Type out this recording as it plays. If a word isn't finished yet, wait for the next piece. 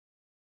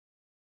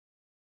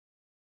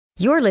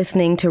You're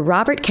listening to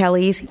Robert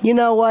Kelly's You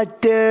Know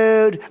What,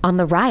 Dude? On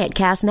the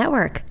Riotcast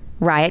Network.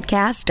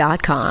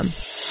 Riotcast.com.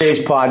 Today's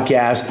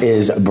podcast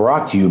is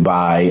brought to you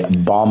by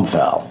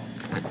Bombfell.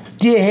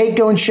 Do you hate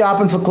going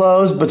shopping for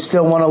clothes but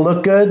still want to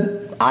look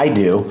good? I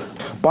do.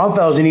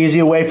 Bombfell is an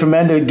easier way for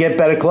men to get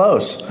better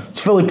clothes.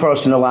 It's fully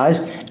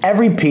personalized.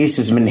 Every piece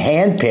has been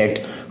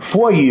handpicked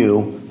for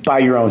you by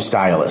your own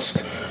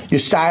stylist. Your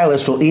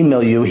stylist will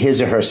email you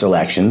his or her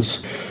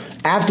selections,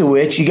 after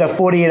which you got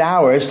 48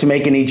 hours to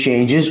make any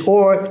changes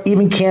or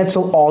even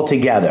cancel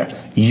altogether.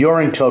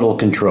 You're in total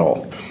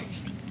control.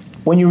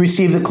 When you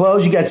receive the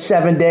clothes, you got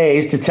 7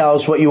 days to tell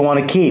us what you want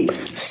to keep.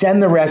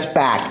 Send the rest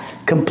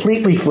back.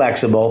 Completely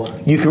flexible.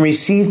 You can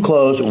receive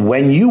clothes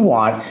when you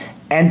want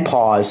and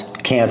pause,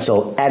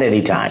 cancel at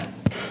any time.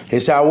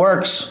 Here's how it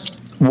works.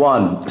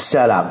 1,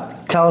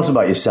 setup. Tell us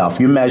about yourself,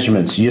 your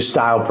measurements, your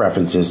style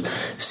preferences.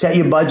 Set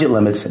your budget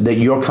limits that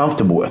you're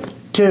comfortable with.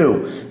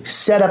 2,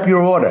 set up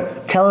your order.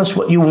 Tell us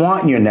what you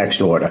want in your next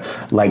order,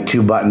 like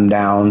 2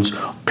 button-downs,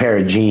 pair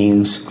of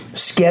jeans.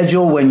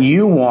 Schedule when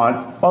you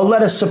want, or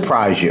let us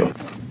surprise you.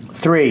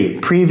 3,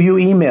 preview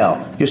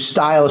email. Your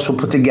stylist will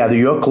put together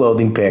your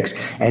clothing picks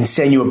and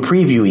send you a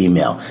preview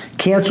email.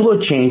 Cancel or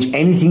change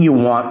anything you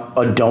want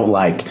or don't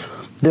like.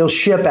 They'll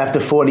ship after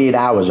 48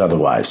 hours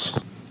otherwise.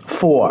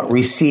 4,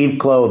 receive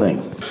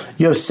clothing.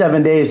 You have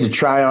 7 days to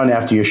try on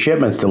after your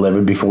shipment's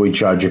delivered before we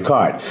charge your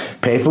card.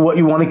 Pay for what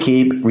you want to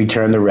keep,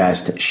 return the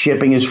rest.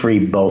 Shipping is free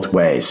both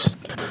ways.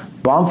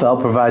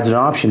 Bombfell provides an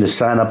option to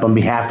sign up on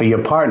behalf of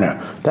your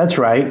partner. That's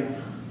right.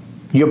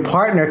 Your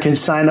partner can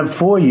sign up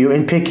for you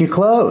and pick your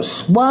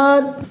clothes.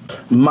 What?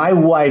 My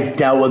wife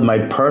dealt with my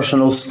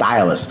personal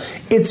stylist.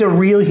 It's a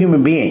real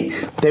human being.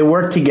 They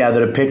work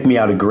together to pick me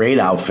out a great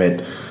outfit.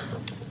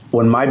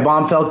 When my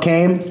Bombfell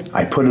came,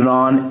 I put it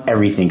on.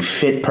 Everything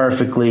fit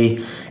perfectly.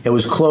 It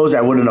was clothes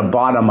I wouldn't have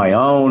bought on my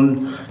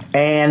own,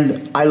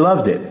 and I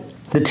loved it.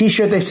 The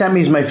T-shirt they sent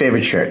me is my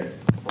favorite shirt.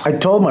 I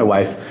told my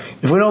wife,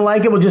 if we don't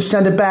like it, we'll just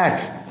send it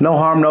back. No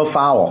harm, no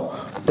foul.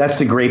 That's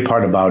the great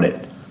part about it.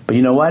 But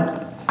you know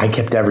what? I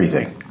kept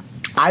everything.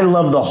 I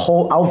love the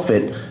whole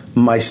outfit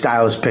my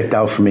stylist picked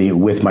out for me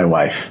with my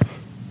wife.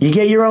 You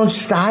get your own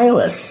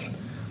stylist.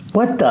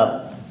 What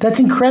the?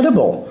 That's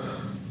incredible.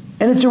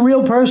 And it's a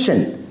real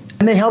person.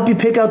 And they help you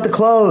pick out the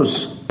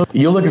clothes.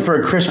 You're looking for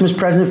a Christmas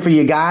present for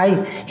your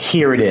guy?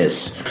 Here it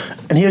is.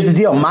 And here's the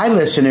deal. My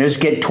listeners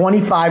get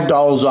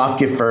 $25 off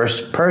your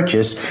first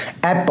purchase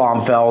at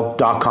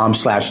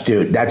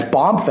bombfell.com/dude. That's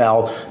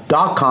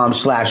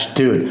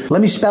bombfell.com/dude.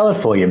 Let me spell it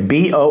for you.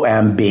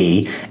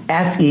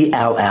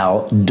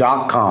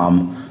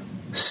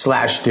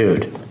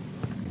 BOMBFELL.com/dude.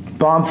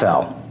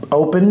 Bombfell.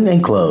 Open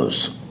and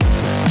close.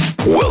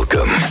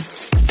 Welcome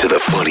to the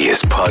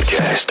funniest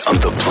podcast on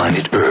the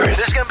planet Earth.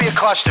 This is going to be a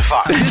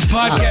clusterfuck. This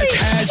podcast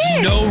has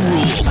no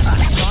rules.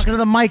 Talking to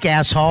the mic,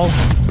 asshole.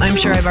 I'm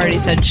sure I've already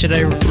said, should I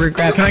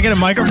regret? Can I get a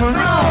microphone?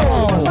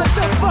 No! What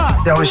the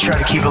fuck? I always try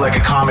to keep it like a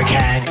comic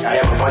hang. I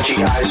have a bunch of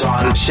guys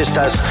on. It's just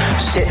us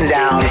sitting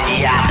down and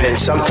yapping.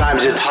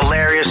 Sometimes it's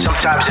hilarious.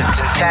 Sometimes it's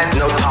intent.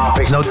 No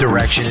topics. No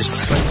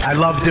directions. I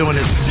love doing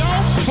it.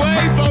 Don't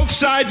play both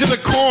sides of the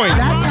coin.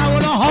 That's how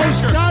a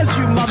host does,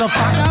 you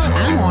motherfucker.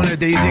 I'm honored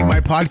that you think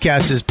my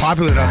podcast is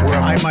popular enough where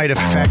I might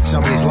affect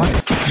somebody's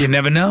life. You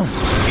never know.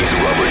 It's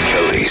Robert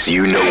Kelly's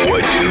You Know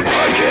What Dude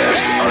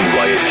podcast on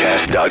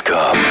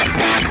riotcast.com.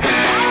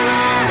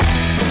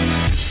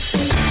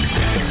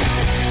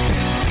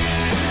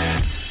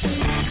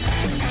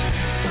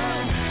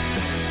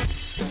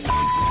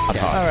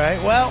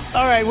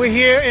 All right. We're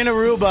here in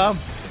Aruba.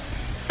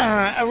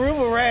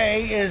 Aruba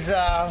Ray is,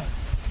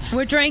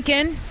 We're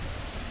drinking.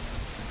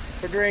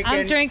 we're drinking.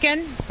 I'm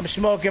drinking. I'm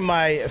smoking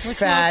my We're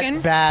fat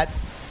smoking. bat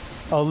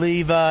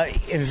Oliva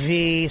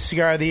V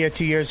cigar of the year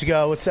 2 years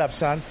ago. What's up,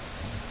 son?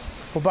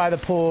 We're by the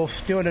pool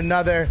doing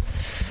another,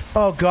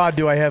 oh God,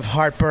 do I have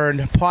heartburn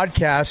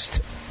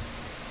podcast.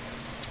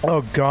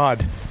 Oh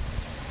God.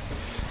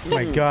 Oh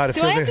my God. It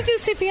Do feels I have like, to do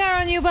CPR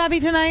on you, Bobby,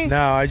 tonight?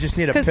 No, I just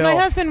need a pill. Because my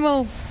husband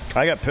will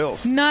I got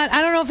pills. not,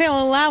 I don't know if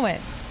he'll allow it.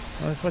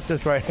 Let's put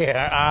this right here.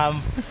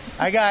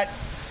 I got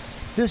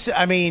this.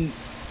 I mean,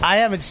 I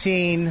haven't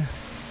seen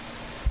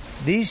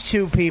these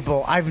two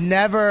people. I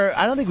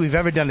don't think we've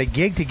ever done a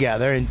gig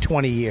together in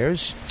 20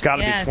 years. It's got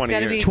to Yeah, be it's 20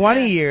 gotta years. be-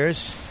 20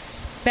 years.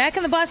 Back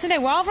in the Boston day.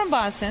 We're all from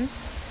Boston.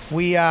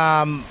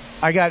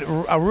 I got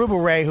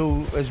Aruba Ray,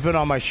 who has been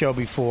on my show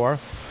before.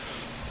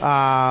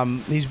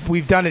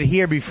 We've done it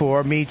here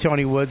before, me,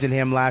 Tony Woods, and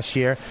him last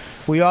year.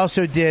 We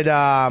also did,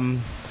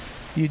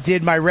 you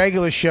did my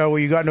regular show where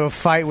you got into a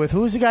fight with,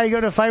 who was the guy you got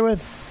into a fight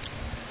with?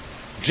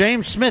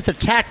 James Smith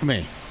attacked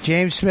me.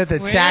 James Smith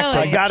attacked Really?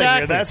 I him. got to hear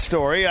Exactly. that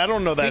story. I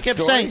don't know that He kept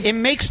story. saying, it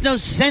makes no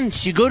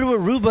sense. You go to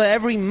Aruba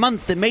every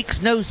month. It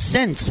makes no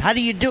sense. How do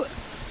you do it?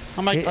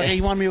 I'm like, okay,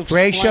 you want me to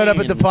explain? Ray showed up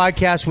at the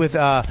podcast with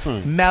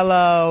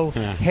mellow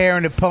hair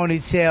in a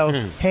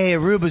ponytail. Hey,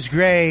 Aruba's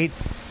great.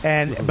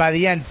 And by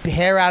the end,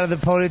 hair out of the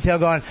ponytail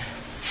going,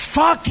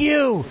 fuck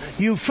you,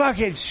 you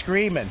fucking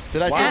screaming.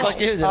 Did I say fuck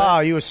you? Did Oh,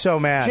 you were so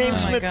mad.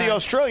 James Oh, my Smith, God. the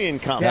Australian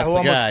comic. Yeah, who the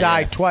almost guy,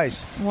 died yeah.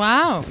 twice.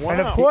 Wow. Wow.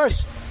 And of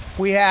course,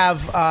 we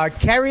have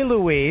Kerry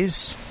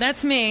Louise,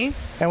 That's me.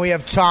 and we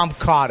have Tom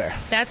Kotter.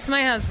 That's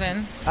my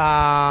husband.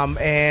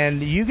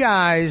 And you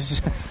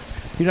guys,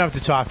 you don't have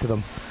to talk to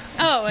them.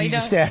 Oh, I You don't.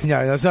 just stand.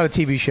 No, it's not a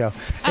TV show.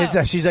 Oh.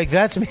 It's, she's like,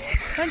 that's me.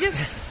 I'm just.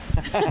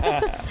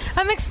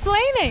 I'm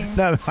explaining.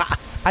 No,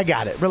 I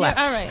got it. Relax.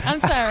 Yeah, all right. I'm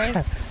sorry.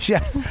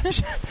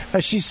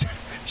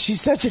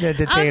 She's such an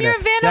entertainer. your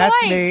Vanna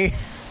That's White. me.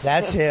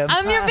 That's him.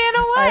 I'm your Vanna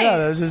I White.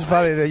 know. This is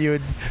funny that you were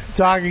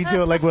talking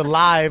to it like we're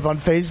live on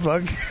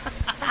Facebook.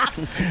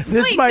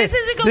 this Wait, might. this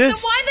isn't going.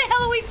 this- Then why the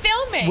hell are we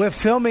filming? We're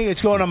filming.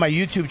 It's going on my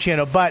YouTube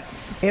channel, but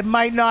it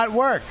might not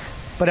work.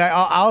 But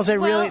I'll say,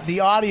 Well, really, the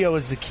audio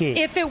is the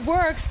key. If it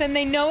works, then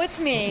they know it's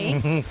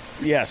me.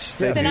 Yes,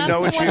 they Then do I'm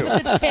know the it's one you.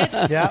 with the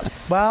tits. Yeah.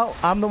 Well,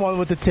 I'm the one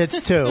with the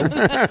tits too.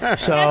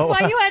 That's So,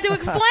 why you had to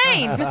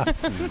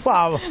explain.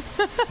 well,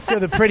 you're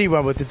the pretty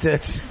one with the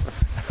tits.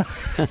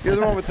 You're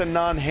the one with the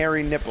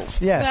non-hairy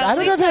nipples. Yes, Well, I at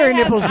don't least have hairy I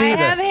have- nipples I either.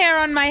 have hair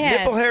on my head.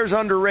 Nipple hair's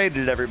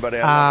underrated, everybody.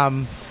 I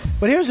love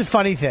But here's a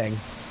funny thing.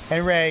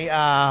 And Ray,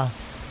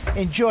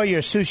 enjoy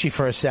your sushi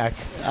for a sec.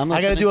 I'm I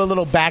got to listening. do a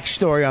little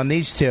backstory on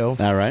these two.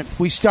 All right.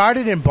 We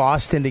started in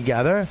Boston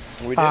together.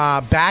 We did.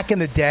 Back in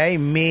the day,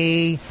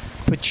 me,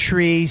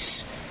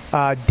 Patrice,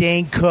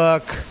 Dane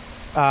Cook,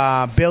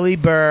 Billy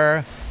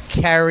Burr,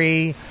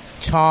 Kerry,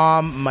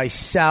 Tom,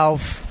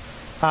 myself.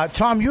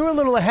 Tom, you were a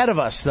little ahead of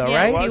us, though,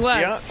 Yes, right? he was.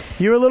 Yeah.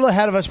 You were a little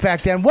ahead of us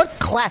back then. What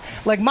class?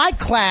 Like my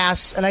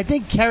class, and I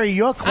think Kerry,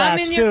 your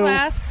class in your too,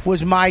 class.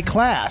 was my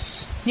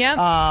class. Yep.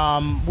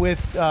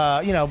 With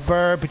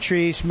Burr,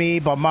 Patrice, me,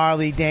 Bob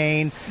Marley,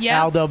 Dane, Yep.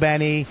 Aldo,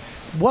 Benny.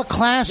 What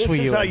class This were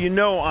is you how in? you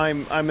know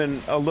I'm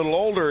a little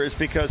older is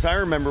because I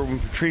remember when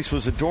Patrice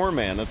was a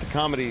doorman at the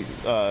comedy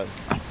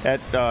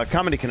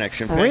Comedy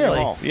Connection. Faneuil Really?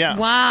 Hall. Yeah.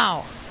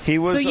 Wow. He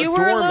was So a you were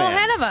doorman. a little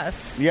ahead of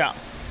us. Yeah.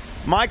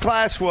 My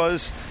class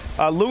was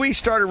Louise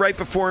started right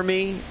before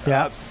me.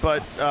 Yeah.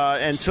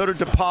 And so did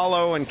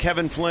DePaulo and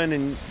Kevin Flynn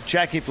and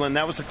Jackie Flynn.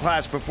 That was the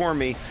class before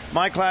me.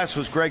 My class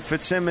was Greg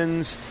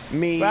Fitzsimmons,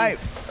 me, Right.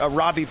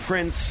 Robbie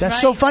Prince.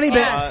 That's so Right? funny, but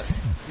Yes.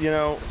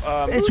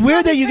 it's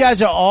weird that you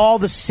guys are all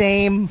the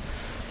same,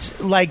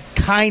 like,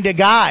 kind of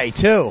guy,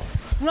 too.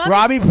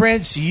 Robbie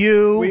Prince,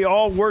 you. we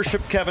all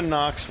worship Kevin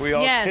Knox. We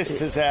all Yes. kissed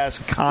his ass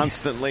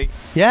constantly.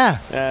 Yeah,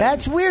 And-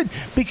 that's weird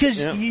because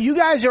Yeah. you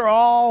guys are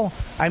all.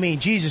 I mean,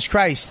 Jesus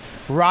Christ,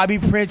 Robbie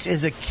Prince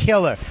is a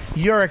killer.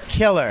 You're a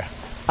killer.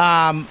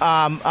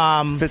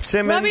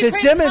 Fitzsimmons. Robbie Prince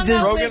Fitzsimmons hung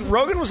is- out with-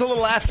 Rogan was a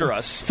little after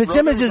us.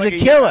 Fitzsimmons Rogan was is like a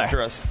year killer.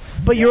 after us.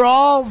 But you're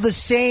all the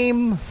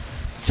same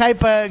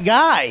type of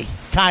guy,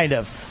 kind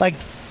of like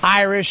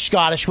Irish,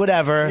 Scottish,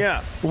 whatever.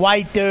 Yeah.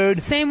 White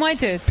dude, Same white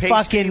dude. Pasty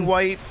Fucking-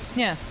 white.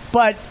 Yeah.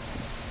 but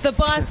The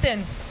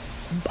Boston.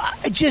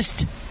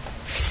 just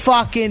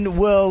fucking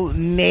will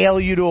nail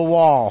you to a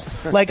wall,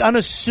 like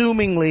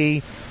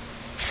unassumingly.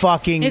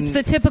 Fucking. It's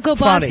the typical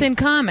funny. Boston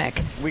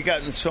comic. We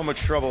got in so much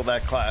trouble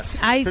that class.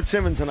 I-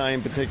 Fitzsimmons and I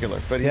in particular,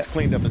 but he's Yeah.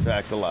 cleaned up his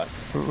act a lot.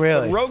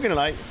 Really? But Rogan and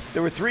I,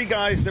 there were three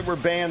guys that were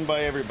banned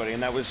by everybody,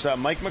 and that was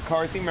Mike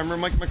McCarthy. Remember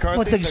Mike McCarthy?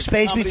 What, the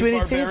space comedy between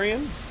his teeth?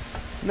 barbarian?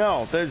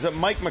 No, there's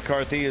Mike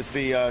McCarthy is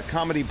the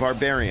comedy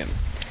barbarian.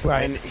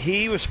 Right. And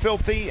he was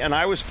filthy, and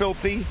I was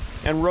filthy,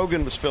 and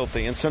Rogan was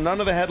filthy. And so none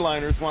of the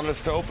headliners wanted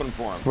us to open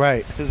for him.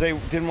 Right. Because they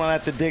didn't want to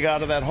have to dig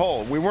out of that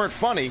hole. We weren't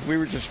funny. We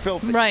were just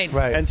filthy. Right.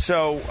 Right. And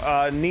so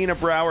Nina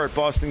Brower at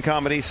Boston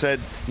Comedy said,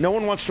 no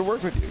one wants to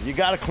work with you. You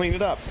got to clean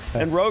it up.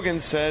 And Rogan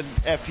said,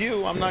 F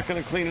you, I'm not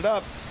going to clean it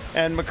up.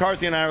 And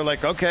McCarthy and I were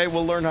like, okay,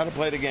 we'll learn how to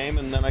play the game.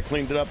 And then I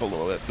cleaned it up a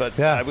little bit. But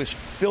Yeah. I was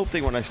filthy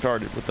when I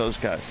started with those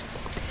guys.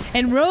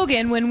 And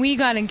Rogan, when we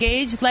got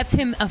engaged, left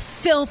him a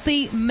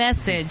filthy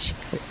message.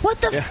 What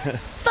the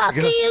fuck are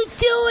you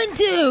doing,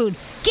 dude?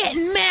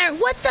 Getting married?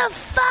 What the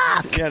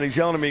fuck? Yeah, and he's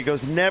yelling at me. He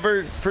goes,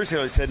 never, first of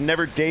all, he said,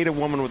 never date a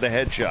woman with a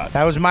headshot.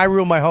 That was my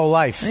rule my whole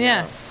life.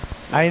 Yeah.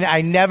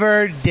 I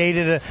never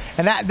dated a,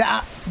 and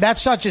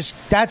that's not just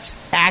that's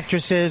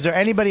actresses or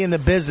anybody in the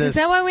business. Is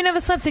that why we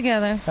never slept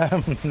together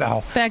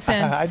No, back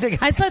then? I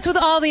think I slept with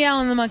all the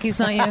Alan the Monkeys,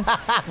 not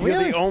you.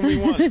 You're the only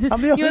one.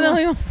 I'm the only You were the one.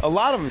 only one. A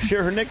lot of them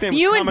share her nickname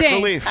You with and Comic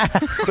Dane. Relief.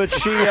 But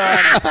she,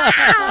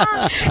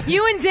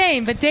 You and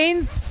Dane, but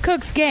Dane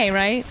Cook's gay,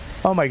 right?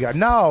 Oh my God,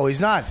 no, he's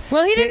not.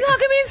 Well, he didn't. How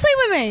come he didn't sleep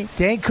with me?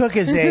 Dane Cook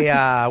is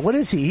a what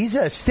is he? He's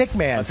a stick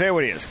man. I'll tell you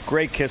what he is.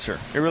 Great kisser.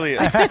 It really is.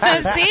 See,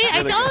 I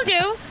Really told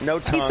you. No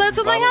He tongue, slept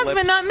with my bottle husband,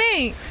 lips. not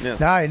me.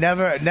 No, I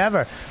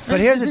never. But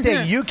here's the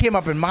thing: you came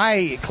up in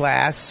my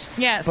class.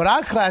 Yes. But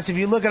our class, if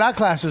you look at our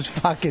class, was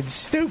fucking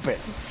stupid.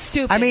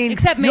 Stupid. I mean,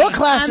 except me. your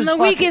class I'm is the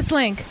fucking- weakest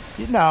link.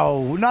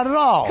 No, not at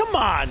all. Come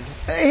on.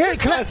 Here, Your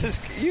can I- class is,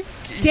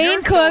 Dane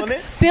you're Cook, killing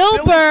it. Bill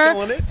Bill's Burr,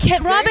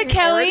 killing it. Robert Dane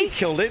Kelly. already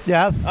killed it.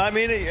 Yeah. I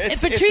mean,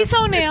 it's Patrice it's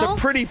O'Neill. a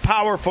pretty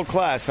powerful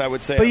class, I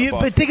would say. But out of but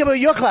Boston. think about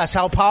your class.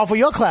 How powerful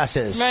your class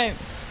is. Right.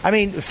 I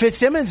mean,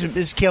 Fitzsimmons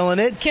is killing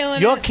it.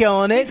 You're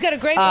killing it. He's got a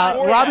great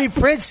one. Robbie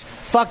Prince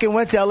fucking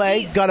went to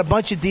L.A., got a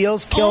bunch of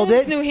deals, killed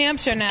it. New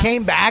Hampshire now.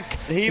 Came back.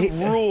 He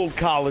ruled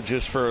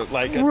colleges for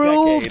like a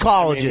ruled decade.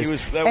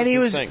 colleges. I mean, he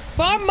was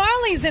Bob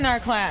Marley's in our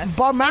class.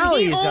 Bob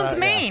Marley's. He owns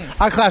Maine. Yeah.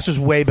 Our class was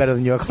way better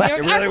than your class. Our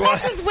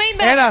class was way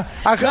better. And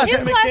our class,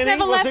 his class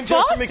never left wasn't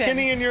Boston. Justin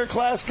McKinney in your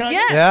class, kind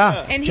Yes. of?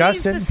 Yeah. And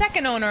Justin. he's the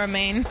second owner of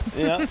Maine.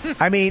 Yeah.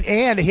 I mean,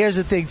 and here's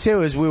the thing,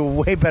 too, is we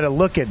were way better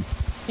looking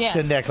Yes.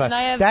 than their class.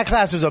 And That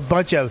class was a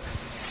bunch of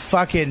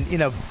fucking,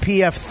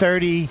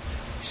 PF30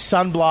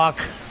 sunblock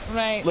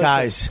Right.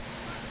 guys.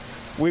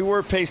 We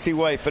were pasty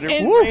white, but it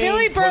And rained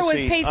Billy Burr was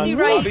pussy pasty on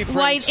right, Robbie Prince.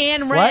 white,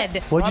 and red.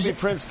 What'd Robbie you say?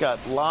 Prince got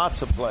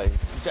lots of play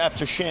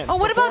after Shan. Oh,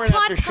 what Before about and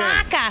Todd after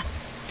Shan. Parker?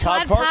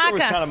 Todd Parker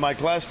was kind of my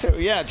class, too.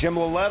 Yeah, Jim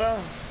Loletta.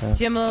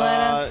 Jim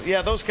Loletta.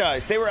 Yeah, those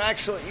guys. They were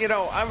actually,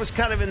 I was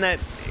kind of in that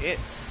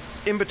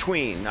in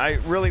between. I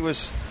really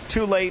was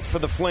too late for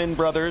the Flynn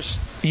brothers.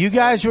 You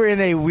guys were in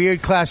a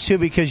weird class, too,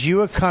 because you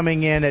were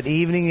coming in at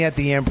Evening at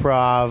the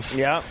Improv.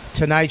 Yeah.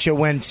 Tonight you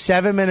went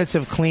 7 minutes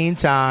of clean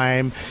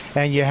time,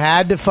 and you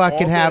had to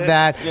fucking All have did it.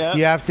 that. Yeah.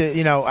 You have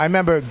to, I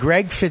remember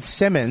Greg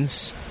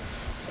Fitzsimmons,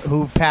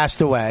 who passed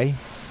away.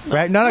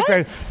 Right? No,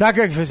 not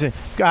Greg Fitzsimmons.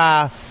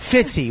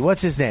 Fitzy.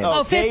 What's his name?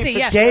 Oh, Fitzy,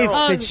 yeah. Dave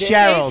Oh,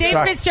 Fitzgerald. Dave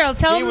Sorry. Fitzgerald.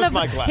 Tell He him was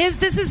my class.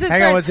 this is his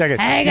Hang on one second.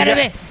 Hey, gotta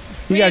be.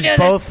 You guys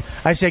both.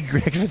 I said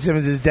Greg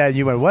Fitzsimmons is dead.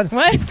 You went, what?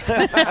 What?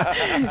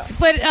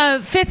 But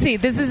Fitzy,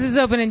 this is his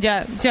opening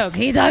joke.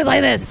 He talks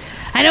like this.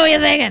 I know what you're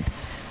thinking.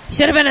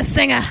 Should have been a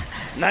singer.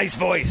 Nice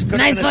voice. Could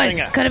Nice have been a voice.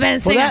 singer. Could have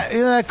been a Well,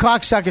 singer. that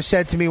cocksucker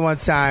said to me one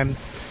time,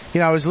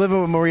 I was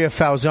living with Maria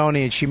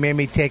Falzoni, and she made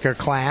me take her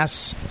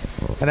class,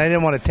 and I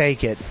didn't want to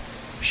take it.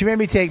 She made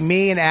me take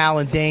me and Al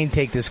and Dane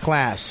take this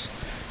class.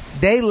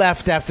 They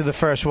left after the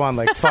first one,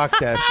 like, fuck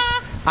this.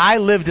 I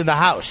lived in the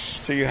house.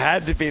 So you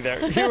had to be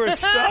there. You were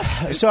stuck.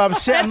 So I'm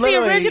sitting. That's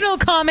the original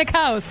comic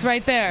house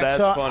right there. That's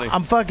So funny.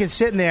 I'm fucking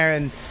sitting there,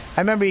 and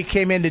I remember he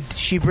came in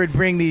she would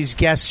bring these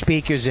guest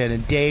speakers in,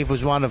 and Dave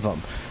was one of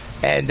them.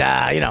 And,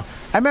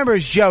 I remember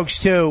his jokes,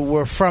 too,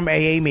 were from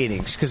AA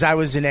meetings, because I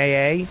was in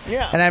AA.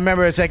 Yeah. And I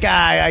remember it's like,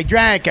 I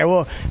drank.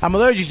 I'm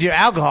allergic to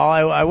alcohol.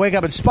 I wake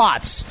up in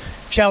spots.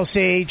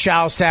 Chelsea,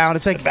 Charlestown.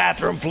 It's like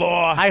bathroom floor.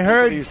 I That's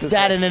heard what he used to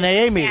that say. in an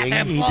AA meeting.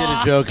 He did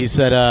a joke. He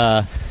said,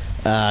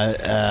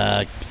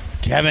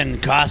 Kevin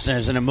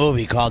Costner's in a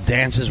movie called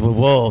Dances with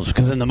Wolves,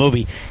 because in the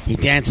movie he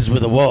dances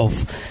with a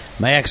wolf.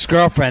 My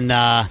ex-girlfriend,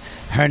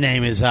 her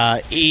name is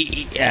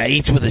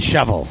Eats with a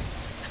Shovel.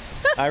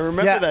 I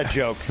remember that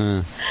joke.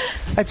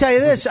 I tell you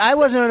this, I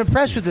wasn't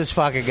impressed with this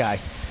fucking guy.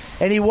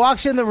 And he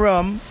walks in the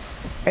room,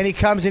 and he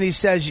comes and he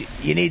says,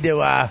 you need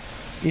to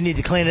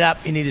clean it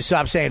up. You need to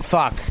stop saying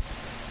fuck.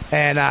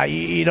 And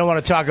you don't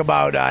want to talk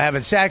about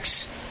having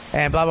sex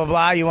and blah, blah,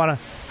 blah.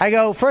 I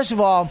go, first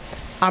of all,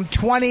 I'm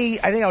 20.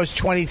 I think I was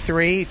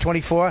 23,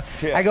 24.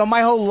 Yeah. I go,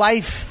 my whole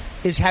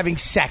life is having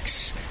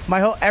sex.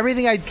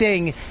 Everything I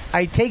take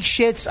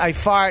shits, I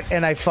fart,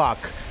 and I fuck.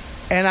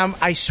 And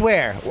I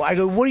swear. I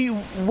go, what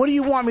do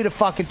you want me to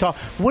fucking talk?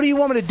 What do you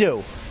want me to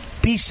do?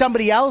 Be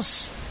somebody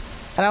else?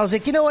 And I was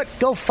like, you know what?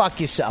 Go fuck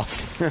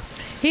yourself.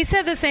 He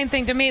said the same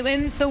thing to me.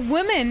 And the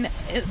women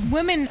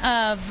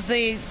of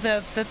the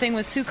thing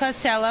was Sue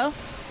Costello,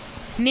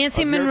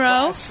 Nancy Of your Monroe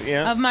class,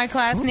 yeah. of my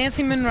class,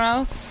 Nancy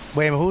Monroe.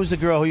 Wait a minute, who was the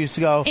girl who used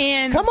to go,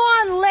 And come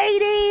on,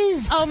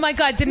 ladies! Oh my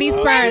God, Denise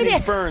Burns.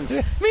 Denise Burns.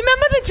 Remember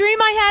the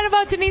dream I had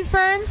about Denise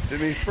Burns?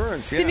 Denise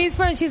Burns, yeah. Denise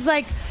Burns,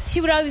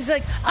 she would always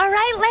like, all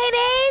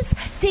right, ladies,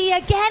 do you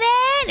get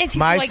it? And she's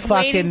My like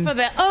fucking- waiting for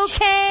the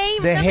okay.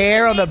 The Remember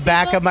hair on the name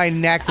back people? of my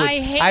neck would, I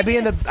hate I'd be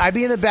in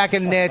it. the back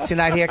of knits,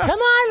 and I'd hear, come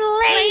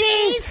on,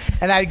 ladies!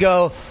 And I'd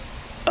go,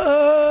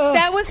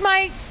 That was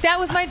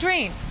my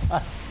dream.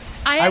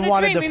 I had I a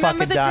wanted dream. to Remember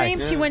fucking the die.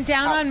 dream? She went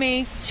down on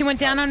me. She went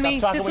down on me.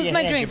 Stop talking This with was your my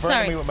hands. dream. You're burning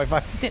Sorry. me with my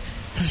fucking-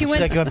 She She's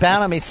went. like, go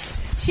down on me.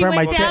 She burn my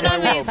went down tit.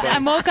 on me. I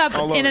woke up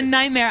All in over a you.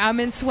 nightmare. I'm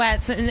in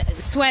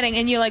sweating,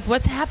 and you're like,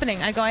 "What's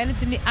happening?" I go, "I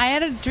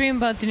had a dream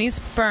about Denise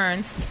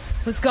Burns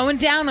was going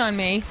down on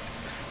me,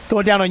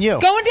 Going down on you.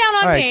 going down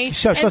on All right, me."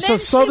 so and then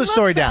slow she the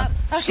story looks down. up.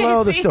 Okay,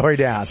 Slow the see? story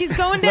down. She's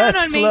going down Let's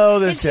on me. slow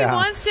this and down. She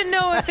wants to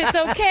know if it's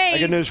okay I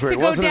got news for you. to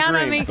It go wasn't a down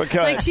on dream, me. but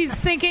go Like ahead. she's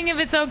thinking if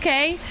it's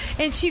okay,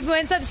 and she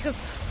went up. She goes,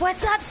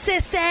 "What's up,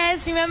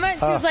 sisters?" Remember?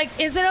 She was like,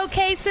 "Is it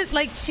okay, sis?"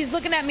 Like she's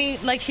looking at me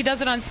like she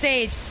does it on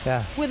stage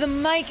Yeah. with a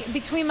mic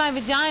between my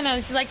vagina.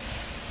 And she's like,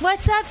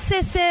 "What's up,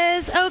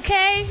 sisters?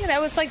 Okay."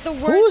 That was like the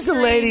worst. Who was the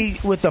dream. lady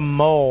with the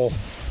mole?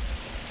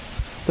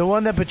 The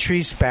one that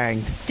Patrice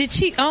banged. Did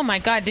she? Oh my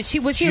God! Did she?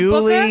 Was she a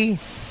Julie.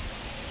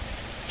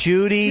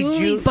 Judy.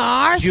 Julie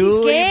Barr?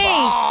 Julie She's gay.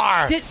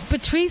 Barr. Did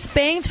Patrice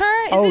banged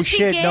her? Isn't Oh, she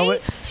shit, gay? no,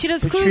 she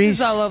does Patrice-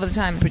 cruises all over the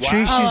time.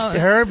 Patrice, Wow.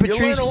 her and You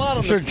Patrice. learn a lot on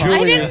I'm sure this Julie I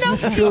is. didn't know I'm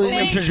sure Julie.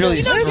 Julie's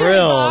You know Julie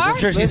thrilled. Barr? I'm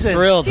sure she's Listen,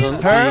 thrilled to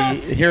her-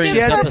 be hearing She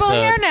has this purple episode.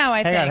 hair now,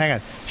 I think. Hang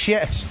on. She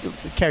has,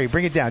 Kerry,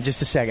 bring it down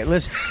just a second.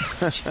 Listen.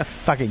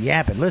 Fucking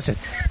yapping. Listen.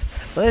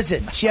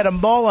 She had a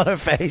mole on her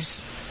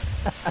face.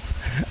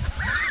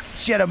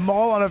 She had a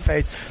mole on her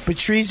face.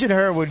 Patrice and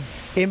her would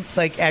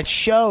at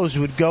shows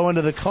would go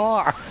into the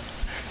car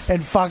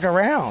and fuck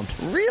around.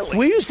 Really?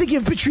 We used to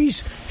give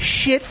Patrice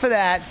shit for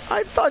that.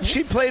 I thought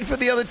she played for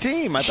the other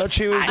team. I thought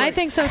she was. I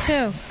think so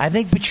too. I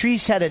think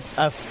Patrice had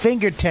a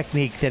finger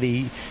technique that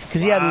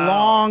because he had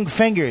long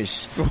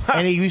fingers,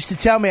 and he used to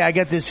tell me, I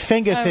got this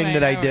finger thing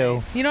that I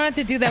do. You don't have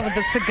to do that with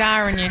a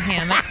cigar in your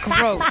hand. That's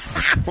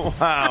gross.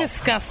 Wow. It's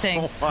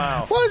disgusting.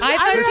 Wow. I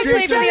thought you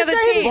played for the other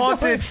team.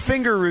 Vaunted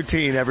finger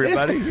routine,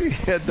 everybody.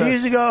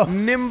 Years ago.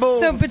 Nimble,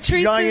 So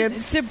Patrice,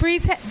 giant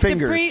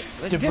Debris.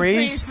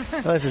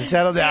 Listen,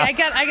 settle down. I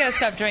gotta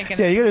stop drinking.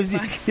 Yeah, you're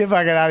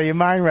fucking out of your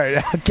mind right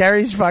now.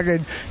 Kerry's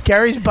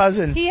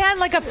buzzing. He had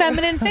like a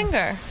feminine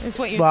finger. Is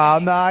what you're Well,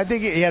 saying. no, I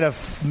think he had a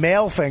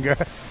male finger.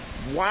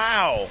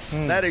 Wow.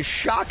 That is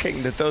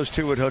shocking that those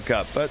two would hook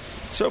up, but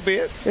so be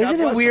it. Isn't God it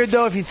bless weird them.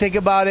 though if you think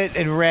about it?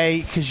 And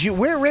Ray, because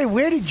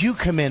where did you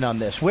come in on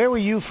this? Where were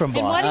you from,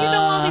 And why Boston? do you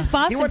know all these He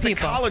Boston went to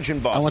people? college in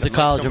Boston. I went to like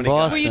college so in many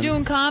guys. Boston. Were you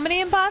doing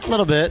comedy in A Boston?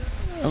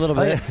 little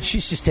bit.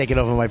 She's just taking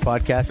over my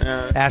podcast,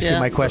 asking Yeah,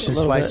 my questions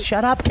a little twice. bit.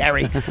 Shut up,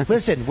 Kerry.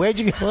 Listen, where'd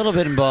you go? A little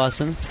bit in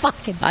Boston.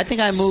 Fucking. I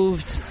think I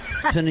moved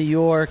to New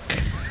York.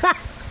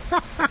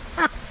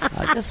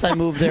 I guess I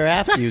moved there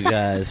after you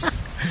guys.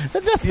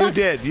 You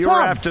did. You were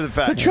Tom, after the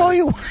fact. Control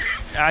you.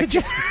 I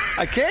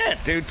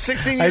can't, dude.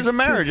 16 years of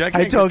marriage. I can't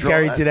I told control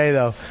Kerry that. today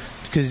though,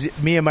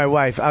 because me and my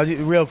wife.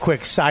 Real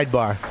quick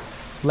sidebar.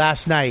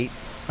 Last night,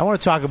 I want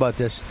to talk about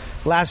this.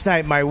 Last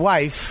night, my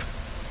wife.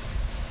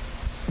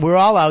 We're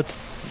all out.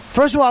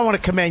 First of all, I want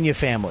to commend your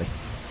family.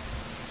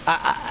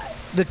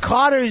 The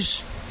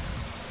Kotters,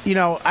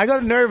 I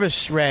got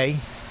nervous, Ray,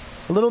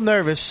 a little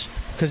nervous,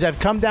 because I've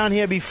come down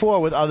here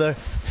before with other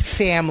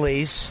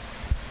families,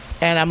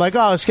 and I'm like,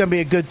 oh, it's going to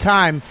be a good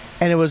time,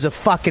 and it was a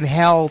fucking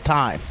hell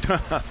time.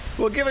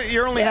 Well, give it.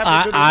 You're only having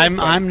a good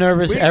look, I'm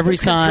nervous every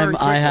this can turn time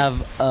I quickly.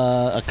 have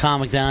a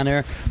comic down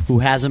there who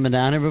hasn't been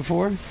down here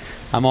before.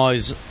 I'm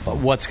always,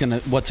 what's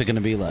it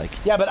gonna be like?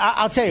 Yeah, but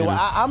I'll tell you,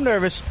 I'm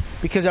nervous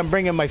because I'm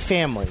bringing my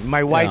family,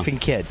 my wife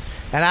and kid,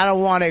 and I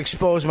don't want to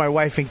expose my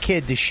wife and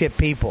kid to shit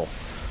people,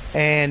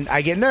 and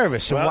I get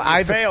nervous. Well,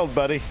 I failed,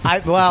 buddy. I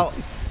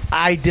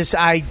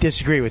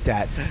disagree with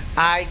that.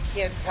 I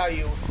can't tell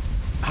you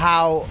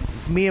how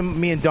me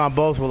and Don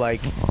both were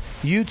like,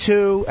 you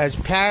two as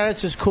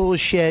parents is cool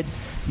as shit.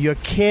 Your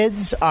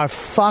kids are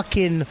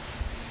fucking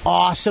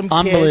awesome kids.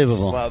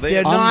 Unbelievable. Well,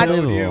 They're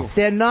Unbelievable. not.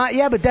 They're not.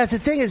 Yeah, but that's the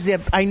thing is,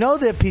 I know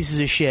they're pieces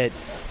of shit.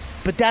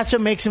 But that's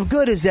what makes them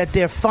good is that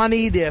they're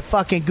funny, they're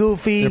fucking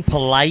goofy. They're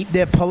polite.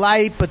 They're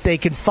polite, but they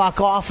can fuck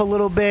off a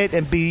little bit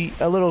and be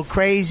a little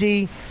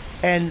crazy.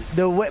 And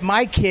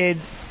my kid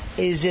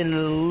is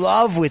in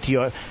love with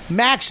you.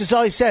 Max, that's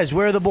all he says.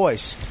 Where are the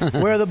boys?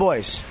 Where are the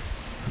boys?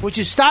 Which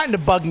is starting to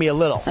bug me a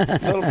little. A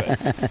little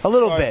bit. A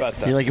little Sorry bit. about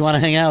that. You want to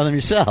hang out with him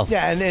yourself?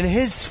 Yeah, and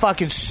his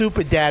fucking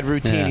super dad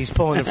routine Yeah. he's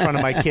pulling in front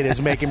of my kid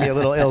is making me a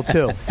little ill,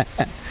 too.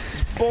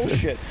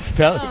 Bullshit.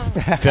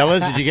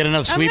 Fellas, did you get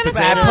enough sweet I'm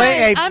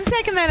potatoes? I'm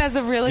taking that as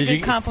a really Did good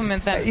you-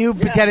 compliment. That You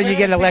pretending you're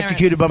getting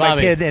electrocuted by my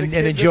Bobby. kid and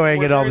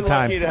enjoying it all the We're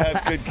time. lucky to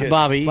have good kids.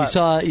 Bobby,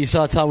 you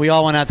saw Tom. We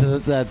all went out to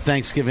that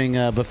Thanksgiving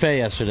buffet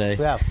yesterday.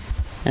 Yeah.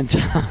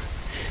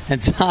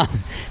 And Tom,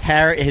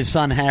 Harry, his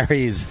son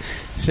Harry is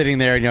sitting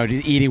there,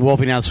 eating,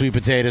 wolfing down sweet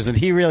potatoes, and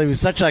he really was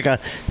such like a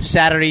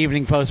Saturday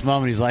Evening Post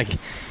moment. He's like,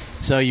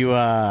 "So you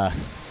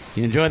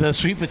enjoy those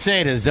sweet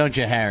potatoes, don't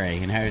you, Harry?"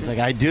 And Harry's like,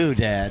 "I do,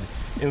 Dad."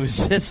 It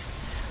was just,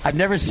 I've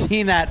never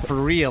seen that for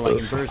real, like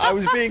in person. I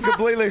was being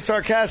completely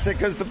sarcastic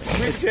because the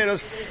sweet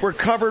potatoes were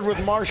covered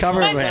with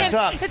marshmallows Covered with- on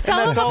top. Tell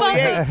And him that's all he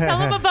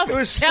ate. about It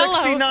was Jell-O.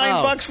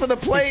 $69 for the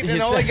plate,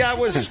 and all he got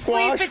was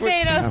squash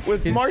potatoes.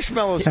 with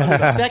marshmallows on The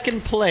top.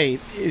 second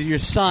plate, your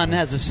son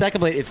has the second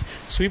plate. It's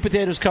sweet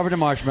potatoes covered in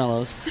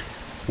marshmallows,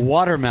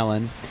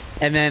 watermelon,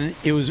 and then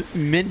it was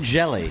mint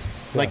jelly.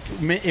 Like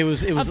it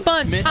was A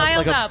bunch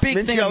piled like a up. big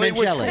Mint thing jelly, of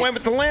mint jelly. which went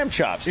with the lamb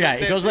chops. Yeah,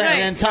 it goes. Right.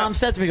 And then Tom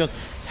said to me, he goes,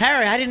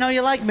 "Harry, I didn't know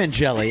you like mint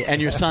jelly."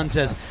 And your son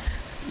says,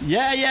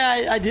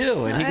 "Yeah, I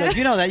do." And he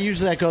goes, that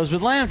usually that goes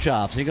with lamb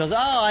chops." And he goes, "Oh,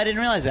 I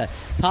didn't realize that."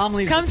 Tom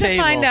leaves Come the to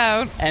table, find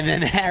out. and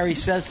then Harry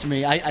says to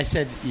me, "I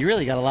said, you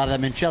really got a lot of that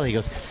mint jelly." He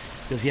goes,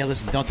 "Yeah,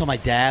 listen, don't tell my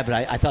dad, but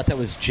I thought that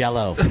was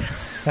Jell-O."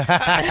 And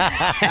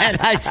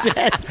I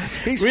said,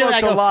 He really, smokes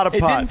I go, a lot of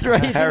 "It pot." didn't throw,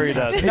 Harry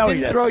does. It No, he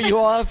didn't does. throw you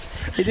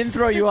off. It didn't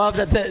throw you off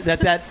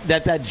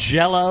that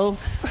Jell-O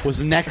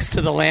was next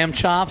to the lamb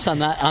chops on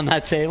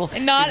that table,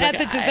 Not He's at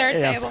the dessert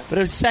table. But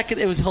it was second.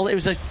 It was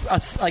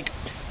like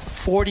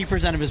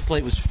 40% of his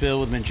plate was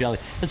filled with mint jelly.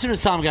 As soon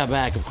as Tom got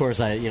back, of course,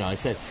 I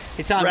said,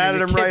 "Hey Tom, Ratted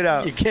your him kid- right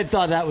out." Your kid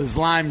thought that was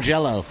lime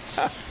Jell-O."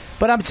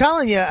 But I'm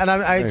telling you, and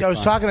I was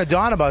fun. talking to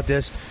Dawn about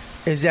this,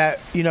 is that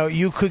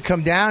you could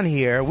come down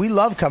here. We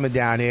love coming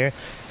down here,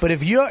 but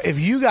if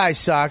you guys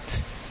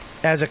sucked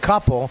as a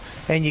couple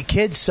and your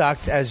kids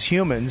sucked as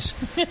humans,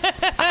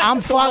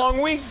 It's a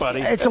long week,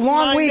 buddy. It's That's a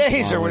long 9 week,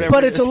 days or whatever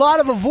but it it's is. a lot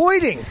of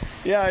avoiding.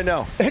 Yeah, I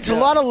know. It's a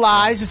lot of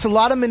lies. It's a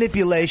lot of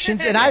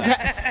manipulations, and I've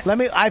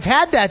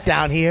had that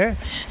down here,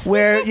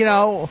 where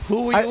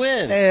who were you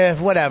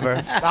with? Whatever.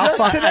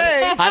 Just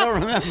today, I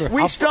don't remember.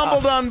 we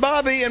stumbled on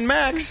Bobby and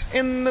Max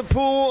in the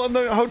pool in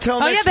the hotel Oh,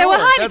 next yeah, they were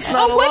door. hiding. That's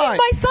not a what lie. did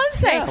my son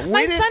say? Yeah,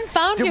 my son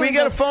found him. Did we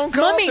get a phone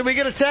call? Mommy, Did we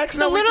get a text?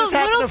 the No, we just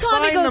happened little to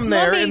Tommy find goes, them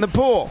there Mommy. in the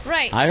pool.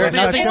 Right. I heard The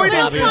nothing about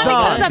avoidance Bobby. is Tommy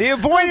on. goes up. The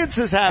avoidance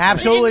is happening.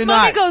 Absolutely and not.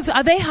 Mommy goes,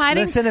 are they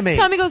hiding? Listen to me.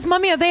 Tommy goes,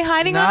 Mommy, are they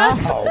hiding on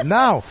us?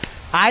 No.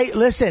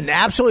 Listen,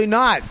 absolutely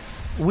not.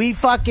 We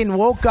fucking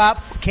woke up,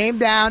 came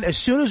down as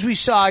soon as we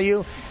saw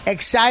you,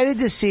 excited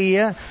to see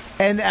you,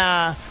 and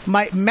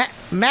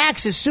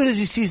Max, as soon as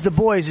he sees the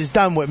boys, is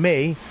done with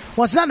me.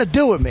 Well, it's nothing to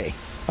do with me,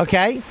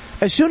 okay?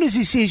 As soon as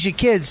he sees your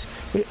kids,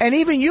 and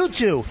even you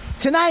two,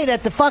 tonight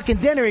at the fucking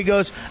dinner, he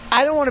goes,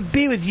 I don't want to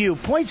be with you.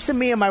 Points to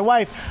me and my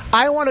wife.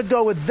 I want to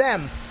go with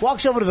them.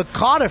 Walks over to the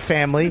Kotter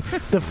family,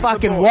 the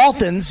fucking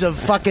Waltons of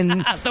fucking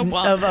of We're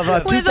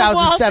the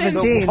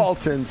 2017. The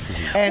Waltons.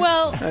 And,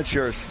 Well, That's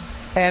yours.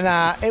 and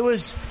it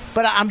was,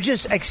 but I'm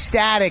just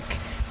ecstatic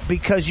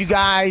because you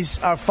guys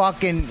are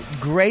fucking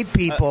great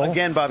people.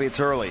 Again, Bobby, it's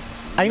early.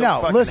 I You'll know.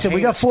 fucking Listen,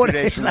 we hate got us 4 2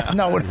 days days from left.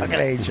 now. No, we're not going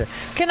to age you.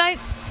 Can I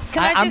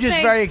I'm just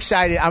say, very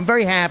excited. I'm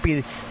very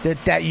happy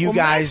that you Well,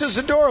 guys. Max is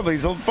adorable.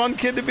 He's a fun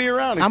kid to be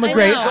around. He's I'm a 4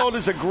 great- years old.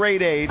 Is a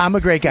great age. I'm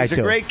a great guy, He's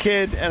too. a great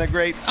kid and a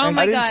great. Oh, and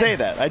my I didn't God. say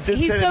that. I did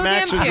He's say so that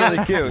Max damn was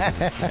really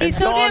cute. He's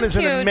so Dawn damn is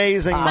an cute.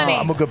 amazing mom. Honey.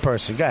 I'm a good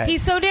person. Go ahead.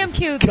 He's so damn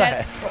cute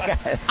that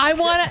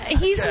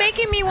he's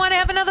making me want to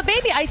have another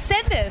baby. I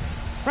said this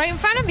right in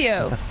front of you.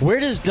 Where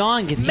does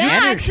Dawn get the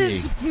Max energy?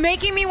 is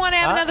making me want to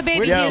have another baby.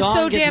 Where He does is Dawn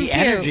so get damn the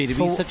cute. energy to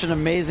be such an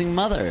amazing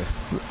mother?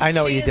 I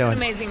know what She you're is an doing.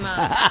 amazing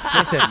mom.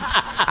 Listen,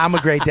 I'm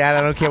a great dad.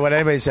 I don't care what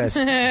anybody says.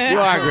 You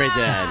are a great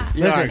dad.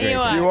 You Listen, are a great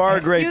dad. You are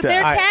a great They're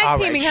dad. tag All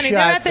right, teaming, honey. shut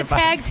They're at the the fuck-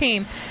 tag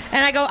team.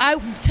 And I go,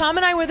 Tom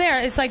and I were there.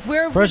 It's like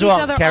we're First with of each all,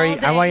 other Kerry, all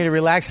day. I want you to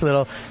relax a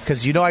little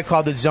because I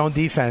called it zone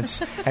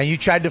defense, and you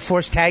tried to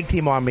force tag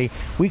team on me.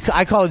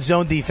 I call it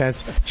zone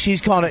defense. She's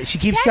calling it. She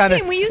keeps Tag trying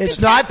team, we to. used to It's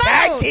not tap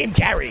tag out. team,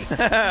 Kerry. All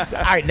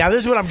right, now this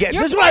is what I'm getting.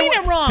 You're this is what playing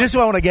it wrong. This is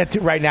what I want to get to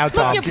right now,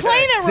 Tom. you're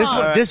playing it This,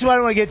 wrong. this is what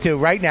I want to get to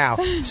right now.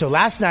 So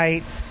last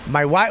night,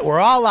 my wife.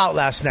 We're all out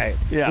last night.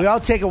 Yeah. We all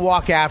take a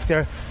walk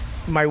after.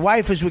 My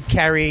wife is with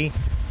Kerry,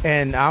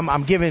 and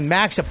I'm giving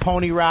Max a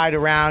pony ride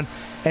around.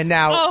 And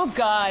now, Oh,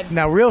 God.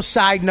 Now, real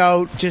side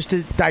note, just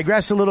to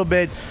digress a little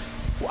bit,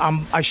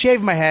 I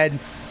shave my head.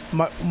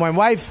 My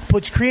wife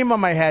puts cream on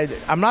my head.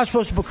 I'm not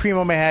supposed to put cream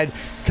on my head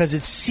because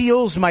it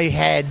seals my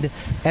head.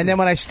 And then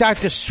when I start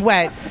to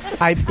sweat,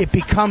 it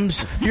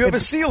becomes... You have a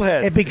seal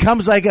head. It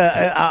becomes like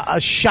a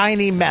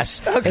shiny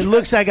mess. It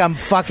looks like I'm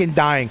fucking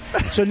dying.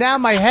 So now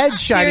my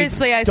head's shiny.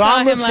 Seriously, I Dawn saw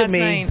him looks at last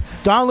me. night.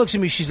 Dawn looks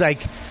at me. She's like,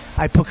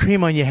 I put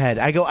cream on your head.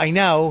 I go, I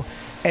know.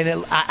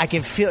 And I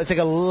can feel it's like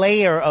a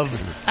layer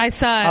of I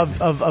saw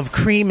it. of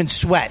cream and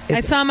sweat.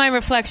 I saw my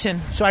reflection.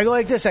 So I go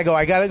like this. I go,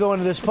 I got to go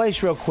into this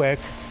place real quick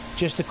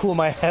just to cool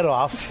my head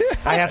off.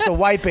 I have to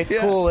wipe it,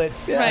 cool it,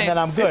 Right. and then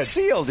I'm good. It's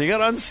sealed. You got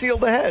to unseal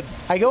the head.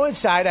 I go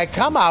inside. I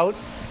come out,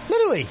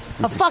 literally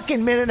a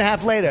fucking minute and a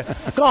half later,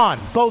 gone.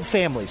 Both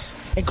families,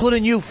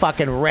 including you,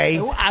 fucking Ray.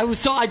 I was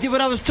told. I did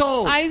what I was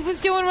told. I was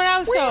doing what I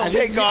was told.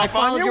 Take I off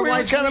on followed you. your We were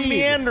wife's kind of lead.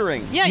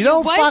 meandering. Yeah, You your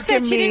don't wife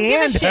fucking said she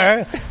didn't give a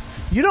meander. shit.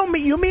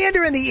 You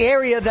meander in the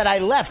area that I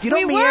left. You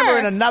don't We meander were.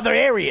 in another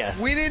area.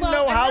 We didn't Well,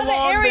 know how another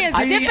long area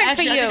the is different Actually,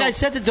 for I think you. I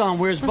said to Dawn,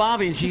 "Where's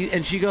Bobby?"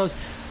 And she goes,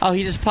 "Oh,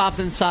 he just popped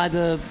inside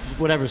the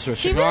whatever store."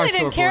 She cigar really store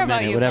didn't for care a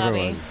about minute, you, whatever Bobby.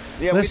 it was.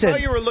 Yeah, Listen. we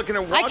thought you were looking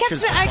at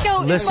watches. I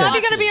go, is Listen. Bobby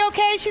going to be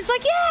okay? She's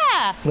like,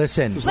 yeah.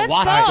 Listen. Let's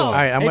watch go. store. All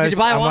right, Hey, did you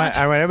buy a watch?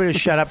 I want everybody to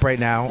shut up right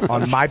now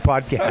on my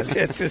podcast.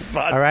 It's his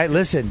body. All right,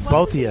 listen,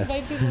 both of you.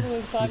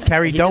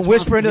 Kerry, He don't just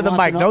whisper wants- into the he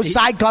wants mic. to No know-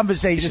 side He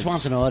conversations. just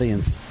wants an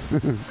audience.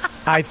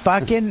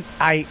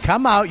 I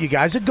come out. You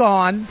guys are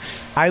gone.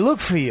 I look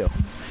for you.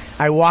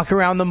 I walk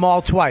around the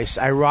mall twice.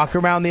 I walk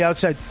around the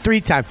outside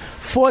 3 times.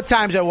 4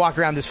 times I walk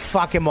around this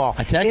fucking mall.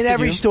 I texted in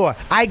every you. store.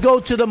 I go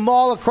to the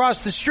mall across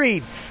the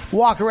street,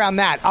 walk around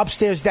that,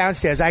 upstairs,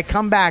 downstairs. I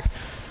come back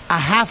a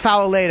half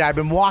hour later. I've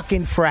been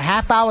walking for a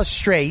half hour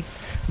straight.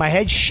 My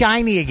head's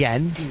shiny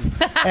again.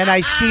 And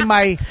I see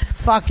my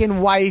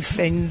fucking wife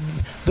and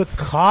the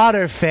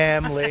Kotter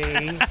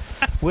family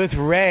with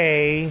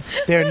Ray,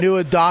 their new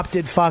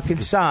adopted fucking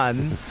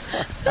son.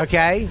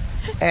 Okay?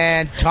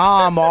 And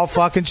Tom, all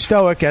fucking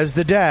stoic as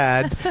the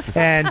dad,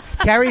 and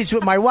Kerry's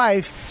with my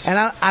wife, and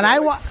I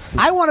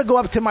want to go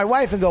up to my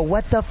wife and go,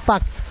 what the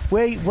fuck?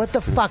 What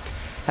the fuck?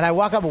 And I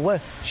walk up and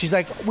what? She's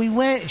like, we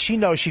went. She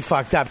knows she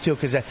fucked up too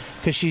because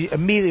she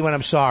immediately went,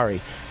 I'm sorry.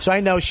 So I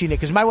know she knew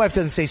because my wife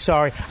doesn't say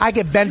sorry. I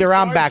can bend her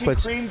arm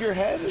backwards. She creamed your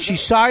head?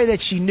 She's sorry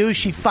that she knew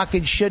she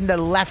fucking shouldn't have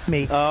left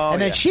me. Oh,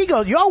 and then yeah. she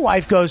goes, your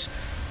wife goes,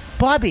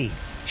 Bobby,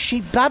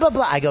 she blah blah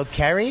blah. I go,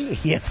 Kerry,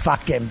 you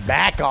fucking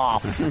back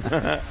off.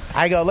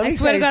 I go, let me I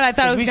swear tell to you, God, I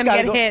thought I 'cause was we gonna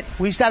started get hit.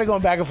 We started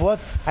going back and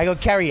forth. I go,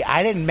 Kerry,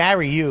 I didn't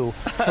marry you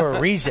for a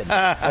reason,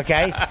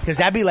 okay? Because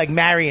that'd be like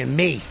marrying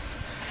me.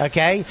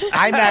 Okay,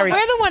 I married.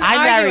 We're the one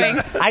I arguing.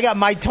 I got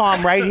my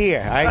Tom right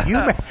here. All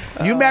right?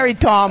 You married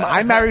Tom.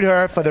 I married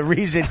her for the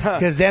reason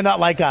because they're not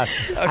like us.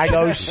 I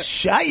go,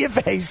 shut your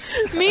face.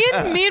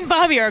 Me and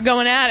Bobby are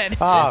going at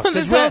it on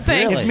this 'cause whole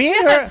thing. If me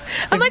and her,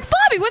 I'm like,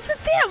 Bobby, what's the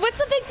deal? What's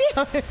the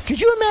big deal?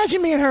 could you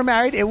imagine me and her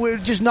married? It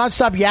would just not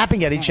stop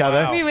yapping at each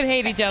other, We would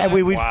hate each other. and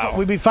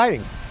we'd be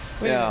fighting.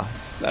 Yeah.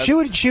 She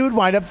would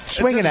wind up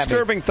swinging it's a at me.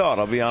 disturbing thought,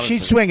 I'll be honest. She'd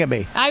with swing at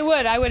me. I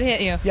would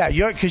hit you. Yeah,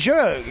 you're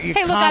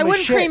Hey, look, I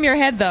wouldn't cream your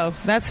head though.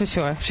 That's for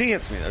sure. you. She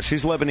hits me though.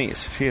 She's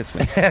Lebanese. She hits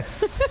me.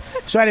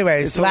 So,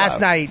 anyways, It's last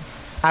allowed. night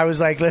I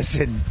was like,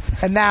 listen,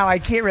 and now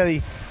I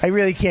really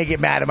can't get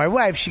mad at my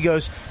wife. She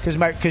goes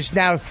because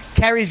now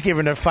Kerry's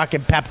giving her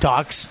fucking pep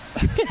talks,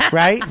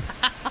 right?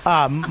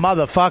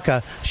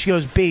 Motherfucker. She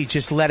goes, B,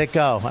 just let it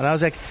go. And I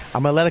was like,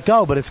 I'm gonna let it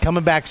go, but it's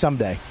coming back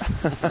someday.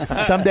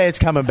 Someday it's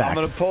coming back. I'm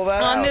going to pull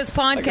that On out this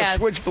like a podcast.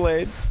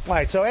 switchblade. All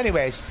right. So,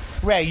 anyways,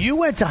 Ray, you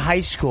went to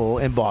high school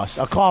in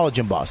Boston, a college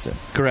in Boston.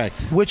 Correct.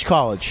 Which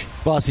college?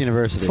 Boston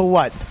University. For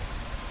what?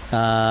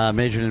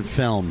 Majored in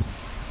film.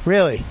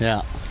 Really?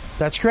 Yeah.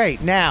 That's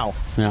great. Now,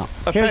 Yeah.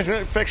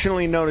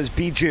 Affectionately known as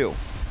BJU.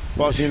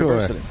 Boston Sure.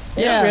 University.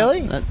 Yeah,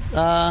 really?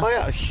 Oh,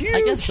 yeah. Huge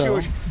I guess so.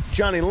 Jewish.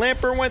 Johnny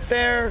Lamper went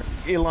there.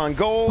 Elon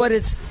Gold. But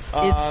it's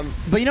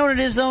but you know what it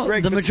is though?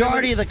 Greg The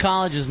majority Fitzsimmons. of the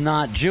college is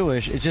not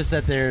Jewish. It's just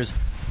that there's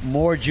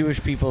more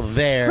Jewish people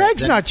there.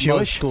 Greg's than not most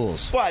Jewish.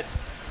 schools. But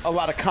a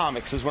lot of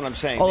comics is what I'm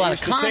saying. Oh, a They lot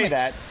used of to say comics.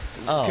 that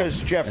Oh,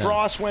 because Jeff yeah.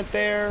 Ross went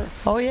there.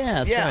 Oh yeah,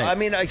 that's Yeah, right. I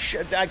mean, I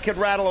could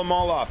rattle them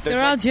all off. There's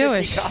They're all like 50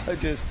 Jewish.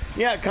 colleges.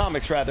 Yeah,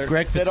 comics rather.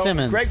 Greg that don't-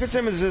 Fitzsimmons. Greg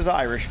Fitzsimmons is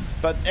Irish,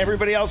 but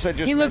everybody else I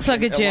just He looks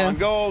like a mentioned, Jew. Elon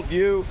Gold,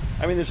 you.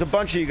 I mean, there's a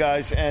bunch of you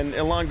guys, and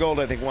Elon Gold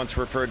I think once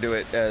referred to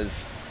it as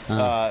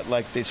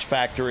like this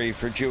factory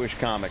for Jewish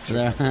comics. Or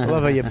something. I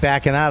love how you're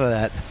backing out of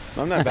that.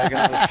 I'm not backing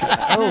out of shit.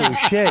 Oh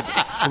shit!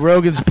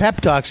 Rogan's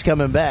pep talk's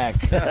coming back.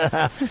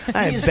 I He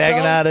ain't is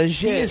backing so- out of He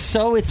shit. is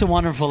so It's a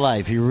Wonderful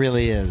Life. He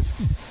really is.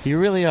 You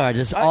really are.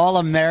 Just all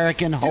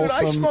American, Dude,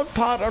 wholesome. I smoked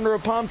pot under a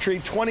palm tree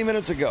 20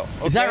 minutes ago.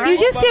 Is that Okay? right? You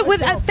just All did by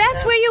with. myself.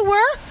 That's where you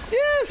were.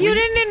 Yes. You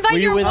didn't invite were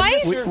you your with,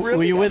 wife.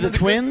 were you with the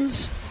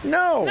twins?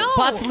 No. No.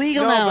 Pot's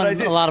legal No, now but I in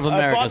did. a lot of I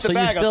America. bought the so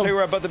bag. you still. I'll tell you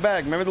where I bought the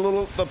bag.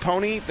 Remember the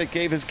pony that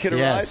gave his kid a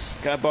Yes.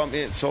 ride? Guy bought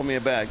me, sold me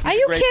a bag. He's Are a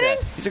you great kidding?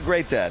 Dad. He's a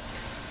great dad.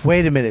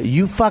 Wait a minute!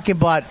 You fucking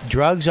bought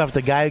drugs off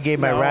the guy who gave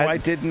my No, ride? I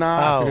did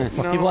not. Oh.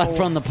 No. He bought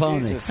from the pony.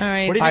 Jesus. All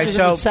right. What do you All think right, was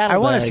in the so saddle I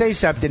want to bag? say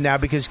something now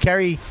because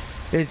Kerry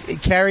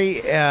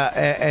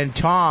and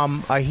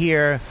Tom are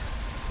here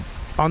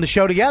on the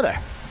show together,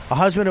 a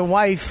husband and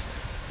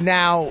wife.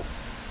 Now,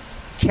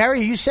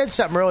 Kerry, you said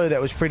something earlier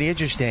that was pretty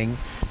interesting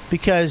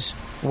because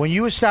when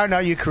you were starting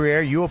out your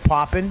career, you were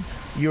popping,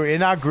 you were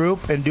in our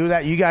group and do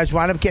that. You guys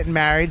wound up getting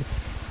married,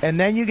 and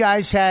then you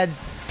guys had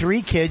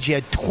 3 kids. You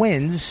had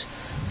twins,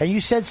 and you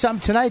said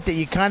something tonight that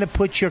you kind of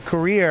put your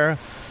career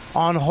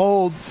on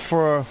hold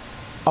for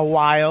a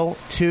while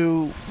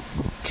to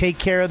take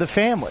care of the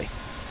family.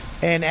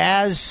 And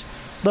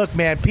look,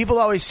 man, people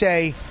always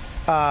say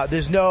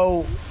there's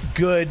no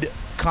good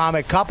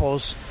comic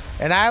couples,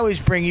 and I always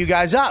bring you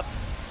guys up.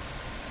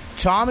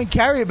 Tom and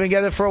Kerry have been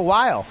together for a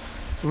while.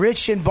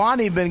 Rich and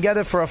Bonnie have been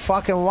together for a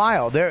fucking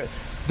while. There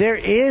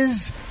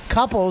is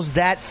couples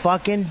that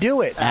fucking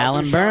do it.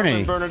 Alan Duchamp Burney.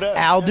 and Bernadette.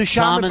 Al Duchamp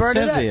Tom and and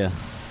Bernadette. Cynthia.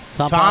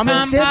 Tom Papa. and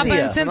Tom, Papa,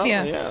 Cynthia. and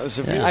Cynthia. Yeah, it was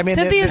a Yeah. I mean,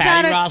 Cynthia's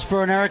Patty out of-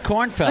 Rosper and Eric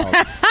Kornfeld.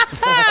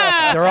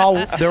 they're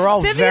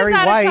all Cynthia's very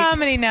out white. of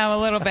comedy now a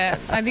little bit.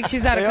 I think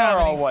she's out They of are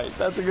comedy. all white.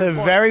 That's a good They're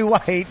point. very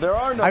white. There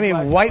are no I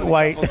mean, black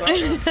white. couples,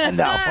 are there?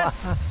 No.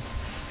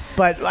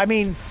 But, I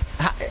mean,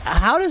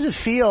 how does it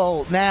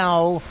feel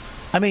now?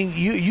 I mean,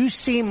 you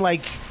seem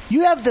like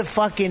you have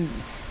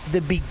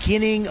the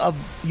beginning of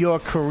your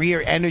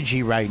career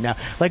energy right now.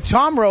 Like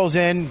Tom rolls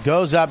in,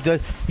 goes up,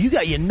 you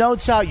got your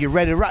notes out, you're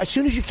ready to rock. As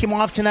soon as you came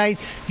off tonight,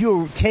 you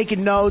were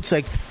taking notes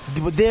like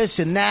this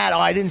and that. Oh,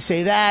 I didn't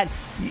say that.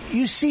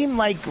 You seem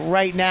like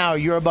right now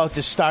you're about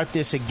to start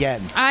this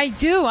again. I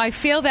do. I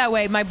feel that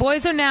way. My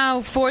boys are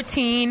now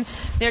 14.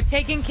 They're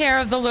taking care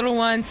of the little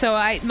one, so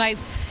it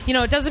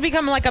doesn't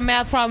become like a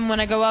math problem when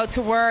I go out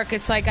to work.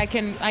 It's like I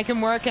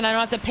can work and I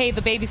don't have to pay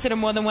the babysitter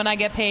more than when I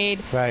get paid.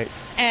 Right.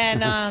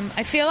 And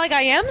I feel like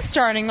I am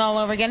starting all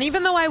over again,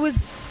 even though I was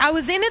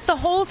in it the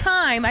whole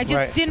time. I just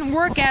Right. didn't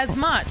work as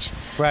much.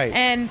 Right.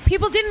 And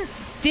people didn't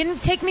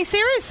take me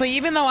seriously,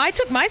 even though I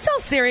took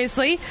myself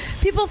seriously.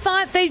 People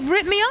thought they'd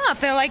rip me off.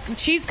 They're like,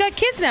 she's got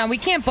kids now, we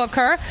can't book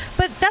her.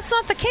 But that's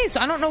not the case.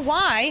 I don't know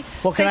why.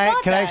 Well, can they I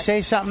thought can I that.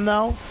 say something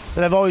though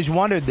that I've always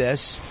wondered?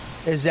 This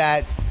is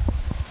that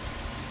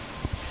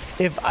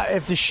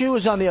if the shoe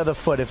was on the other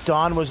foot, if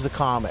Dawn was the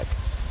comic,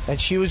 and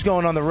she was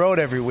going on the road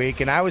every week,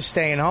 and I was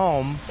staying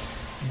home,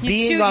 You'd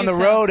being shoot on the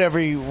yourself. road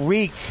every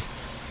week,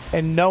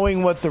 and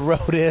knowing what the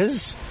road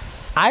is,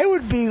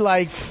 I'd be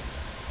like,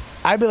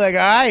 all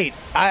right,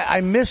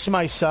 I miss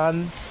my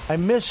son, I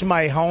miss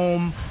my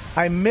home,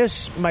 I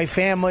miss my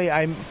family,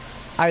 I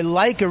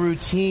like a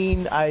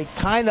routine, I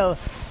kind of,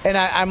 and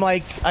I'm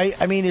like, are you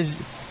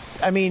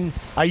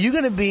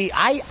going to be,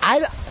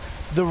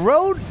 the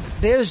road,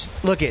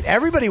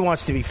 everybody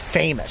wants to be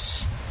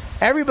famous.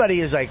 Everybody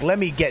is like, let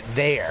me get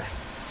there.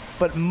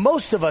 But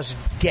most of us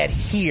get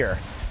here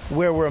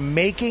where we're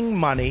making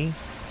money,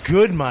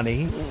 good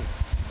money.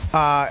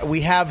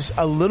 We have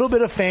a little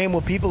bit of fame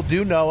where people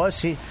do know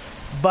us,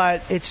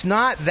 but it's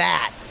not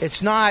that.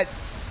 It's not,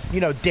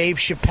 Dave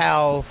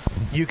Chappelle.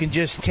 You can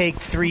just take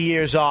 3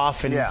 years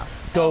off and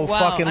go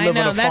fucking live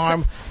on a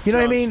farm. You know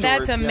what I mean?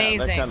 That's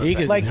amazing. Yeah,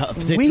 that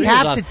kind of we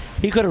have to.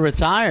 He could have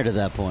retired at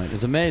that point.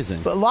 It's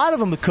amazing. But a lot of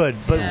them could.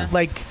 But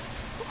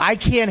I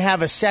can't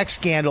have a sex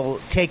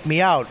scandal take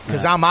me out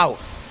because I'm out.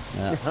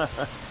 Yeah.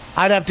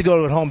 I'd have to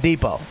go to Home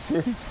Depot.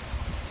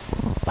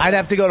 I'd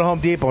have to go to Home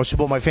Depot and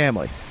support my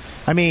family.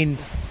 I mean,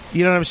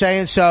 you know what I'm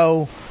saying?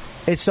 So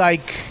it's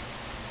like,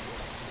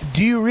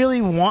 do you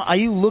really want? Are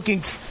you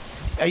looking?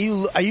 Are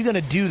you going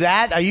to do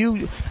that? Are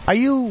you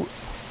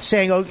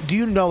saying? Oh, do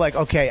you know? Like,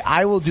 okay,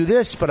 I will do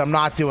this, but I'm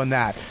not doing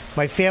that.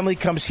 My family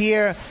comes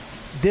here.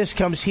 This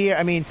comes here.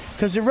 I mean,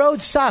 because the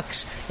road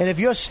sucks, and if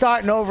you're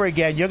starting over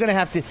again, you're going to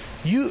have to.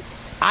 You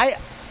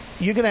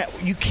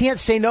can't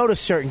say no to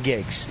certain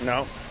gigs.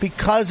 No,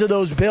 because of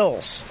those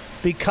bills.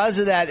 Because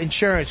of that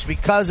insurance,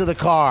 because of the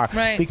car,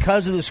 right.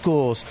 Because of the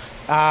schools.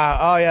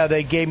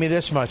 They gave me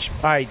this much.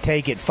 All right,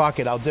 take it. Fuck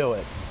it, I'll do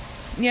it.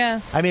 Yeah.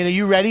 I mean, are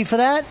you ready for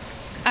that?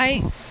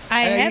 I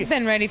have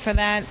been ready for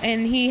that,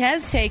 and he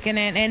has taken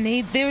it. And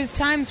there was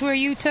times where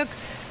you took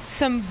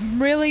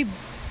some really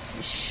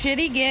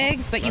shitty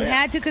gigs, but you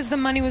had to because the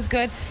money was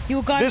good.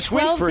 You got this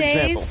 12 week, for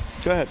days. Example.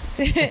 Go ahead.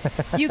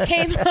 You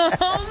came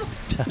home.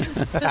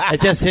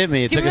 It just hit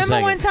me. Do you remember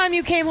one time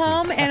you came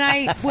home and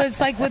I was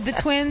like with the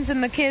twins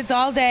and the kids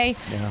all day,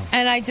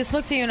 and I just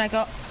looked at you and I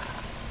go,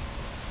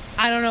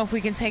 I don't know if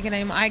we can take it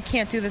anymore. I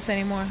can't do this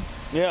anymore.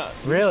 Yeah.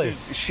 Really?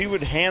 She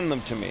would hand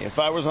them to me. If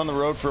I was on the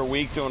road for a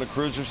week doing a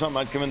cruise or something,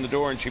 I'd come in the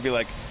door and she'd be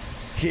like,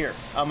 here,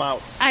 I'm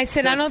out. I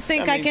said, I don't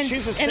think I can.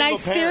 She's a and I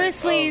single parent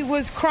seriously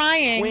was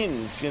crying.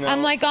 Twins,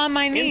 I'm like on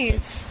my knees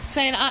infants.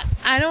 saying,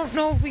 I don't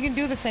know if we can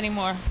do this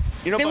anymore.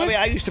 Bobby,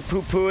 I used to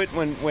poo-poo it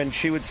when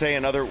she would say,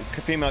 and other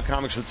female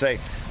comics would say,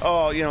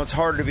 it's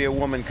harder to be a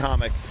woman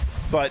comic.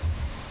 But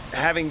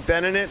having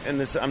been in it, and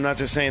this, I'm not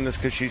just saying this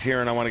because she's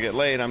here and I want to get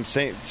laid, I'm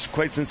saying,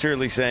 quite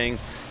sincerely saying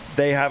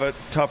they have a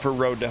tougher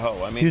road to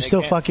hoe. I mean, you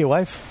still fuck your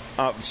wife?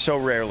 So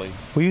rarely.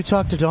 Will you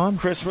talk to Dawn?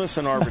 Christmas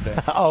and Arbor Day.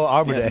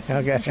 Arbor Day.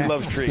 Okay. She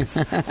loves trees.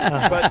 But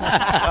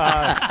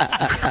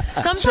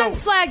sometimes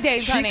flag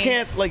days, she honey.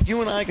 Can't, like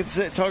you and I could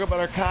talk about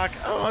our cock.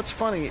 Oh, it's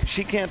funny.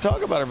 She can't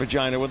talk about her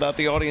vagina without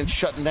the audience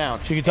shutting down.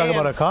 She could talk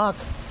about her cock.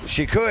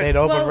 She could. They'd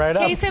open right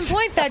up. Case in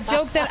point, that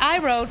joke that I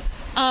wrote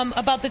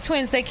about the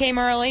twins, they came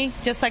early,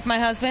 just like my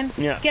husband.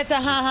 Yeah. Gets a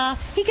ha-ha.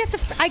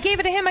 I gave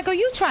it to him. I go,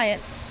 you try it.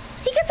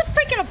 He gets a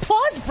freaking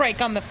applause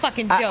break on the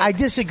fucking joke. I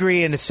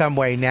disagree in some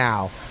way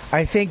now.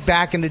 I think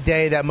back in the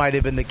day that might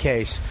have been the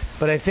case.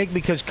 But I think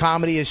because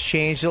comedy has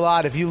changed a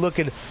lot, if you look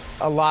at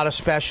a lot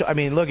of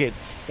look at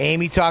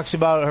Amy talks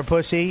about her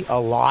pussy a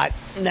lot.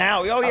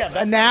 Now,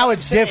 now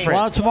it's different.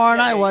 Well, tomorrow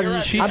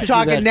night, she should do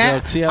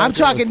that joke. I'm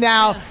talking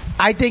now.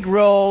 I think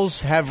roles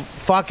have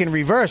fucking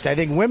reversed. I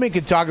think women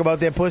can talk about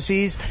their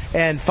pussies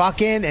and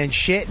fucking and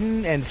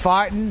shitting and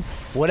farting,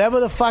 whatever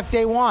the fuck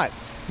they want.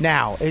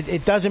 Now,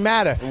 it doesn't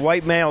matter.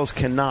 White males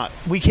cannot.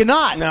 We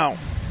cannot. No.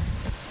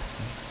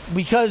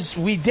 Because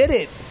we did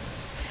it.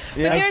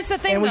 But here's the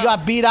thing, and we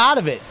got beat out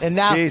of it. And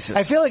now Jesus.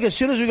 I feel like as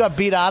soon as we got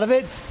beat out of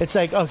it, it's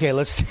like, okay,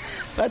 let's...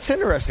 That's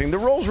interesting. The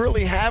roles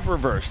really have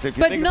reversed, if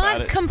you think about it. But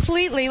not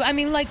completely. I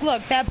mean, like,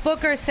 look, that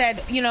booker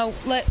said, we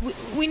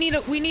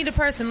need a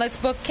person. Let's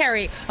book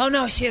Kerry. Oh,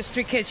 no, she has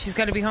 3 kids. She's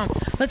got to be home.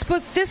 Let's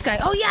book this guy.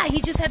 Oh, yeah,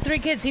 he just had 3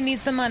 kids. He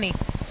needs the money.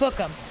 Book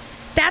him.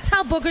 That's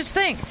how bookers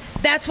think.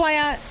 That's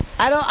why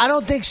I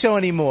don't think so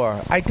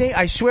anymore.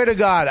 I swear to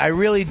God, I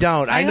really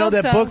don't. I know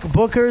that so.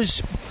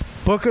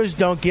 Bookers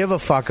don't give a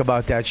fuck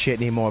about that shit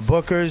anymore.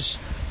 Bookers,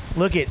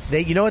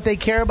 you know what they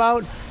care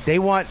about? They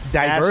want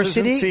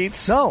diversity. Asses and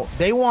seats. No,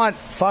 they want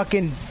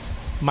fucking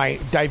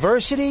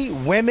diversity,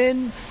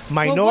 women,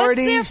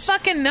 minorities. Well, what's their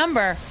fucking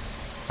number?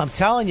 I'm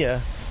telling you.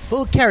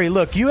 Well, Kerry,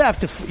 look, you have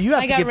to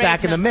get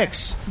back in the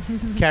mix.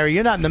 Carrie,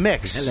 you're not in the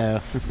mix.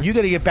 Hello. You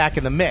got to get back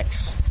in the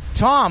mix.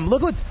 Tom,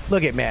 look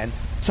at man.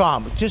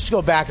 Tom, just to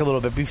go back a little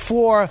bit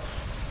before,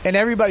 and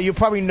everybody, you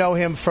probably know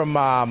him from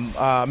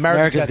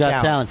America's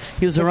Got Talent.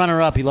 He was a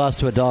runner-up. He lost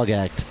to a dog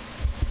act.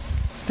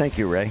 Thank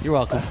you, Ray. You're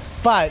welcome.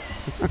 But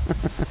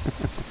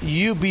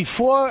you,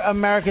 before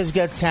America's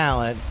Got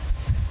Talent,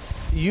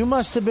 you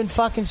must have been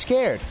fucking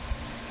scared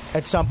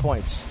at some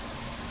points.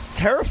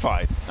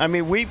 Terrified. I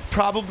mean, we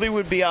probably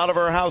would be out of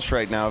our house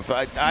right now if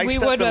I we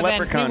stepped would the have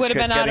leprechaun been. We would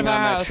have shit been out of getting our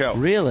on house. that show.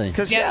 Really?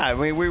 Because I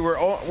mean, we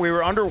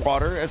were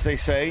underwater, as they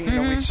say. You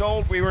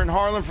know, we were in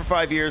Harlem for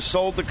 5 years,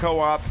 sold the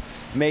co-op,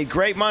 made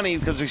great money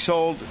because we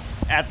sold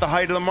at the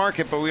height of the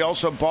market, but we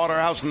also bought our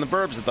house in the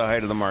burbs at the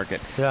height of the market.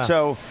 Yeah.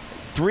 So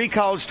 3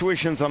 college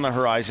tuitions on the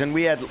horizon.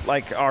 We had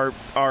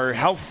our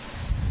health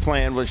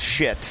plan was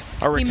shit.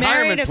 Our He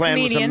retirement married a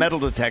plan was a comedian. metal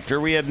detector.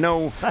 We had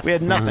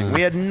nothing.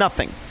 We had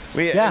nothing.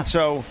 And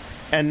so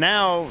And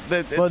now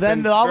that well,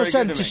 then all of a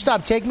sudden, just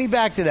stop. Take me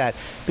back to that,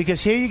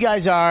 because here you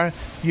guys are.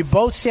 You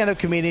both stand-up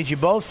comedians. You're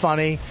both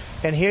funny,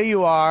 and here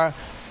you are.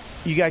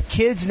 You got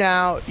kids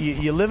now.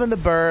 You live in the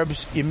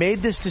burbs. You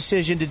made this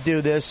decision to do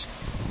this,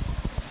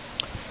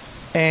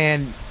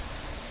 and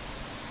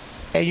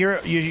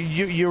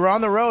you're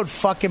on the road,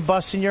 fucking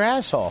busting your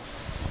asshole,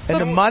 and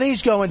the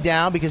money's going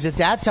down because at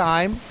that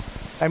time,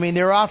 I mean,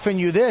 they're offering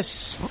you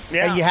this,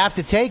 and you have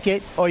to take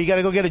it, or you got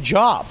to go get a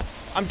job.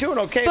 I'm doing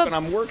okay, but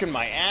I'm working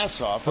my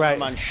ass off. Right.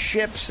 I'm on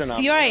ships, and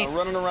I'm Right.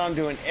 running around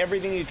doing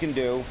everything you can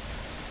do.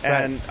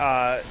 And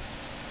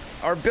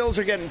our bills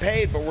are getting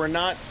paid, but we're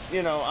not,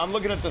 I'm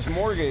looking at this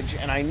mortgage,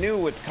 and I knew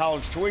with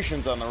college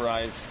tuitions on the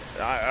rise,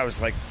 I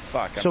was like,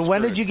 fuck, I'm So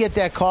when screwed. did you get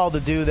that call to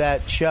do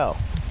that show?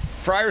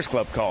 Friars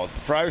Club called. The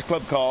Friars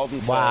Club called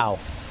and Wow.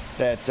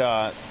 said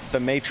that the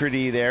maitre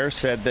d' there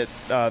said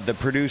that the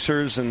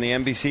producers and the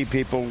NBC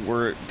people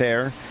were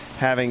there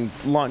having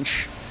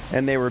lunch,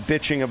 and they were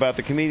bitching about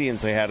the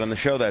comedians they had on the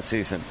show that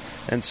season.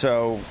 And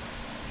so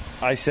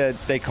I said,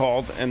 they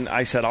called, and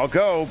I said, I'll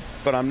go,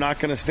 but I'm not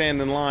going to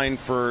stand in line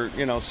for,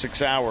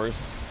 6 hours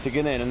to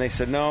get in. And they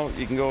said, no,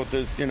 you can go with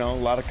the, a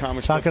lot of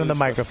comics. Talking to the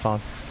microphone.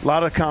 A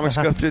lot of comics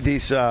go through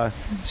these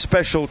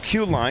special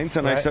queue lines.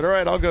 And I said, all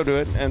right, I'll go do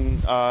it.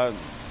 And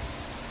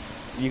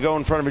you go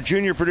in front of a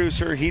junior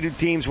producer. He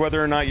deems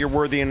whether or not you're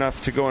worthy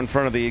enough to go in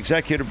front of the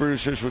executive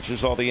producers, which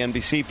is all the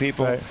NBC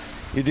people. Right.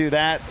 You do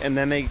that, and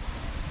then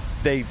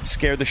they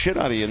scare the shit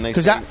out of you. And they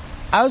Because say,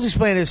 I was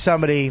explaining to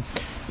somebody,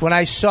 when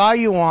I saw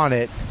you on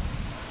it,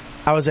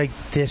 I was like,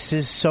 this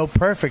is so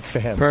perfect for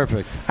him.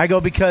 Perfect. I go,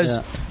 because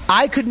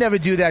I could never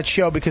do that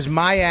show because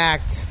my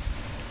act,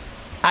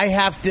 I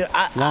have to...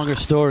 Longer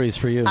stories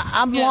for you.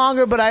 I'm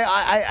longer, but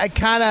I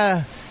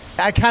kind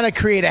of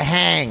create a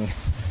hang,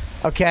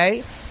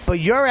 okay? But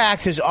your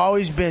act has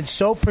always been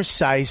so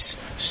precise,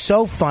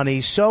 so funny,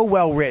 so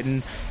well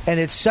written, and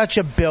it's such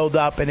a build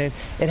up, and it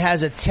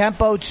has a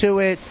tempo to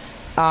it.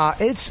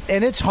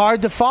 It's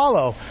hard to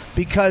follow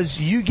because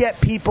you get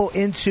people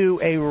into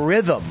a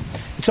rhythm.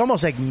 It's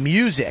almost like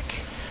music,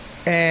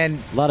 and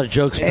a lot of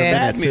jokes per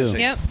minute too. music,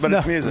 Yep. but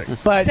it's music.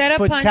 But Set up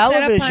for punch, set up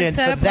television, punch,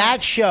 set for up that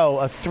punch. show,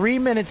 a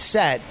 3-minute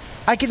set,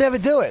 I could never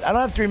do it. I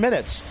don't have 3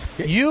 minutes.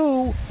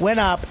 You went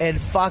up and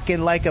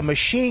fucking like a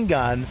machine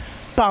gun,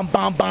 bum,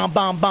 bum, bum,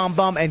 bum, bum,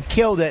 bum, and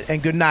killed it,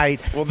 and good night.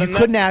 Well, You then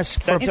couldn't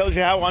ask for... That tells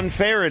you how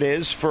unfair it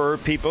is for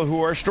people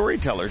who are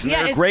storytellers. And Yeah,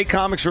 there are it's- great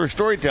comics who are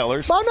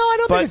storytellers. Well, no, I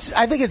don't but think it's...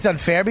 I think it's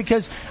unfair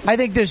because I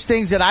think there's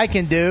things that I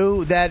can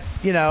do that,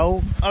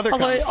 other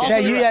comics. Yeah,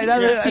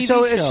 TV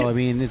so it's- show. I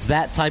mean, it's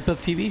that type of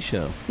TV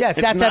show. Yeah,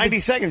 It's that type 90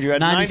 of... seconds. You had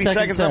 90 90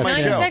 seconds on my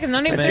 90 show. seconds,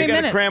 not even And 3 you got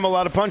to minutes. cram a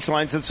lot of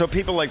punchlines. And so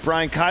people like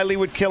Brian Kiley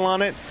would kill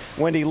on it.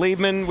 Wendy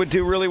Liebman would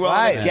do really well.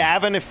 Right. On it.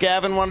 Gavin, if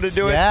Gavin wanted to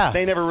do it, Yeah.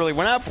 they never really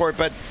went out for it.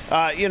 But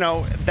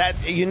that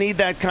you need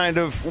that kind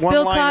of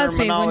one-liner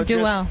Cosby wouldn't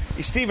do well.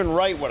 Stephen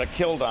Wright would have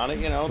killed on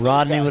it.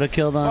 Rodney would have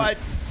killed on it.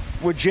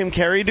 But would Jim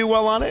Carrey do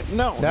well on it?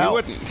 No, No. he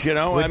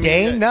wouldn't. With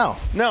Dane? No.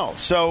 No.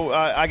 So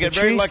I get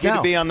very Patrice? lucky to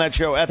No. be on that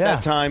show at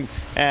that time.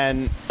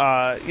 And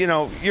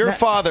your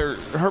father,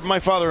 my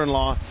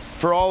father-in-law,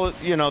 for all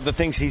the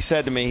things he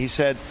said to me, he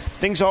said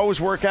things always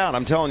work out.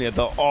 I'm telling you,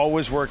 they'll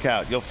always work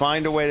out. You'll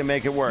find a way to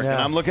make it work. Yeah.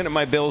 And I'm looking at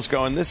my bills,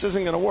 going, this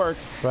isn't going to work.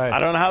 Right. I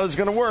don't know how this is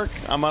going to work.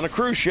 I'm on a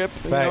cruise ship,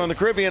 Right. in the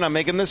Caribbean. I'm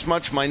making this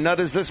much. My nut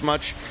is this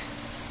much.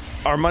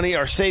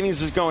 Our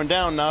savings is going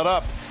down, not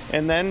up.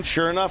 And then,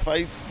 sure enough,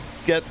 I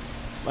get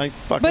my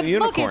fucking But look,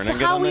 unicorn it's and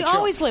get how on we that show.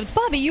 always lived.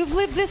 Bobby, you've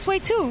lived this way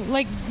too.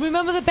 Like,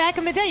 remember the back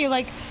in the day, you're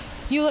like,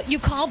 you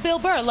call Bill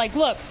Burr, like,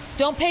 look,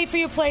 don't pay for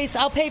your place,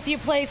 I'll pay for your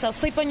place, I'll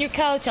sleep on your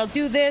couch, I'll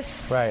do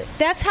this. Right.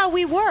 That's how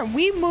we were.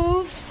 We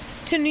moved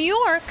to New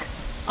York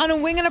on a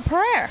wing and a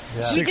prayer.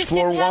 We just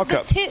Sixth-floor didn't have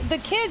walk-up. the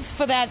kids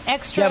for that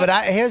extra. Yeah,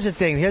 but here's the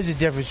thing. Here's the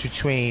difference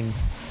between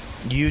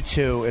you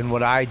two and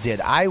what I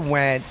did. I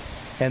went,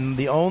 and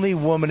the only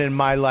woman in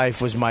my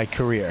life was my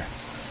career.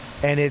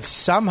 And it's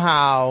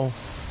somehow,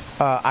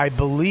 I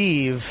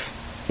believe,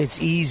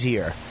 it's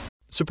easier.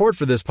 Support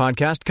for this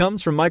podcast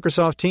comes from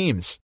Microsoft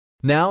Teams.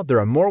 Now, there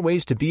are more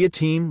ways to be a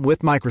team with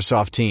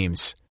Microsoft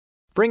Teams.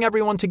 Bring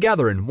everyone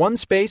together in one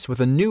space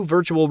with a new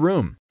virtual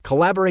room.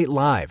 Collaborate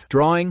live,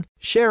 drawing,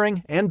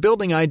 sharing, and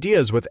building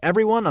ideas with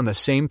everyone on the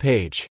same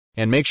page.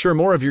 And make sure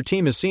more of your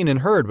team is seen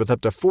and heard with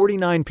up to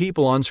 49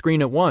 people on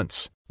screen at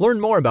once. Learn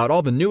more about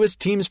all the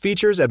newest Teams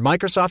features at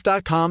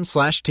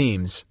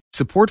Microsoft.com/Teams.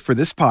 Support for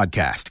this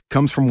podcast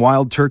comes from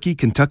Wild Turkey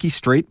Kentucky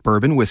Straight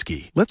Bourbon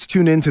Whiskey. Let's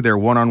tune in to their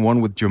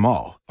one-on-one with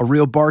Jamal, a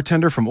real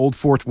bartender from Old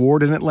Fourth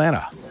Ward in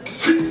Atlanta.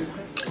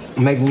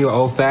 I'm making you an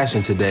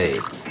old-fashioned today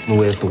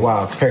with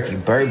Wild Turkey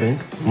Bourbon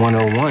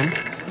 101.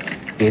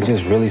 It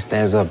just really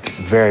stands up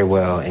very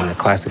well in a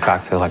classic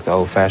cocktail like the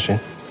old-fashioned.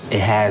 It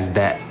has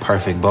that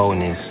perfect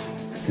boldness.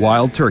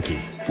 Wild Turkey.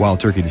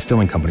 Wild Turkey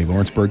Distilling Company,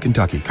 Lawrenceburg,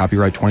 Kentucky.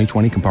 Copyright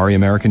 2020, Campari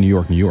America, New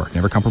York, New York.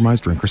 Never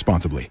compromise, drink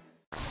responsibly.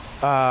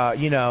 When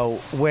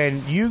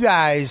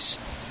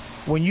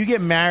you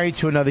get married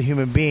to another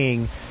human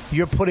being,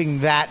 you're putting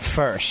that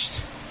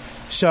first.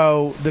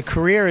 So the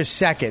career is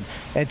second.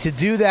 And to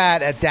do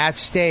that at that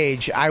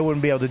stage, I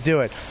wouldn't be able to do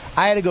it.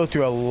 I had to go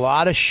through a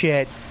lot of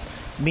shit.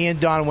 Me and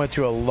Don went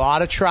through a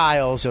lot of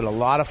trials and a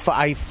lot of...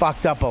 I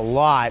fucked up a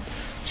lot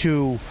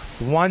to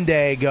one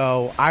day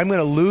go, I'm going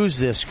to lose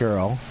this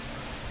girl.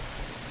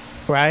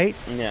 Right?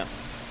 Yeah.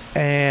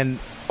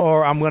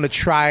 Or I'm going to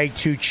try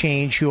to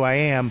change who I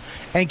am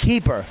and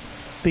keep her.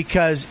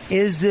 Because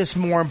is this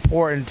more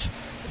important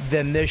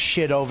than this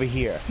shit over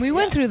here? We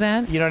went through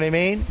that. You know what I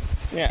mean?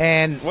 Yeah.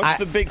 And what's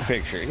the big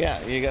picture?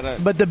 Yeah, you gotta.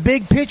 But the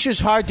big picture's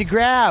hard to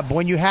grab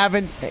when you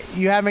haven't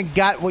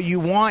got what you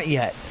want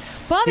yet.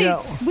 Bobby, You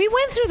know- we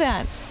went through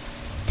that.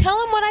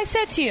 Tell him what I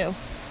said to you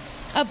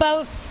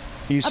about.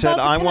 You said,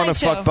 the I want Tonight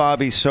to fuck Show."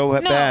 Bobby so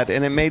No. bad,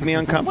 and it made me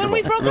uncomfortable. When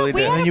we broke really up,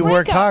 we did. had And a you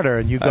worked breakup. harder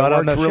and you got I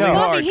on the worked really show.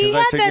 hard. Bobby, he 'cause I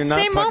had said, that "You're not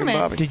same fucking moment.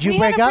 Bobby." Did you we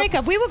break had a up?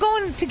 breakup. We were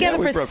going together Yeah,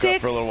 we for broke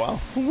up for a little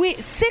while.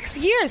 6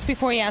 years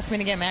before he asked me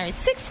to get married.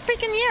 6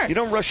 freaking years. You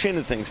don't rush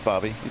into things,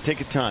 Bobby. You take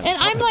your time. And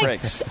I'm Pump the like,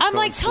 brakes. I'm Go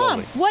like, in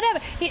Tom, slowly. whatever.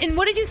 And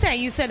what did you say?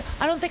 You said,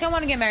 I don't think I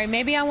want to get married.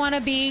 Maybe I want to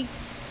be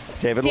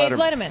David Dave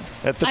Letterman.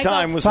 Letterman. At the I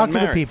time, go- was Talk to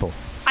unmarried. the people.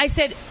 I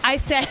said, I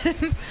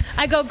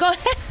go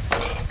ahead.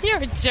 You're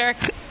a jerk.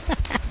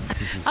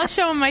 I'll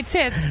show him my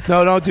tits.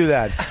 No, don't do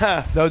that.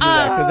 Don't do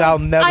that because I'll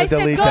never I said,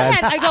 delete go that.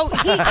 ahead. I go,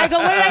 what did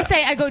I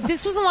say? I go,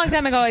 this was a long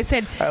time ago. I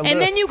said, and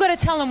then you got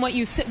to tell him what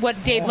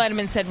what Dave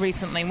Letterman said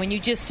recently when you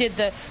just did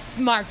the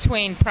Mark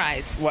Twain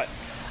prize. What?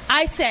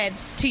 I said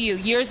to you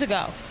years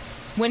ago,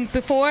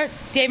 before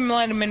Dave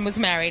Letterman was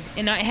married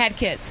and I had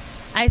kids,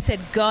 I said,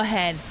 go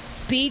ahead,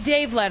 be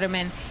Dave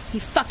Letterman. He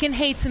fucking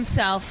hates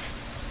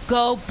himself.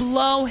 Go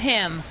blow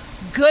him.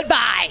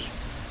 Goodbye.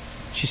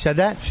 She said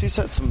that? She's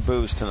had some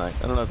booze tonight.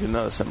 I don't know if you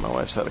noticed that. My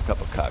wife's had a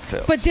couple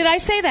cocktails. But did I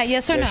say that?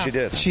 Yes or Yeah, no? she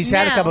did. She's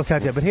had a Now- couple of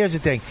cocktails. But here's the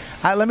thing.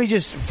 Let me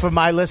just, for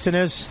my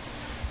listeners,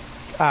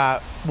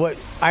 what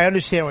I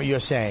understand what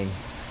you're saying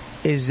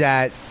is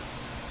that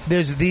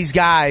there's these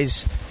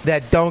guys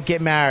that don't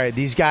get married,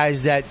 these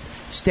guys that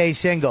stay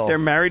single. They're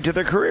married to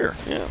their career.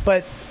 Yeah.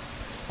 But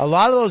a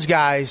lot of those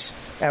guys,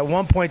 at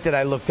one point that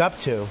I looked up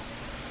to,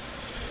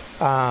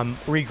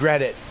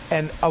 regret it.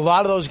 And a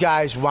lot of those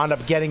guys wound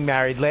up getting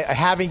married,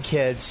 having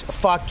kids,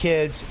 fuck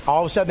kids.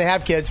 All of a sudden they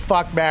have kids,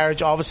 fuck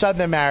marriage. All of a sudden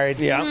they're married.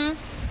 Yeah.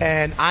 Mm-hmm.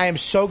 And I am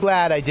so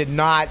glad I did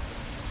not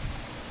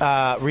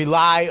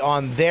rely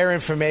on their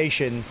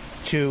information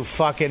to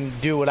fucking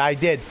do what I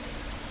did.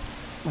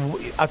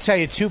 I'll tell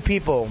you two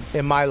people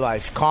in my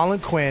life. Colin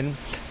Quinn,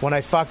 when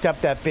I fucked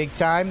up that big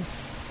time,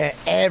 and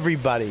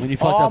everybody. When you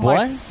fucked up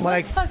what? When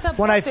I fucked up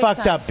when I what big fucked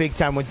time? up big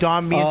time. When me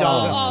and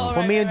Don,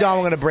 when me and Don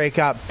were going to break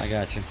up. I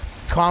got you.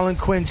 Colin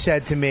Quinn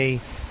said to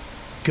me,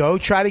 go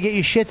try to get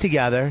your shit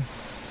together,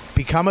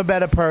 become a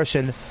better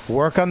person,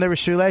 work on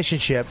this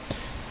relationship,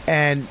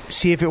 and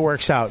see if it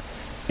works out.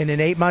 And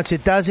in 8 months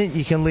it doesn't,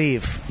 you can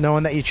leave,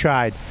 knowing that you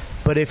tried.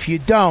 But if you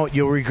don't,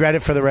 you'll regret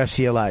it for the rest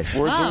of your life.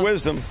 Words of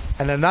wisdom.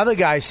 And another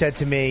guy said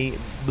to me,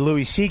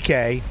 Louis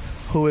C.K.,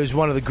 who is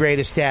one of the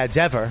greatest dads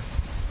ever,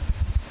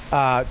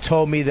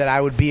 told me that I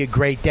would be a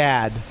great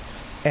dad.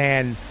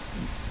 And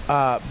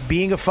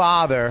being a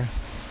father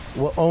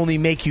will only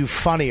make you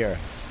funnier,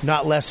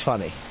 not less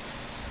funny.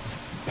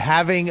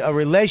 Having a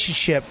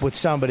relationship with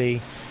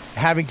somebody,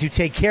 having to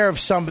take care of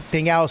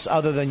something else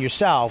other than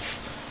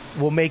yourself,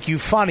 will make you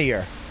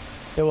funnier.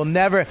 It will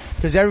never,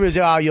 because everybody's,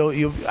 I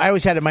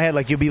always had it in my head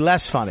like you'll be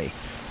less funny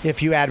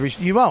if you add,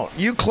 you won't.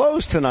 You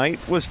closed tonight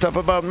with stuff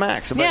about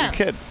Max, about your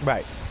kid.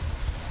 Right.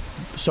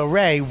 So,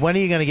 Ray, when are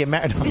you going to get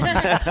married? But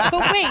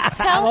wait,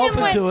 tell I'm him open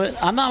what. to it.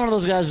 I'm not one of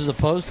those guys who's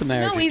opposed to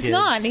marriage. No, or he's kids.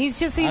 not. He's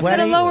going to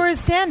Wedding- lower his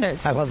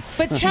standards. I love it.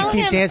 But She tell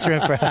keeps him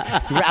answering for.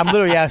 I'm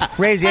literally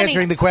Ray's Honey,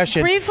 answering the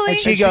question. briefly- and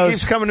she And she goes.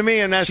 keeps coming to me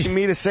and asking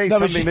me to say No,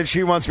 but something she- that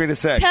she wants me to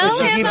say. Tell But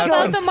she him keeps about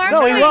going. the Mark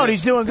No, he Twain. won't.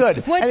 He's doing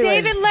good. What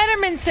Anyways, David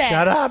Letterman said.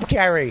 Shut up,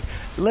 Carrie.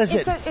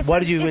 Listen. It's What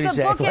did you it's really a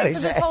say? bookend What did he to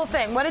say? this whole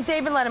thing. What did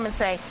David Letterman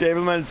say?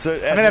 David Letterman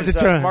said at gonna have his, to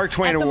turn- Mark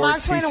Twain At the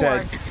Awards, Mark he Twain said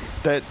Awards.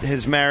 that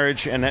his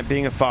marriage and that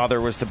being a father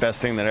was the best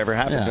thing that ever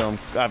happened Yeah. to him.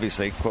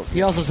 Obviously, quote.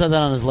 He also said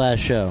that on his last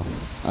show.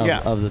 Of, Yeah.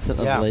 of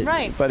the Yeah. late.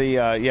 Right. But he,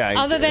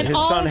 Other than his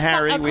all son his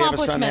Harry, we have a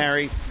son accomplishments.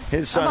 Harry.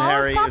 His son Of all his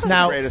Harry is the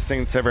accomplishments. greatest thing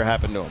that's ever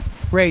happened to him.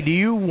 Ray, do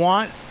you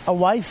want a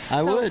wife?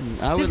 I would.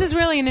 This is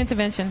really an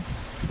intervention.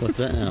 What's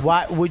that? Yeah.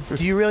 Why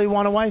do you really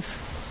want a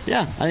wife?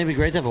 Yeah, I think it'd be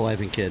great to have a wife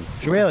and kid.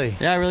 Really?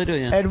 Yeah, I really do.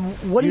 Yeah. And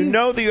what do You you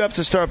know that you have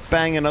to start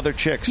banging other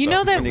chicks. You though,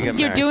 know that when you get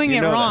you're married. doing You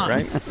it know that, wrong.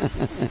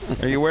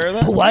 right? Are you aware of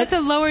that? You have to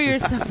lower your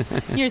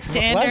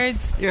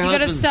standards. Your You got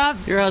to husband's- stop.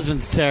 Your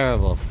husband's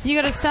terrible.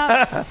 You got to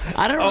stop.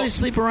 I don't really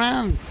sleep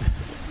around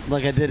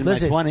like I did in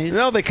Listen, my 20s.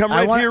 No, they come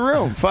right to your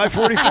room.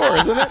 544,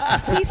 isn't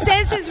it? He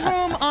says his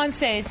room on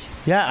stage.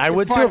 Yeah, I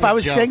would Part too of if I a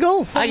was joke.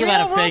 single. I give real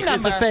out a room fake.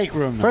 It's a number. fake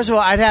room. First of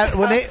all, I'd have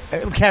when they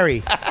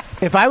Carrie.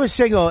 If I was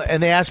single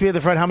and they asked me at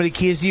the front how many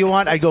keys do you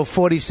want, I'd go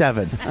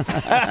 47.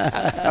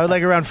 I would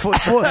like around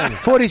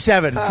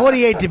 47,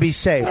 48 to be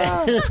safe.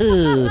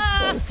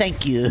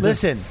 Thank you.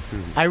 Listen,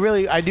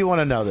 I do want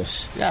to know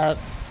this. Yeah.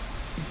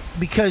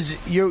 Because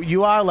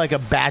you are like a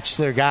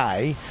bachelor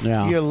guy.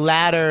 Yeah.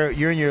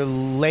 You're in your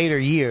later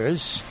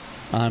years.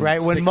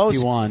 right? When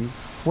 61.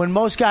 when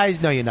most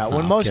guys, no, you're not.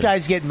 When most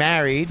guys get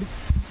married,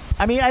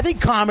 I mean, I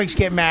think comics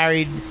get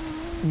married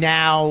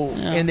now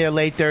in their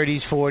late 30s,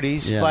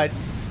 40s. Yeah. But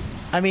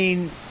I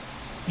mean,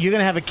 you're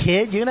gonna have a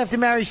kid. You're gonna have to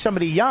marry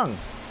somebody young.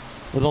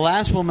 Well, the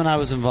last woman I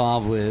was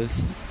involved with,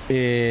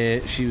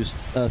 she was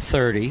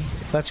 30.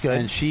 That's good.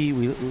 And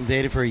we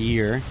dated for a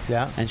year.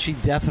 Yeah. And she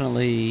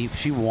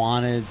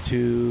wanted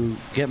to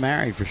get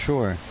married for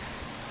sure,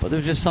 but there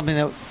was just something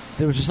that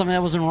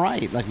wasn't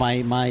right. Like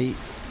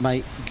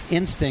my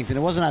instinct, and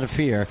it wasn't out of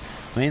fear.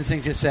 My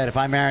instinct just said, if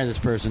I marry this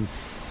person,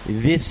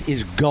 this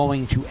is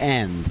going to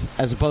end,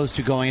 as opposed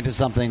to going into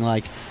something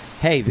like,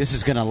 hey, this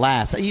is going to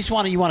last. You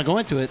want to go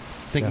into it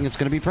thinking it's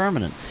going to be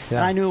permanent. Yeah.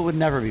 And I knew it would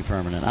never be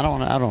permanent. I don't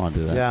want to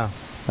do that. Yeah.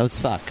 That would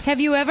suck. Have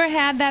you ever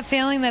had that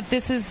feeling that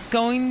this is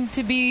going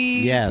to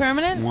be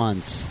permanent? Yes,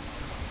 once.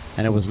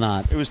 And it was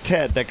not. It was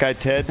Ted, that guy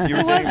Ted. You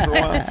were dating for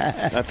a while.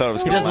 I thought it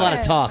was. He does a lot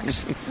of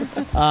talks.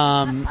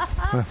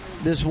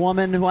 This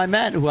woman who I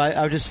met, who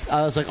I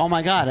was like, oh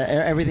my god,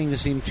 everything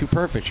just seemed too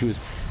perfect. She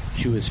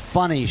was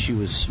funny. She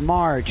was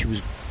smart. She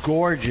was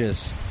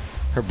gorgeous.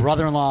 Her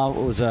brother-in-law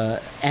was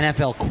a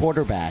NFL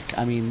quarterback.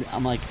 I mean,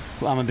 I'm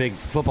a big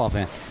football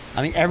fan.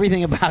 I mean,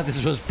 everything about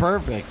this was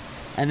perfect.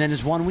 And then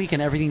this one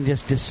weekend, everything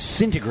just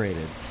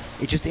disintegrated.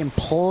 It just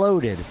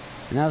imploded.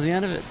 And that was the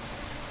end of it.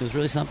 It was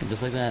really something,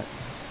 just like that.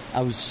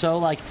 I was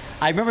so I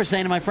remember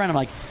saying to my friend, I'm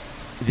like,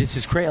 this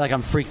is crazy. Like,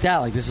 I'm freaked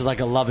out. Like, this is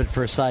like a love at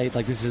first sight.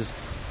 Like, this is,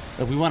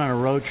 we went on a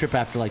road trip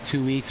after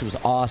 2 weeks. It was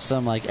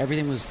awesome. Like,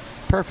 everything was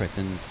perfect.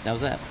 And that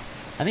was that.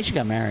 I think she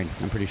got married,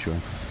 I'm pretty sure.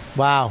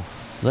 Wow.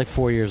 It was like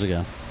 4 years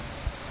ago.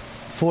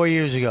 4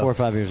 years ago. 4 or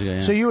 5 years ago,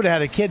 yeah. So you would have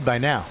had a kid by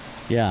now.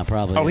 Yeah,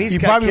 probably. Oh, yeah. he's You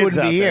got probably kids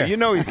wouldn't out be there. here. You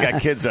know he's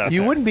got kids out there.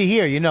 You wouldn't be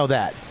here. You know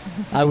that.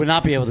 I would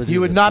not be able to do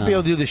You would this, not no. be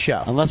able to do the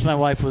show. Unless my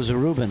wife was a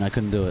Reuben, I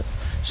couldn't do it.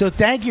 So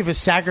thank you for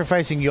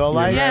sacrificing your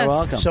life. You're very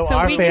welcome. So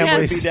our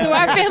families. So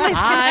our families can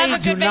have I a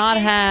do good not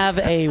vacation. have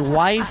a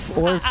wife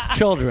or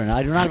children.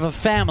 I do not have a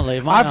family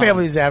of my Our own.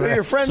 families have So it.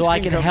 your friends So I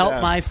can can come help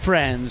down. my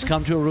friends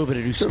come to Aruba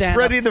to do stand-up.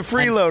 Freddie the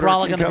Freeloader and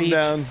frolic can on the come beach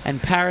down. and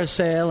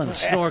parasail and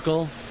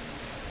snorkel.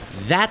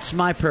 That's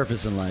my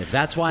purpose in life.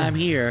 That's why I'm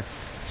here,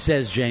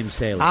 says James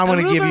Taylor. I'm going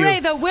to Aruba give you. Ray,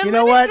 though, we're You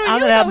know living what? through I'm you,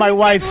 going to have though. my He's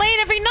wife. getting late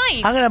every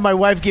night. I'm going to have my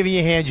wife giving you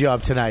a hand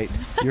job tonight.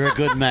 You're a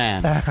good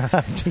man.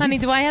 Honey,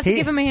 do I have to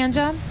give him a hand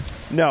job?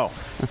 No.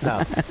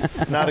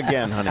 Not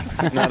again, honey.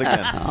 Not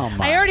again. Oh,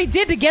 my. I already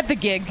did to get the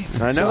gig.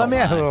 I know. So let me.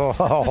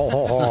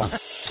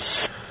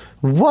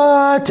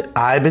 What?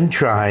 I've been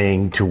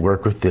trying to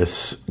work with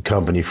this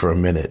company for a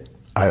minute.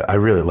 I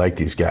really like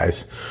these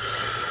guys.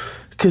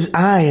 Because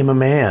I am a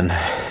man.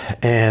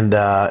 And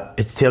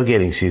it's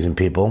tailgating season,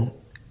 people.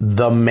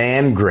 The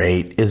Man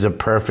Grate is a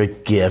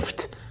perfect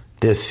gift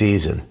this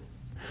season.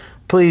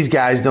 Please,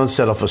 guys, don't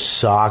settle for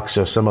socks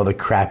or some other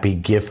crappy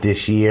gift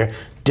this year.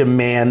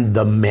 Demand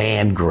the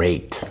Man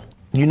Grate.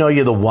 You know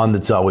you're the one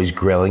that's always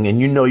grilling,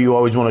 and you know you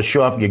always want to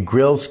show off your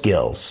grill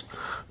skills.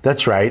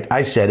 That's right,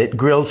 I said it,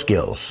 grill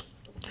skills.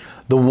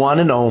 The one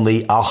and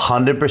only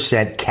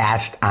 100%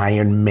 cast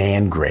iron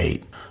Man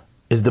Grate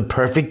is the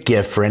perfect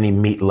gift for any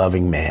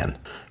meat-loving man.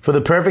 For the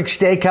perfect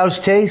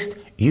steakhouse taste,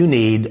 you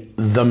need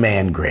the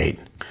Man Grate.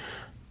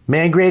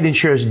 Man Grate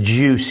ensures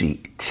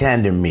juicy,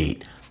 tender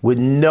meat with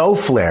no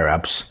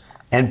flare-ups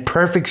and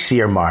perfect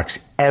sear marks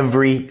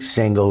every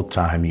single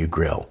time you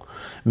grill.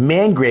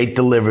 Man Grate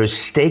delivers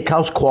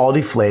steakhouse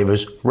quality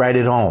flavors right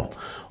at home.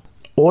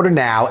 Order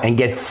now and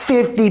get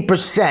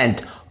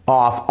 50%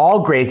 off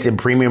all grates and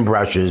premium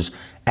brushes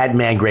at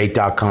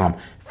mangrate.com.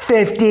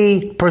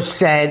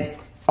 50%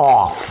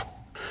 off.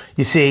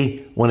 You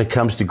see, when it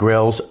comes to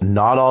grills,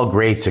 not all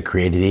grates are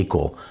created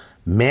equal.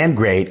 Man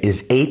Grate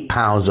is 8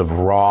 pounds of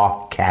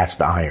raw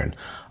cast iron,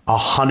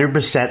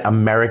 100%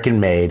 American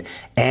made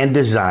and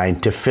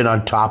designed to fit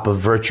on top of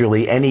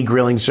virtually any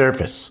grilling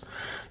surface.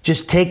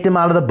 Just take them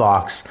out of the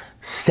box,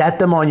 set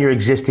them on your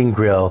existing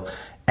grill,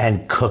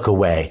 and cook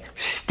away.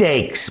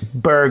 Steaks,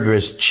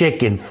 burgers,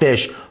 chicken,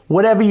 fish,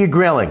 whatever you're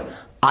grilling,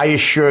 I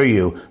assure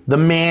you, the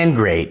Man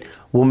Grate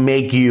will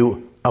make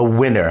you a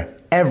winner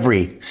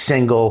every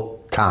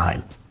single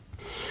time.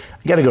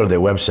 You got to go to their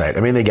website. I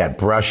mean, they got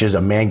brushes,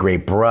 a Man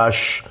Grate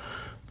brush.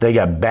 They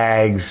got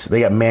bags. They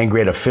got Man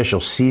Grate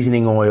official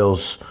seasoning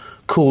oils,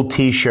 cool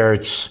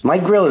T-shirts. My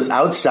grill is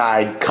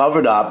outside,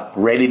 covered up,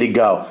 ready to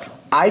go.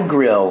 I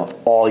grill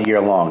all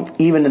year long,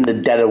 even in the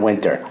dead of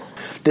winter.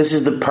 This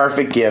is the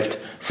perfect gift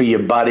for your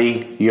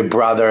buddy, your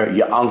brother,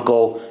 your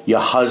uncle, your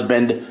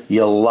husband,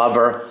 your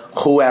lover,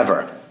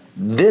 whoever.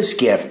 This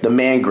gift, the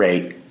Man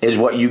Grate, is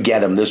what you get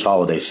them this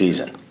holiday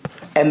season.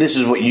 And this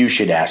is what you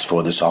should ask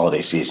for this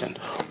holiday season.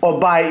 Or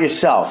buy it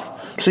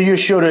yourself, so you're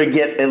sure to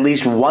get at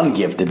least one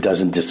gift that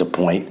doesn't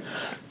disappoint.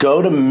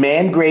 Go to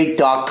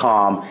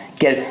mangrate.com,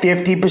 get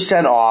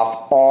 50%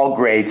 off all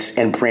grates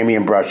and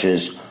premium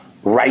brushes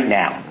right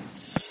now.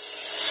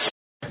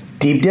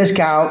 Deep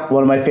Discount,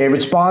 one of my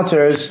favorite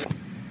sponsors.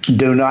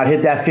 Do not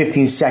hit that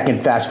 15-second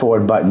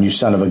fast-forward button, you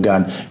son of a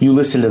gun. You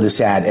listen to this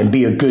ad and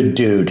be a good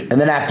dude. And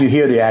then after you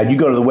hear the ad, you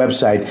go to the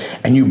website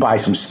and you buy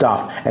some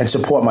stuff and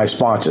support my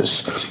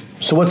sponsors.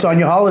 So what's on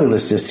your holiday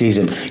list this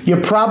season? You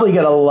probably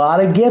got a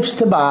lot of gifts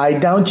to buy,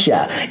 don't you?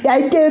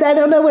 Yeah, dude, I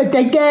don't know what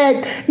to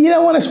get. You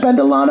don't want to spend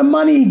a lot of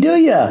money, do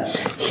you?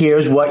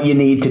 Here's what you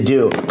need to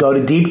do. Go to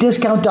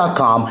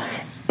deepdiscount.com.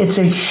 It's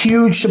a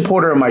huge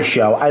supporter of my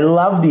show. I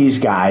love these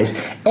guys.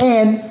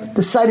 And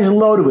the site is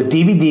loaded with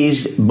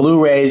DVDs,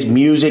 Blu-rays,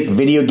 music,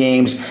 video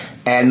games,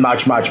 and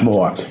much, much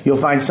more. You'll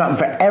find something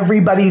for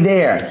everybody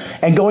there.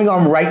 And going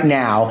on right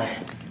now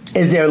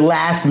is their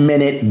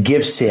last-minute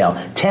gift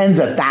sale. Tens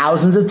of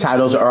thousands of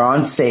titles are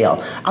on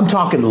sale. I'm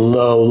talking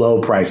low, low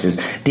prices.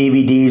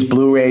 DVDs,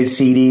 Blu-rays,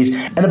 CDs,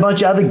 and a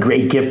bunch of other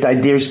great gift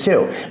ideas,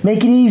 too.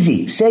 Make it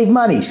easy. Save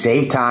money.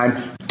 Save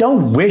time.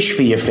 Don't wish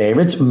for your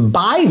favorites.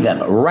 Buy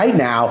them right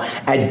now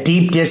at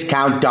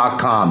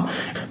deepdiscount.com.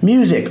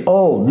 Music,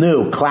 old,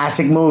 new,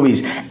 classic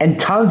movies, and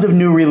tons of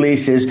new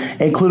releases,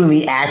 including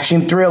the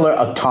action thriller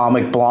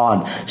Atomic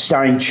Blonde,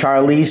 starring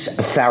Charlize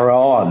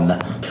Theron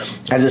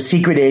as a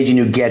secret agent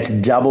who gets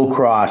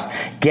double-crossed.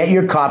 Get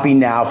your copy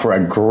now for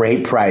a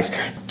great price.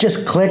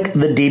 Just click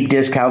the Deep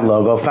Discount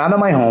logo found on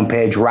my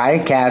homepage,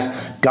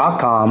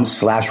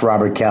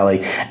 riotcast.com/Robert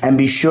Kelly, and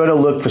be sure to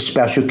look for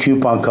special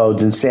coupon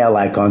codes and sale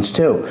icons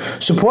too.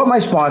 Support my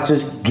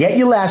sponsors. Get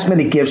your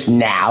last-minute gifts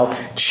now.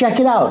 Check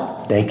it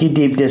out. Thank you,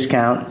 Deep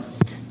Discount.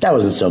 That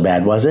wasn't so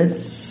bad, was it?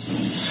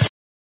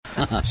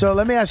 So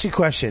let me ask you a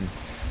question.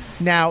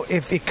 Now,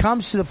 if it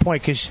comes to the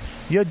point, because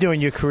you're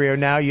doing your career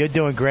now, you're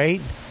doing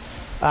great.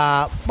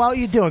 Well,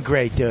 you're doing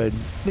great, dude.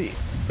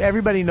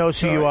 Everybody knows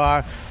who you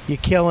are. You're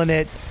killing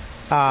it.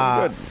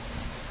 Good.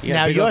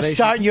 Now you're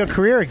starting your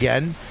career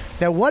again.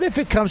 Now, what if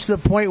it comes to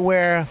the point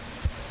where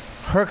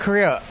her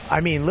career,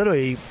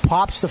 literally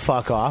pops the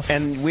fuck off?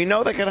 And we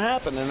know that can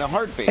happen in a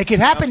heartbeat. It can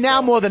happen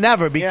now more than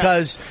ever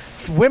because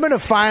women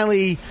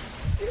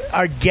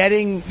are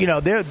getting,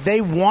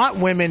 they want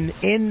women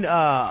in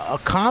a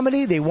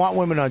comedy. They want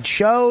women on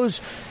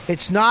shows.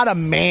 It's not a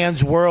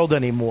man's world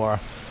anymore.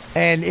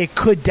 And it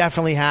could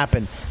definitely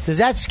happen. Does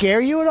that scare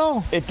you at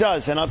all? It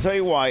does, and I'll tell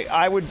you why.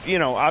 I would,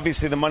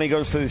 obviously the money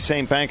goes to the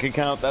same bank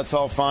account. That's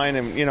all fine,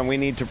 and, we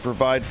need to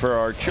provide for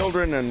our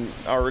children and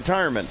our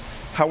retirement.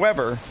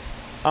 However,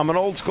 I'm an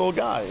old school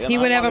guy. And he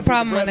would have a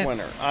problem with it.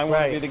 I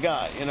want to be the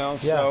guy,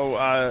 So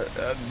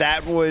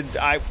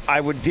I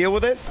would deal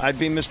with it. I'd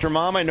be Mr.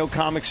 Mom. I know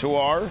comics who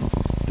are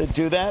that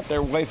do that.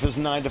 Their wife is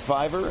 9 to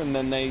 5-er, and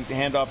then they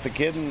hand off the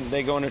kid and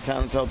they go into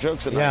town and tell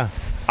jokes at night.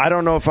 I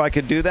don't know if I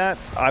could do that.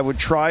 I would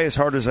try as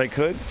hard as I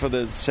could for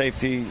the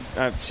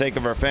sake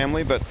of our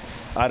family, but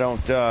I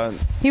don't.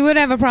 He would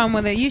have a problem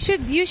with it. You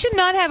should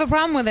not have a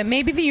problem with it.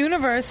 Maybe the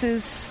universe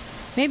is.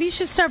 Maybe you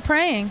should start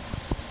praying.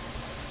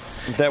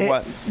 That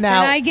what?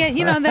 Now I get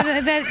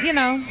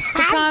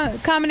the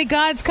comedy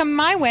gods come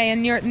my way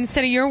and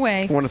instead of your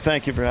way. I want to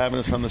thank you for having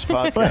us on this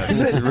podcast. This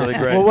is really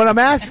great. Well, what I'm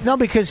asking,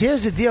 because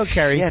here's the deal,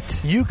 Kerry.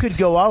 You could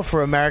go out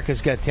for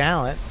America's Got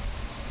Talent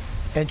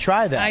and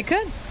try that. I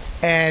could,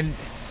 and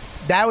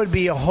that would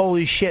be a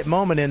holy shit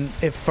moment, and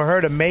if for her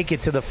to make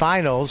it to the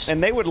finals,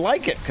 and they would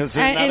like it because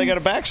now they got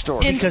a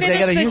backstory. And because they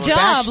got a huge job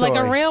backstory, like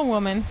a real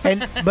woman.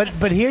 And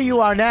but here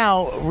you are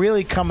now,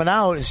 really coming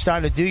out and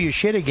starting to do your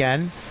shit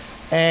again.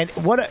 And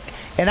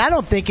I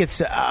don't think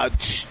it's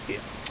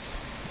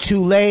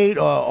too late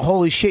or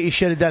holy shit you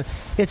should have done.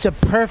 It's a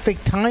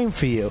perfect time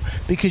for you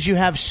because you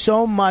have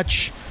so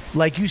much,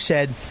 like you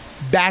said,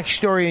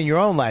 backstory in your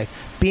own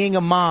life. Being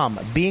a mom,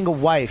 being a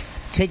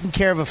wife, taking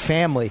care of a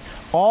family,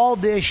 all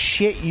this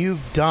shit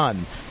you've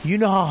done. You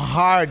know how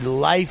hard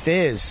life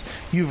is.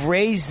 You've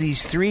raised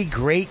these 3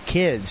 great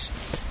kids,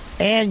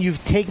 and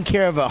you've taken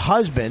care of a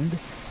husband,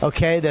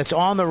 okay, that's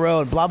on the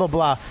road, blah, blah,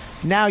 blah.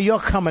 Now you're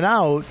coming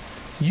out.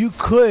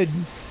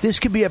 This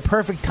could be a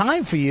perfect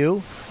time for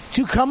you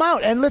to come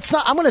out. And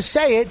I'm going to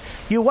say it,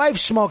 your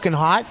wife's smoking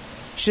hot.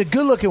 She's a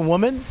good-looking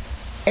woman.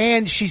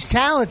 And she's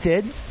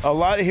talented.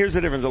 Here's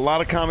the difference. A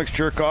lot of comics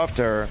jerk off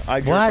to her.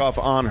 I jerk off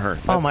on her.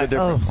 That's the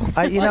difference.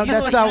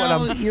 That's not what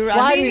I'm.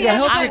 Why do you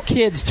help your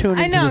kids tune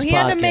into this podcast? I know he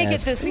had to make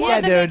it this.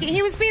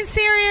 He was being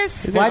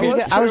serious.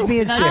 I was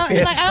being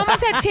serious. I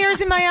almost had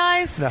tears in my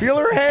eyes. No. Feel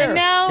her hair. And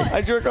now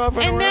I jerk off.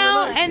 And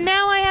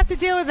now I have to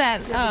deal with that.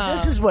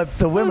 This is what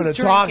the women are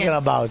talking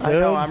about, dude. I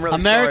know, I'm really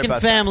American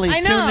families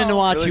tuned in to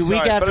watch you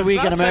week after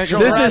week on American.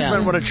 This is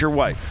when it's your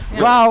wife.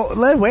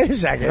 Well, wait a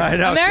second. I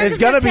know it's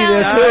gonna be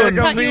there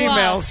soon.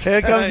 Emails.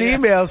 Here comes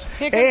emails.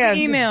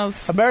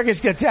 Emails. America's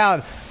Got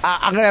Talent.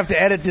 I'm going to have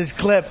to edit this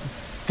clip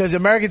because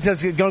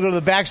America's going to go to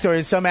the backstory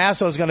and some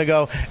asshole is going to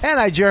go, and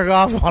I jerk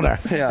off on her.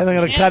 Yeah. And they're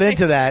going to cut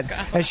into that.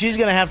 And she's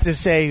going to have to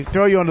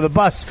throw you under the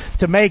bus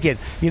to make it.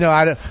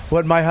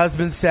 What my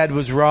husband said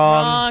was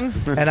wrong.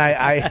 And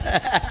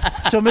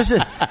So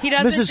Mrs.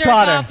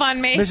 Kotter, off on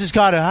me. Mrs.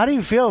 Kotter, how do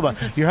you feel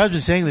about your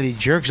husband saying that he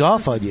jerks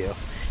off on you?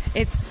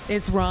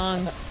 It's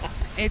wrong.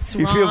 It's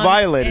you wrong. You feel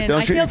violated,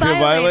 don't you? You feel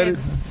violated?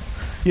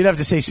 You'd have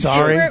to say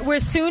sorry. We're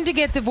soon to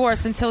get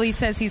divorced until he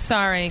says he's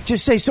sorry.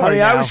 Just say sorry.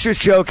 Honey, I was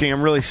just joking.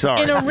 I'm really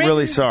sorry. I'm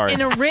really sorry.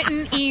 In a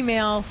written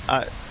email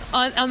on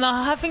the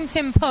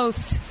Huffington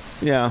Post.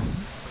 Yeah.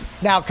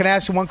 Now, can I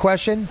ask you one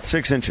question?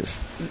 6 inches.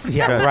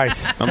 Yeah, okay.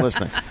 Right. I'm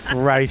listening.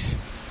 Right.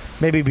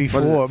 maybe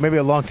before, maybe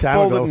a long time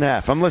Fold ago. it in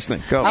half. I'm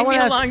listening. Go. Maybe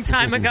a long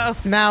time ago.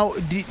 Now,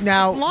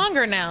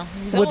 Longer now.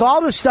 He's with old.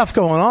 all the stuff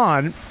going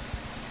on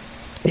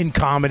in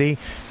comedy,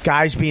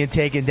 guys being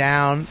taken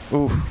down,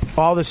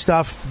 all the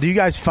stuff, do you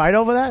guys fight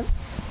over that?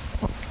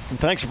 And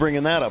thanks for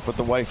bringing that up with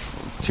the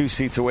wife 2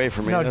 seats away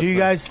from me. No, do you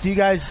guys?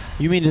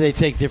 You mean do they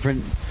take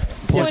different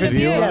points of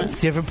view? Yeah,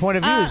 different point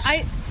of views.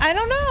 I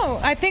don't know.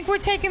 I think we're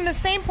taking the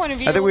same point of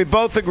view. I think we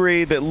both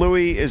agree that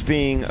Louis is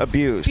being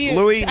abused.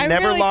 Louis I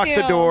never really locked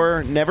the feel-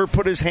 door, never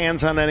put his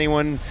hands on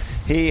anyone.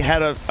 He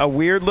had a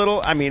weird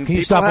little. I mean, Can you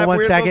people stop for have 1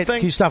 weird second? little Can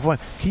you things. stop for one?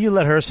 Can you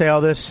let her say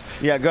all this?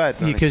 Yeah, go ahead.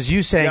 honey. Because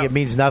you saying Yeah. it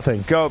means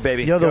nothing. Go,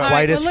 baby. You're the Go.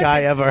 whitest All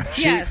right, guy well, ever.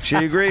 Yes. She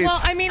agrees.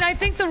 Well, I mean, I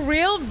think the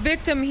real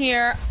victim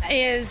here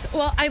is,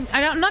 I'm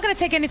not going to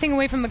take anything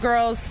away from the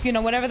girls,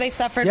 whatever they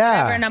suffered, Yeah.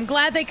 whatever, and I'm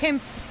glad they came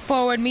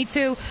forward. Me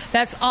too.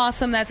 That's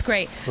awesome. That's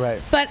great.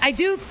 Right. But I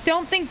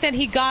don't think that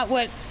he got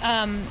what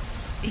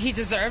he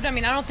deserved. I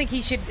mean, I don't think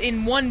he should,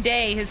 in one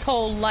day, his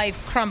whole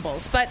life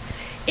crumbles. But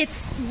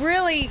it's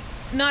really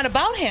not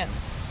about him.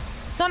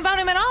 It's not about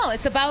him at all.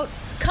 It's about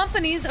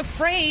companies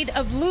afraid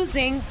of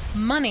losing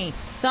money.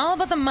 It's all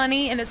about the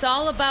money, and it's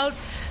all about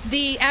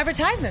the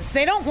advertisements.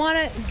 They don't want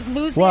to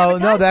lose the Well,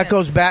 advertisements. no, that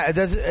goes back.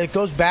 It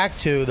goes back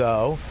to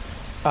though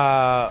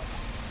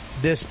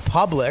this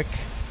public.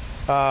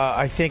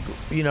 I think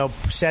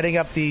setting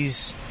up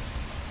these.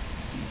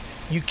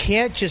 You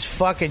can't just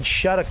fucking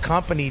shut a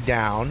company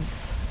down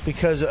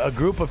because a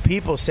group of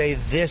people say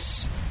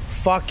this.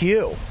 Fuck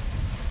you.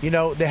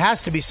 There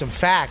has to be some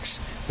facts.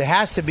 There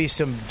has to be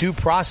some due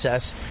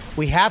process.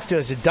 We have to,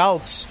 as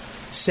adults,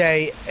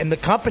 say, and the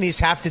companies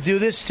have to do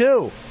this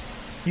too.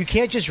 You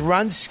can't just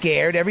run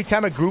scared every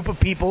time a group of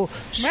people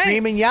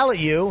scream and yell at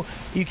you.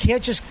 You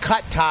can't just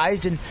cut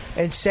ties and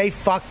say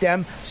fuck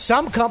them.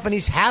 Some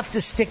companies have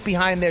to stick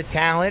behind their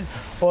talent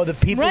or the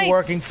people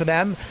working for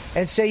them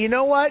and say, you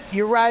know what,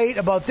 you're right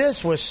about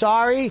this. We're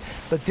sorry,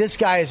 but this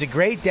guy is a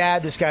great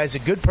dad. This guy is a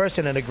good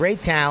person and a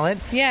great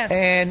talent. Yes.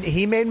 And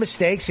he made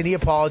mistakes and he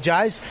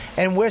apologized,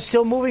 and we're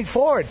still moving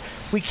forward.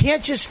 We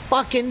can't just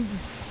fucking...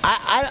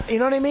 you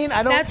know what I mean?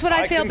 That's what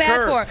I feel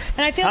bad for,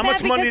 and I feel How bad much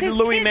because money did his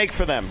Louis kids, make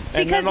for them?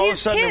 And because then all of a his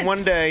sudden, in kids-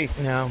 one day,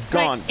 gone.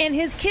 Right, and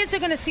his kids are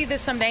going to see this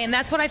someday, and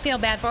that's what I feel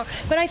bad for.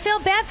 But I feel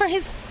bad for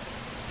his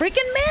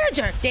freaking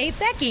manager, Dave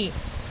Becky.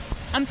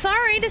 I'm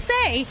sorry to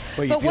say,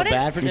 Well, you but feel what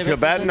bad for You Dave feel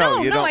Becky? bad?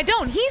 No, you don't. I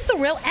don't. He's the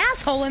real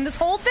asshole in this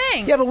whole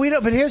thing. Yeah, but we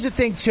don't. But here's the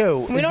thing, too.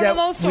 We is don't that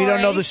know the We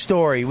don't know story. the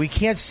story. We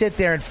can't sit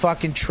there and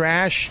fucking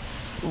trash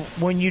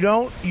when you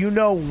don't.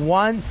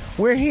 One.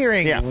 We're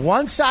hearing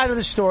one side of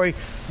the story.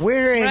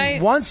 We're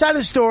hearing one side of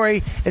the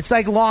story. It's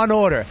like Law and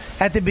Order.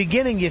 At the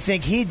beginning, you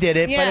think he did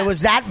it, but Yeah. it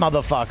was that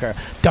motherfucker.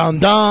 Dun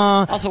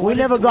dun. Also, we what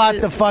never did- got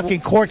what the did-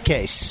 fucking court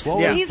case.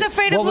 He's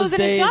afraid of what was losing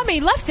his Dave- job. He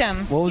left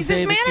him. What was He's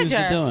his Dave accused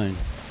manager. of doing?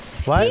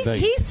 What?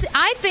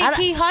 I think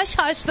he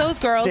hush-hushed those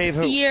girls Dave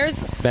who? years.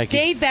 Becky.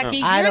 Dave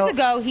Becky. I Years don't-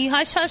 ago, he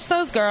hush-hushed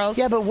those girls.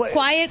 Yeah, but what-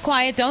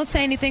 Quiet, don't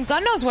say anything.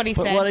 God knows what he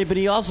But, said. but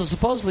he also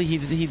supposedly he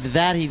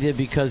did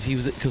because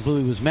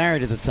Louis was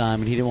married at the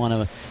time and he didn't want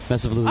to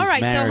mess with Louis' All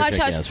right, marriage. so hush,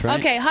 I hush. guess, right?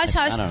 Okay, hush,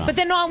 I hush. don't know. But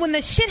then when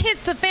the shit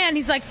hits the fan,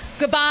 he's like,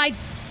 goodbye.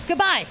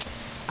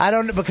 I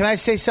don't. But can I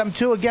say something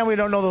too? Again, we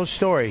don't know the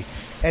story,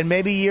 and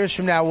maybe years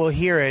from now we'll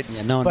hear it.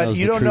 Yeah, no one but knows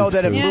you the don't know truth,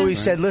 that if too, Louis right?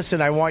 said,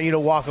 "Listen, I want you to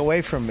walk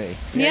away from me."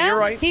 Yeah, you're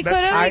right. He could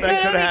That's have. true.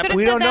 That could happen.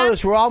 We don't know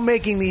this. We're all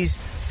making these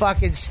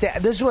fucking.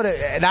 This is what,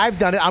 and I've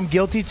done it. I'm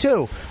guilty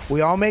too.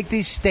 We all make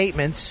these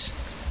statements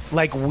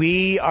like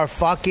we are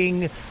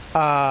fucking.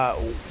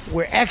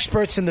 We're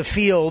experts in the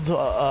field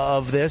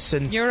of this,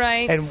 and You're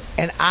right.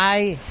 And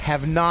I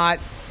have not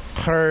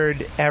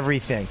heard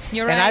everything.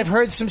 You're And right. I've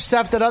heard some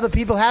stuff that other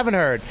people haven't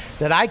heard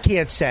that I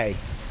can't say.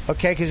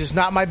 Okay, because it's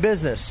not my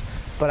business.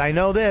 But I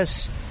know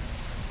this.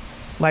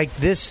 Like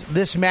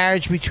this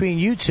marriage between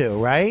you two,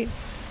 right?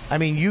 I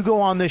mean, you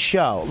go on this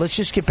show. Let's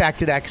just get back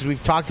to that because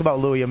we've talked about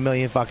Louis a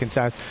million fucking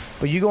times.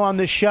 But you go on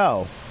this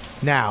show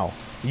now.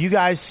 You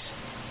guys,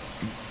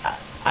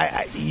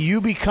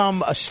 you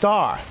become a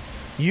star.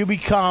 You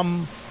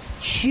become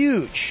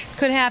huge.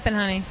 Could happen,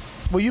 honey.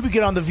 Well, you could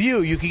get on The View.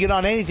 You could get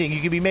on anything.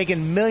 You could be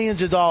making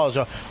millions of dollars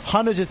or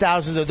hundreds of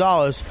thousands of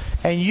dollars,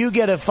 and you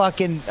get a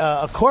fucking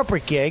a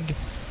corporate gig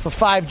for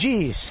 5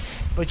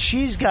 G's. But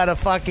she's got a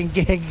fucking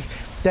gig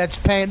that's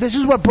paying. This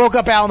is what broke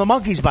up Al and the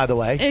Monkeys, by the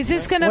way. Is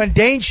this gonna? When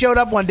Dane showed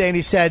up one day and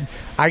he said,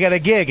 "I got a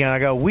gig," and I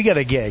go, "We got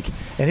a gig,"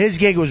 and his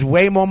gig was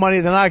way more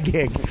money than our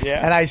gig.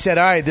 Yeah. And I said,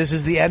 "All right, this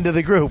is the end of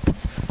the group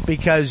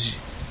because."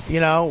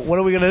 What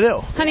are we going to do?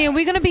 Honey, are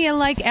we going to be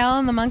like Al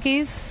and the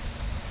Monkeys?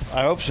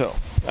 I hope so.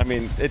 I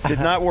mean, it did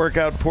not work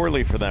out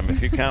poorly for them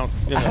if you count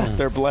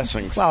their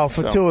blessings. Well,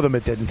 for So- two of them,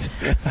 it didn't.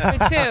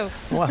 For two.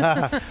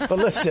 But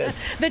listen.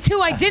 The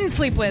two I didn't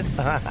sleep with.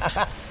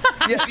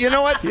 You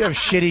know what? You have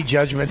shitty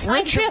judgment.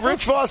 Rich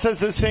Voss has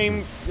the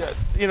same,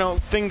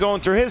 thing going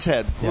through his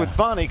head. With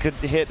Bonnie could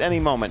hit any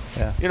moment.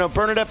 Yeah.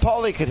 Bernadette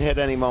Pauly could hit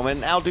any moment.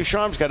 And Al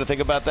Ducharme's got to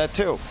think about that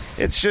too.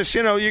 It's just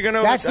you're going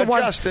to That's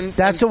adjust.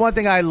 the one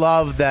thing I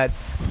love that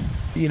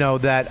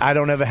I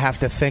don't ever have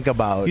to think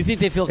about. You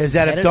think they feel is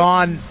that if competitive?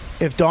 Dawn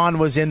if Dawn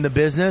was in the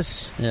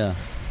business, Yeah.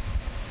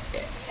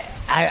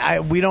 I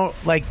don't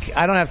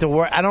have to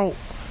worry.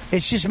 It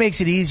just makes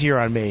it easier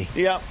on me.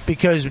 Yeah.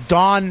 Because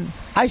Dawn,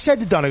 I said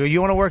to Dawn, I go, you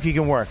want to work, you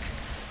can work.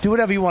 Do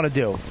whatever you want to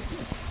do.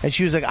 And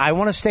she was like, I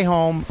want to stay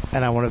home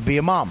and I want to be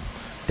a mom.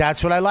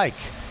 That's what I like.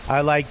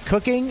 I like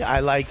cooking.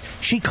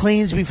 She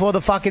cleans before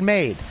the fucking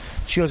maid.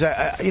 She goes,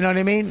 you know what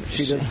I mean?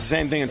 She does the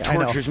same thing and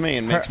tortures me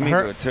and makes me do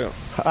it too.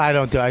 I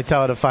don't do it. I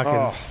tell her to fucking...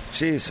 Oh,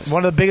 Jesus.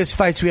 One of the biggest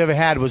fights we ever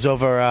had was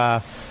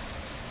over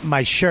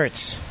my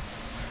shirts.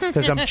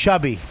 Because I'm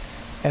chubby.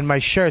 And my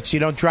shirts, you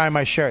don't dry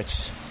my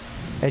shirts.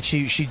 And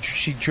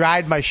she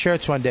dried my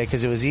shirts one day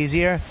because it was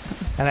easier.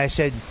 And I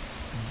said,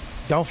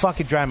 don't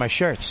fucking dry my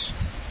shirts.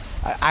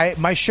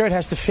 My shirt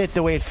has to fit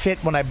the way it fit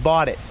when I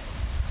bought it.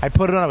 I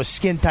put it on, I was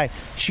skin tight.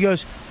 She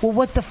goes, well,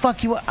 what the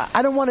fuck you...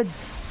 I don't want to...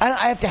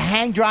 I have to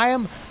hang dry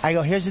them. I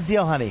go, here's the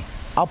deal, honey.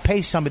 I'll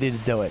pay somebody to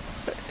do it.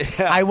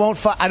 Yeah.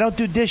 I don't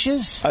do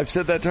dishes. I've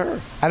said that to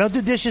her. I don't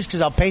do dishes because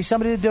I'll pay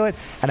somebody to do it,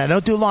 and I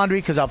don't do laundry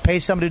because I'll pay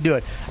somebody to do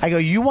it. I go,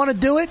 you want to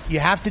do it?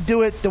 You have to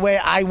do it the way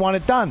I want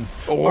it done,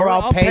 or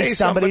I'll pay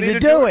somebody to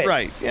do it.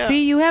 Right? Yeah.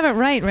 See, you have it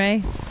right,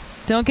 Ray.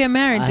 Don't get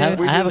married,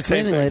 dude. I have a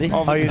cleaning lady.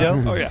 Oh, you do?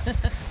 Oh, yeah.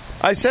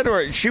 I said to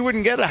her, she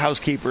wouldn't get a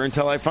housekeeper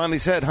until I finally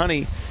said,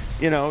 honey,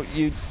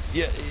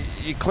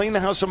 you clean the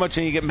house so much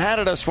and you get mad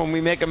at us when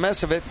we make a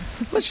mess of it.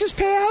 Let's just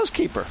pay a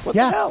housekeeper. What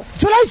the hell?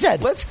 That's what I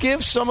said. Let's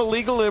give some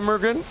illegal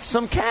immigrant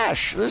some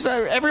cash.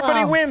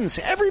 Everybody wins.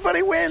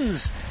 Everybody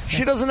wins.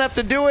 She doesn't have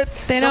to do it.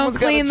 They Someone's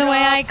don't clean got a the way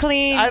job. I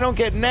clean. I don't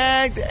get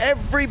nagged.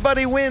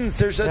 Everybody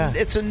wins.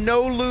 It's a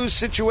no-lose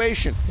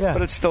situation,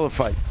 but it's still a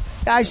fight.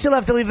 I still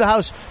have to leave the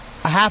house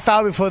a half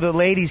hour before the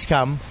ladies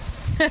come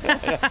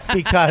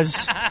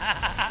because...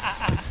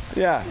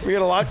 Yeah, we got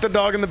to lock the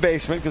dog in the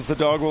basement because the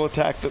dog will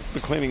attack the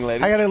cleaning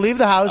lady. I got to leave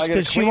the house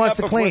because she wants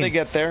to clean. Before they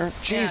get there.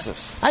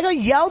 Jesus. I got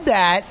yelled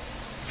at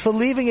for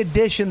leaving a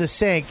dish in the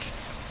sink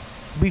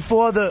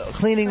before the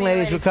cleaning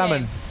ladies were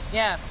coming.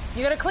 Yeah.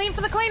 You got to clean for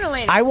the cleaning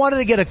ladies. I wanted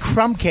to get a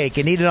crumb cake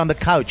and eat it on the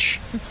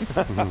couch.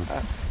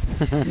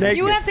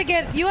 You have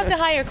to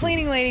hire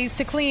cleaning ladies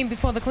to clean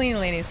before the cleaning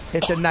ladies.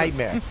 It's a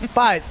nightmare.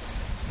 But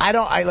I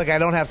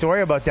don't have to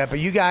worry about that. But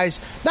you guys,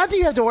 not that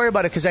you have to worry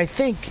about it, because I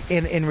think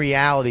in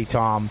reality,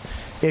 Tom,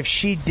 if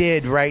she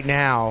did right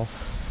now,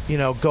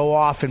 go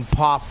off and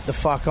pop the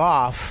fuck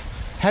off.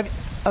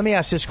 Let me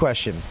ask this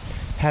question: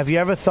 have you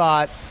ever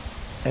thought,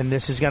 and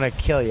this is going to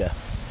kill you?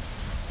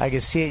 I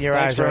can see it in your eyes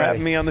already. Thanks for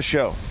having me on the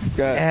show.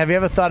 Go ahead. Have you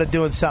ever thought of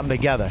doing something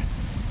together?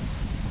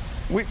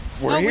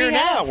 We're here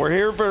now. We're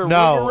here for no.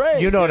 Aruba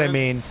Rays. You know what I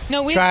mean?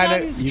 No, we've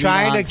trying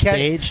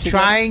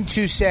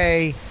to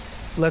say,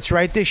 let's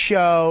write this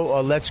show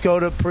or let's go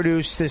to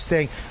produce this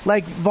thing,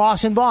 like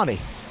Voss and Bonnie.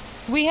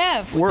 We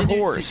have. We're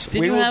whores.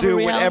 We will do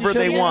whatever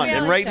they want.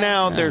 And right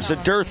now, there's a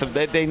dearth of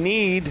that. They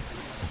need,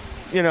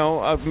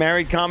 a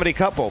married comedy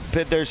couple.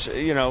 There's,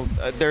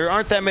 there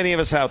aren't that many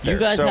of us out there. You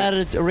guys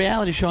had a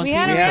reality show on TV. We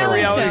had a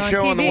reality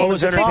show on the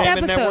Women's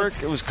Entertainment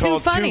Network. It was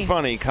called Too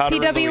Funny. Kotter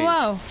and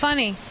TWO. Louise.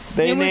 Funny.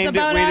 They named it.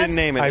 We didn't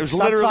name it. It was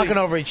stop literally talking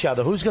over each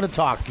other. Who's going to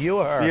talk? You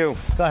or her? You.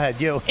 Go ahead.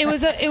 You. It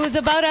was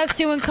about us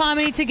doing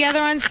comedy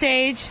together on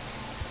stage.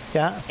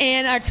 Yeah.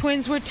 And our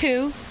twins were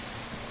two.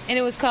 And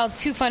it was called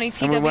Too Funny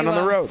TWO. And we went on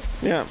the road.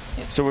 Yeah.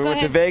 So we went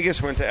to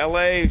Vegas, went to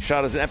L.A.,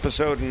 shot an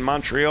episode in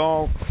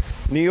Montreal,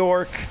 New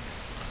York,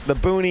 the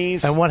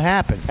Boonies. And what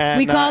happened? And,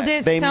 we called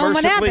it. They Tell them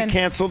what mercifully happened.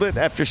 canceled it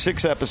after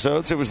 6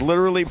 episodes. It was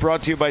literally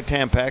brought to you by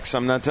Tampax.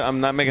 I'm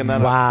not making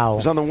that up. It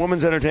was on the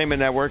Women's Entertainment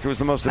Network. It was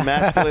the most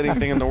emasculating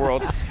thing in the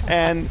world.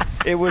 And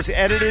it was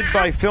edited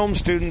by film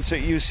students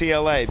at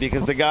UCLA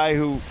because the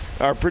guy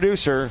our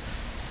producer,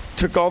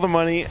 took all the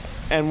money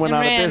and went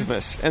out of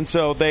business. And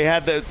so they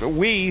had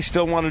we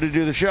still wanted to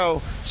do the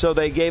show, so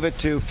they gave it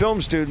to film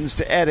students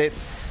to edit.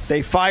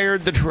 They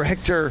fired the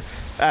director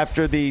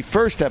after the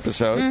first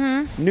episode.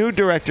 Mm-hmm. New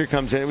director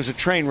comes in. It was a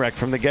train wreck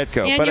from the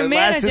get-go. And but it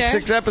manager, lasted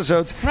 6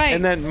 episodes. Right.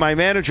 And then my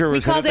manager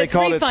was in it. They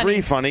called it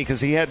 3 Funny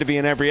because he had to be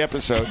in every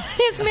episode.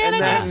 His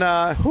manager. And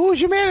then, who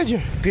was your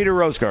manager? Peter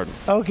Rosegarden.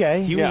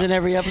 Okay. He was in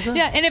every episode?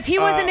 Yeah, and if he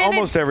wasn't in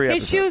almost every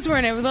his episode. shoes were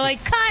in it. They're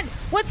like, cut.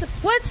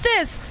 What's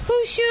this?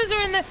 Whose shoes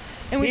are in the...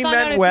 And we he found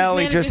meant out well.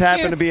 He it's just his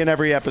happened shoes. to be in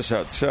every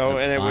episode. So,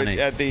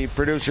 the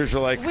producers were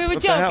like, we were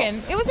what the hell?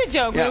 joking. It was a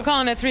joke. Yeah. We were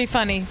calling it 3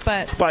 Funny,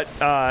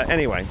 but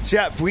anyway, so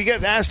yeah, we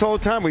get asked all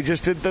the time. We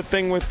just did the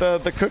thing with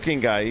the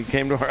cooking guy. He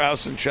came to our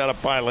house and shot a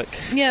pilot.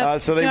 Yeah,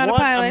 so they want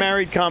a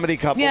married comedy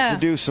couple to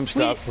do some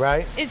stuff,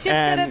 right? It's just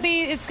gotta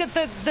be. It's got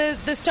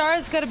the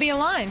stars got to be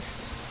aligned.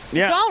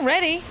 Yeah. It's all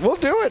ready. We'll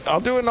do it. I'll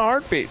do it in a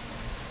heartbeat.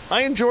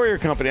 I enjoy your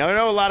company. I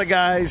know a lot of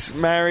guys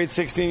married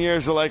 16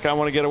 years are like, I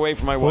want to get away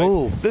from my wife.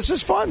 Ooh. This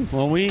is fun.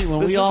 When we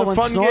all went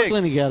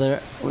snorkeling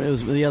together, it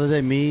was the other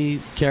day,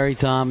 me, Kerry,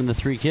 Tom, and the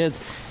 3 kids,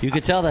 you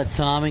could tell that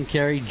Tom and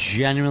Kerry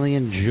genuinely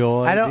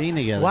enjoy being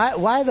together.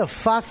 Why the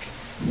fuck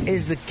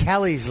is the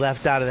Kellys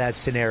left out of that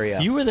scenario?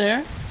 You were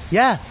there.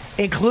 Yeah.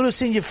 include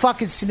us in your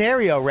fucking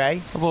scenario,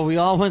 Ray. Well, we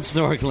all went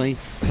snorkeling.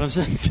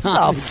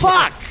 Oh,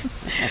 fuck.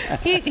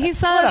 He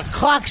saw What a us.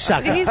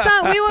 cocksucker. He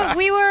saw we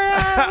were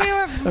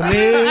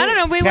Me, I don't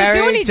know. We Carrie,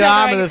 were doing each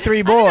Tom, other. and the three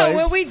I don't know,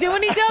 boys. were we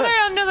doing each other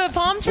under the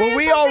palm tree? Well, or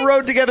we something? all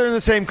rode together in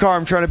the same car.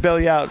 I'm trying to bail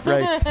you out,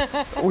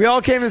 right? We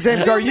all came in the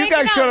same car. You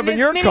guys showed up in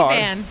your car,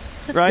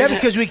 right? Yeah,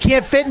 because we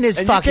can't fit in this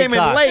and fucking you came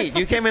car. in late.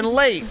 You came in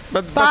late.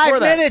 But 5 before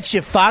that, minutes,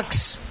 you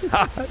fucks.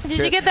 Did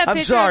you get that I'm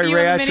picture sorry, of you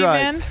Ray. in I the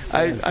tried.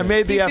 minivan? I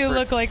made the You effort. do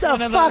look like The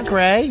one of fuck, those.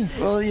 Ray?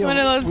 Well, One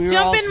of those. we were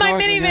Jump all in my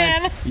snorkeling, minivan.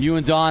 and You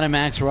and Dawn and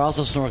Max were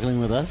also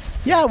snorkeling with us.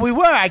 Yeah, we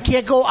were. I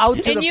can't go out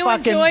to And the you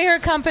fucking... enjoy her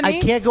company?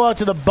 I can't go out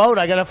to the boat.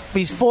 I got to...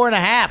 He's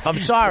 4.5. I'm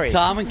sorry.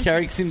 Tom and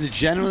Kerry seem to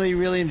generally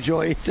really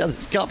enjoy each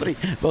other's company,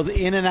 both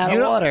in and out You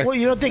of don't, water. well,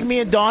 you don't think me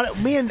and Dawn...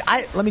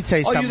 Let me tell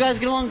you Oh, something. you guys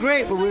get along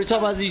great, but we were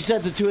talking about, you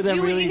said the two of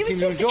them really he was seem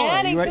to just enjoy it.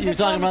 adding You were, to you were the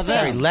talking about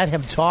conversation. that. Let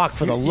him talk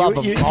for the love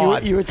of you,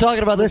 God. You were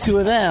talking about the two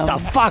of them. The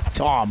fuck,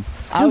 Tom.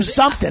 I Do was-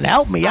 something.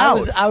 Help me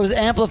out. I was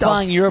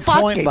amplifying The your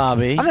point, fucking-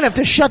 Bobby. I'm going to have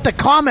to shut the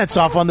comments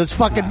off on this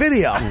fucking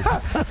video.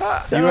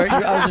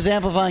 I was just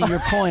amplifying your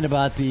point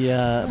about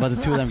the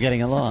two of them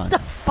getting along.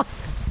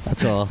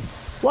 That's all.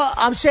 Well,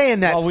 I'm saying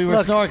that. While we were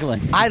look,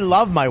 snorkeling. I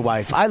love my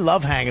wife. I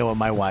love hanging with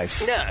my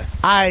wife. Yeah.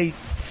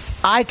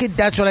 I could.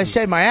 That's what I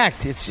say in my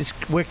act.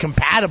 We're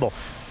compatible.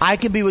 I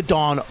can be with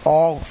Dawn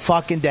all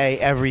fucking day,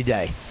 every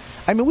day.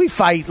 I mean, we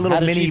fight little How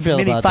does mini she feel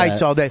about fights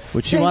that? all day.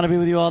 Would she want to be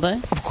with you all day?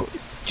 Of course.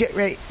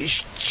 Ray,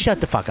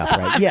 shut the fuck up,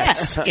 Ray. I'm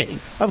Yes, asking.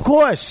 of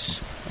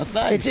course. That's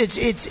nice.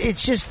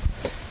 It's just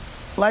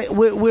like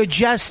we're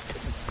just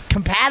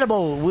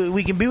compatible.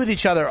 We can be with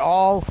each other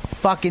all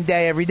fucking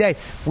day, every day.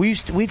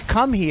 We've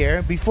come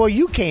here before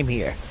you came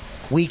here.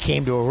 We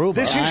came to Aruba.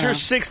 This is your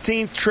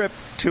 16th trip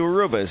to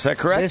Aruba. Is that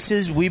correct?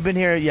 We've been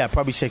here,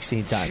 probably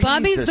 16 times.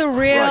 Bobby's Jesus the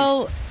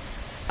real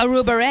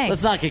Aruba Ray.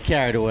 Let's not get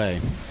carried away.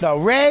 No,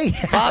 Ray.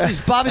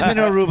 Bobby's been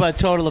to Aruba a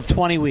total of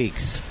 20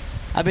 weeks.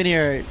 I've been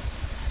here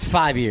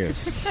 5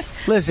 years.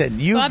 Listen,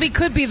 Bobby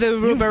could be the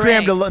Aruba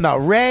Ray. No,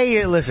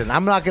 Ray. Listen,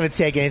 I'm not going to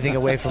take anything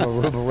away from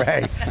Aruba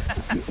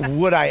Ray.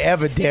 Would I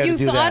ever dare You to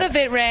do thought that? of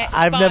it, Ray.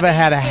 I've Bobby, never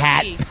had a you could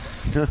hat.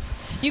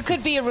 be. You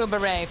could be Aruba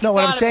Ray. if No, you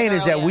what I'm thought of saying it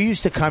is that earlier. we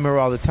used to come here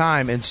all the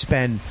time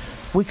and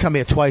we come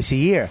here twice a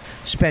year,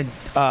 spend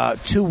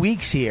 2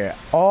 weeks here,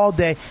 all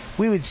day.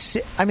 We would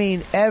sit,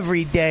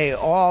 every day,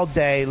 all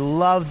day,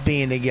 loved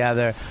being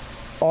together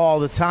all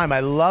the time.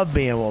 I love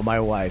being with my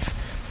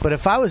wife. But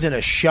if I was in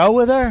a show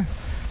with her,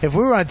 if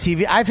we were on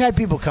TV, I've had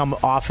people come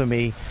offer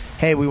me,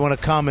 hey, we want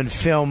to come and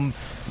film.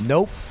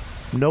 Nope.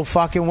 No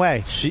fucking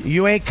way.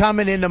 You ain't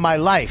coming into my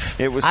life.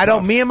 It was I tough.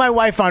 don't. Me and my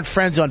wife aren't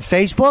friends on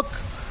Facebook.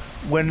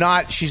 We're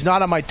not. She's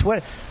not on my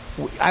Twitter.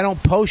 I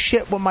don't post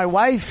shit with my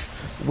wife.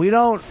 We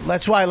don't.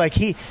 That's why,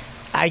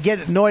 I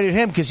get annoyed at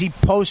him because he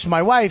posts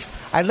my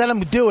wife. I let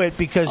him do it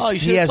because Oh, you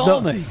he should has have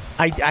told no. me.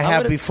 I have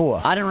would've-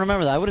 before. I didn't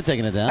remember that. I would have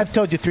taken it down. I've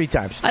told you 3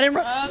 times. I didn't.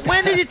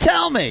 When did you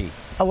tell me?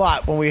 A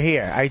lot when we're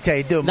here. I tell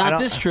you, dude. I Not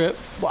don't- this trip.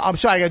 Well, I'm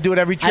sorry. I got to do it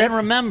every I trip. didn't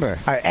remember.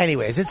 All right,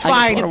 anyways, it's I just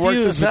fine. wanna work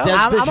this out.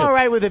 I'm all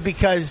right with it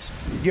because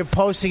you're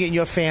posting it and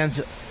your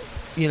fans,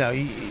 you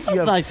It's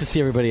have, nice to see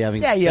everybody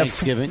having yeah, you have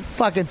Thanksgiving.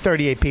 fucking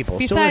 38 people. So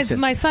Besides, listen,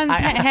 my son's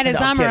had his no,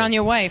 I'm armor kidding. on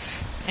your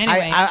wife.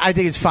 Anyway. I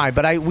think it's fine,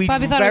 but we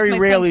Bobby thought it was very my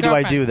rarely son's do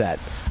I girlfriend. do that.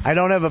 I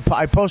don't have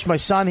I post my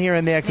son here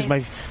and there because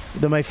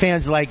my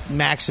fans like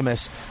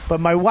Maximus, but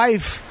my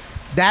wife.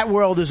 That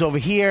world is over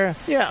here,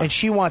 and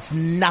she wants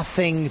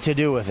nothing to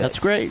do with it. That's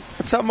great.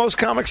 That's how most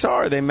comics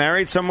are. They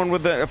married someone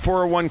with a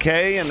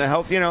 401k and a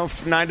health,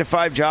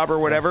 9-to-5 job or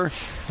whatever,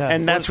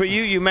 and that's what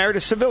you married a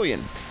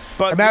civilian.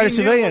 But I married we a knew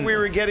civilian. what we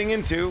were getting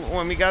into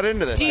when we got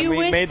into this. Do And you we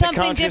made wish the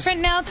something conscious-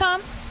 different now,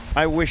 Tom?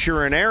 I wish you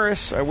were an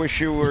heiress. I wish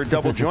you were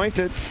double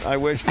jointed. I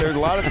wish there's a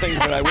lot of things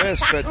that I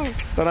wish,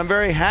 but I'm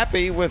very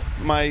happy with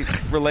my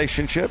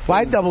relationship.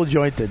 Why double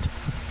jointed?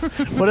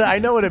 I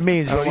know what it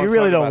means, I don't but wanna you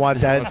really talk don't about want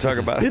it. I don't that. wanna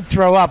talk about it. You'd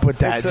throw up with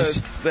that. It's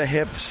Just the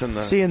hips and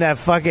the seeing that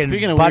fucking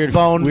Speaking of butt weird-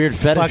 bone, weird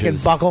fetishes. fucking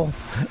buckle.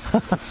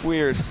 It's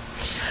weird.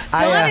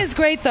 Dawn is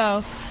great,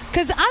 though.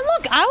 Because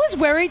I was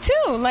worried,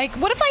 too. Like,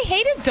 what if I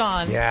hated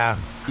Dawn? Yeah.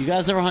 You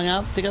guys ever hung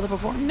out together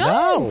before?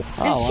 No.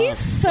 And Oh, she's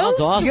wow. so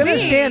That's awesome. You sweet.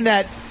 understand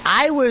that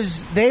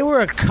they were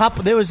a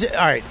couple. There was, all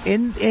right,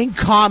 in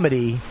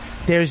comedy,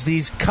 there's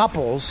these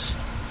couples,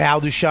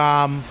 Al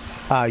Duchamp,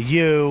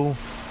 you,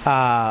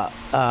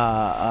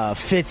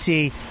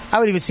 Fitzy, I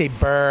would even say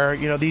Burr,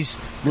 these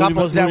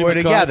couples that Rudy were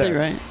McCarthy, together.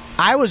 right?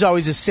 I was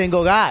always a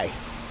single guy.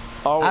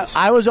 Always.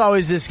 I was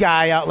always this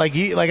guy out like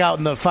you, like out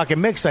in the fucking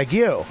mix like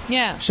you.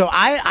 Yeah. So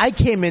I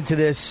came into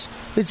this.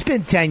 It's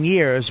been 10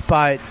 years,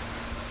 but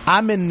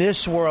I'm in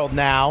this world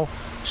now.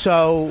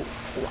 So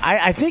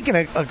I think in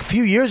a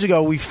few years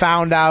ago we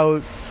found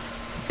out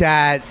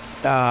that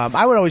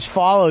I would always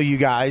follow you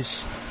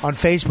guys on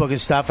Facebook and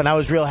stuff, and I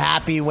was real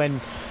happy when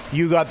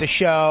you got the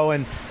show,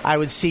 and I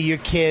would see your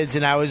kids,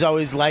 and I was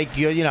always like,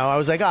 I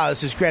was like, oh,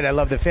 this is great. I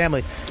love the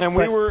family. And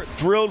we were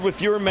thrilled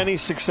with your many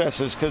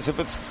successes because if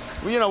it's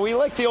You know, we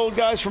like the old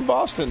guys from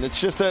Boston.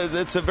 It's just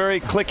it's a very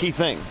cliquey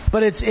thing.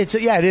 But it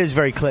is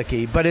very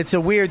cliquey. But it's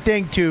a weird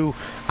thing to.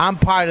 I'm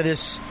part of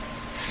this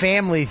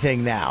family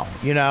thing now.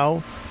 You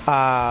know,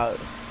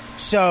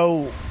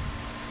 so.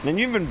 And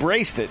you've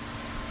embraced it.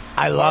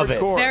 I love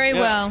Hardcore. it Very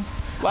well.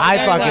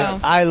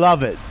 I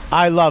love it.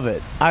 I love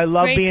it. I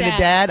love Great being dad. a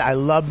dad. I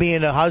love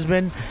being a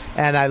husband,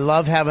 and I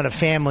love having a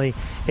family.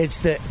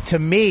 To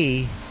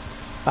me,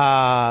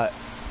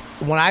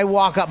 when I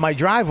walk up my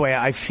driveway,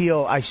 I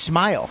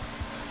smile.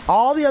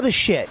 All the other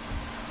shit,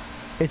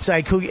 it's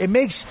like it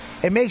makes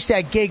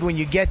that gig when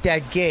you get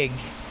that gig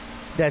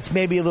that's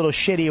maybe a little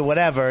shitty or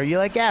whatever. You're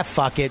like,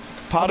 fuck it.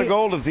 Pot of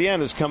gold at the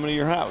end is coming to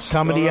your house.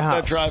 Coming to your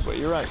house. That driveway.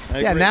 You're right. I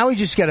Yeah, agree. now we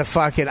just get a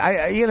fucking.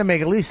 You're gonna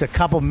make at least a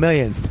couple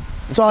million.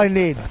 That's all I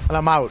need, and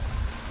I'm out.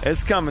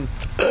 It's coming.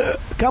 A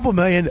couple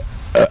million.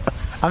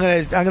 I'm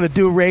gonna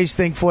do a Rays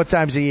thing 4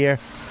 times a year.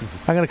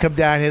 I'm gonna come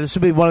down here. This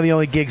will be one of the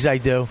only gigs I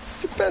do. It's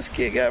the best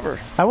gig ever.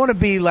 I want to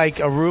be like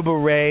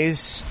Aruba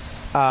Rays.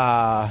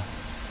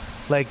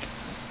 Like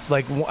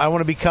I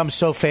want to become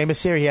so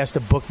famous here. He has to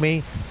book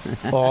me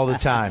all the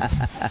time.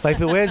 Like,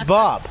 but where's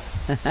Bob?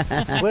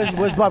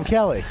 Where's Bob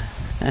Kelly?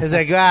 He's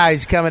like,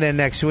 he's coming in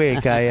next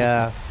week.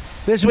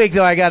 This week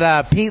though, I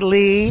got Pete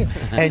Lee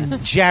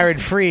and Jared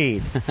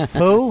Freed.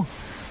 Who?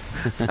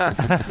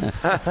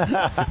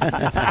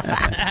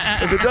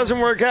 If it doesn't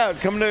work out,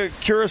 come to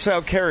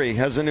Curacao Kerry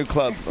has a new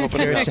club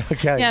opening up.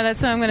 Yeah,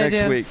 that's what I'm going to do.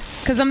 Next week.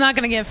 Because I'm not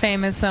going to get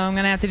famous, so I'm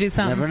going to have to do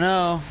something. Never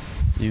know.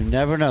 You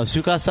never know.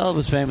 Sue Costello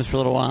was famous for a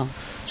little while.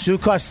 Sue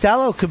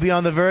Costello could be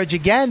on the verge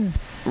again.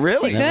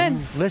 Really? She could.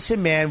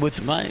 Listen, man.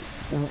 Might.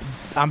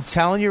 I'm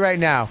telling you right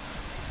now.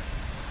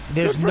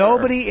 There's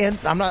nobody in.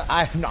 I'm not.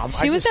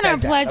 She was in our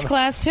pledge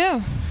class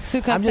too. Sue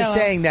Costello. I'm just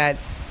saying that.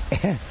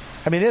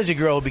 I mean, there's a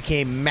girl who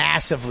became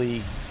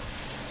massively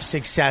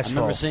successful.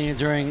 I remember seeing it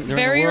during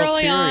Very the World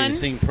early Series, on.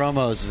 seeing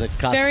promos that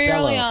Costello Very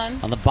early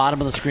on the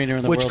bottom of the screen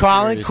during the Which World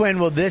Colin Series. Quinn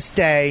will this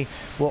day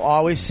will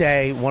always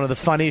say one of the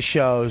funniest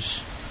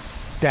shows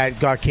that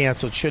got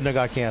canceled. Shouldn't have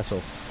got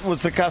canceled.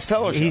 Was the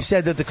Costello show? He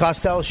said that the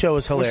Costello show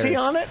was hilarious. Was he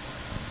on it?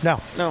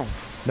 No.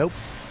 Nope.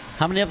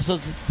 How many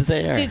episodes did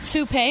they air? Did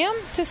Sue pay him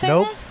to say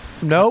Nope. that?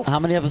 Nope. How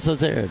many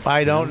episodes aired?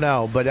 I don't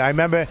know, but I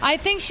remember. I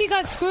think she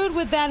got screwed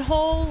with that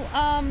whole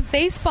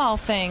baseball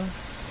thing.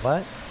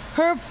 What?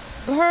 Her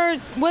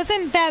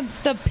wasn't that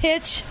the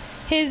pitch?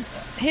 His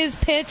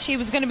pitch. He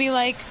was going to be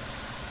like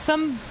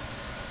some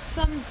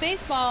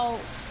baseball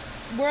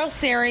World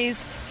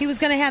Series. He was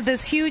going to have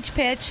this huge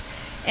pitch,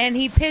 and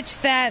he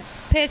pitched that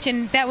pitch,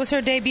 and that was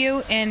her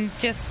debut. And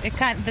just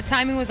the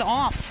timing was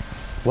off.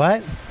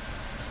 What?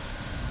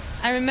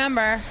 I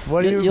remember.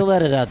 What do you? You'll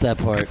let it out that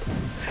part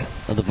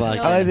of the podcast.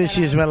 I like that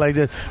she just went like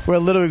this. We're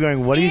literally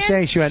going, what are you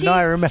saying? She went, no,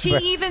 I remember. She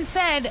even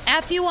said,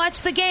 after you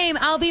watch the game,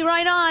 I'll be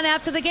right on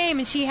after the game.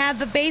 And she had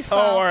the baseball.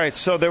 Oh, all right.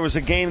 So there was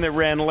a game that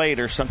ran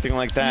late or something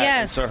like that.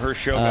 Yes. And so her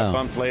show got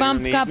bumped later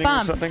in the evening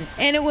or something?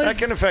 And it was, that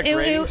can affect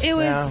ratings. It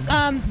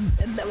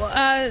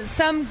was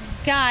some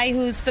guy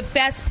who's the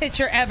best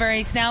pitcher ever.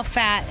 He's now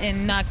fat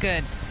and not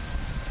good.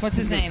 What's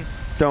his name?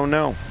 Don't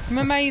know.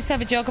 Remember I used to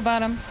have a joke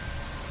about him?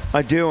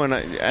 I do, and I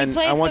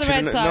want you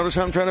to notice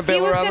how I'm trying to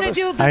bail her out of this.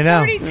 He was going to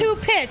do the 32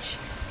 pitch.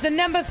 The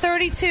number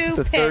 32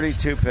 The pitch.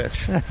 32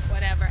 pitch.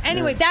 Whatever.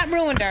 Anyway, that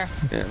ruined her.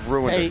 Yeah,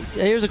 ruined Hey,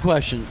 her. here's a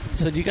question.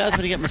 So do you guys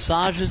want to get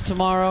massages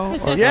tomorrow?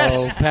 Or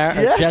Yes. go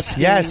or jet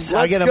skiing? Yes.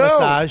 I get a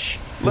massage.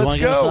 You wanna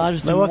get a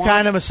massage? Do you What want-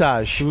 kind of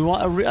massage? Do we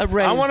want a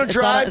raise? I want to It's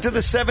drive not- to the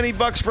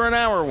 $70 for an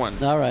hour one.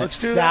 All right. Let's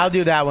do Yeah, that. I'll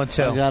do that one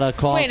too. I got a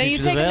call. Wait, and are see you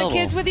she's taking available. the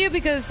kids with you?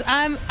 Because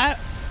I'm... what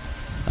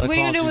are you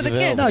going to do with the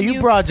kids? No,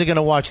 you broads are going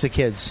to watch the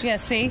kids. Yeah,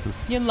 see?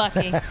 You're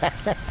lucky.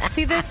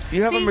 See this?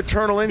 You have a See?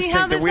 maternal See instinct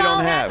how that this we don't all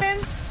have.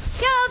 happens?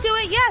 Yeah, I'll do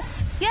it.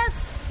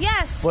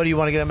 Yes. What, do you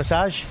want to get a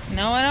massage?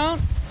 No, I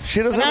don't. She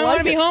But doesn't I don't like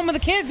want to it. be home with the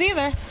kids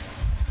either.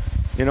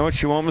 You know what?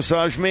 She won't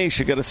massage me.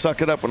 She got to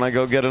suck it up when I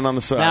go get it on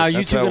the side. Now, are you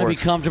That's two how it going to be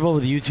works. comfortable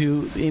with you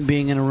two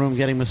being in a room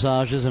getting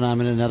massages and I'm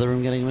in another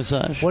room getting a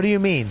massage? What do you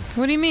mean?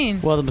 What do you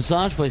mean? Well, the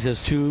massage place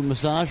has 2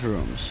 massage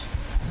rooms.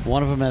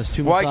 One of them has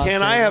 2 Why massage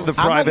can't I have the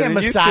tables. I'm not private getting a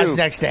and you massage two?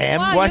 next to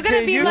him. Wow, Why you're gonna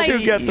can't be you like- two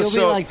get the You'll be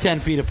soap? like 10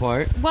 feet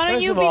apart. Why don't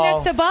First you of be all-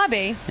 next to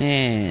Bobby?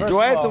 And Do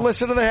I have of to all-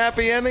 listen to the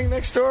happy ending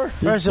next door? it's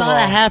First of not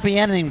a all- happy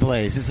ending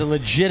place. It's a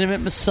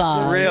legitimate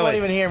massage. Really? You won't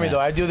even hear me, though.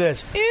 I do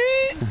this.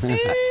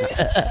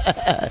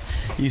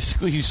 You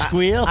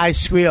squeal? I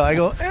squeal. I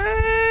go,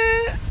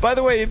 By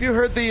the way, have you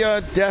heard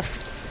the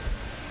deaf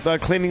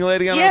cleaning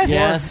lady on Yes. our floor?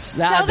 Yes.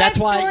 Tell that's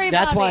that why. story,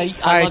 That's why Bobby.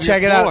 I All right, love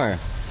check your it out. floor.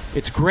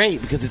 It's great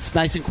because it's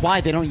nice and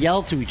quiet. They don't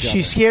yell to each other.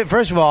 She scared.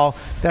 First of all,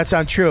 that's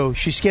untrue.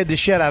 She scared the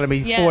shit out of me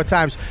Yes. 4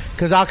 times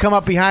because I'll come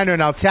up behind her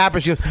and I'll tap her.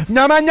 She goes,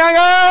 "No, man,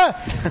 no!"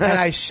 And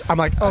I'm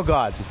like, "Oh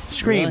God!"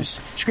 Screams.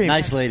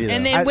 Nice lady, though.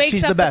 And then wakes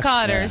she's up the best. the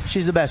Cotters.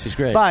 She's the best. She's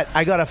great. But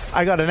I got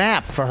an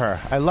app for her.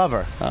 I love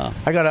her. Oh.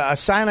 I got a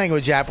sign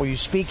language app where you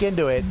speak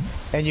into it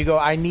and you go,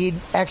 "I need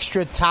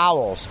extra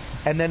towels,"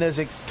 and then there's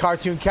a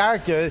cartoon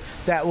character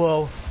that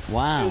will.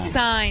 Wow.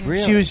 Sign.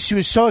 Really? She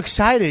was so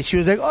excited. She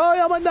was like, "Oh,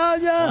 yeah, my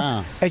dad, yeah,"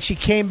 Wow. and she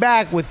came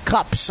back with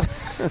cups.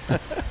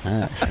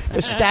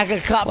 A stack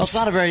of cups. Well, it's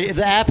not a very.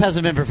 The app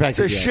hasn't been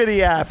perfected. It's a yet. shitty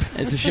app.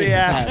 It's a shitty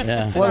app.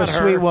 Yeah. What a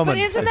sweet woman. But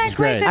isn't that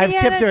great that I've he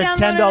had tipped her a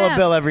downloaded $10 an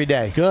bill every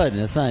day. Good.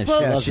 That's nice.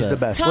 Well, Yeah, Loves she's that. the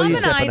best. What are Tom you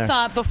and tipping I her?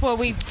 thought before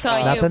we saw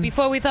you, Nothing?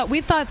 before we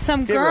thought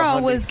some Give her girl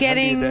 100 was a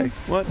getting. day.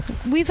 What?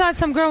 We thought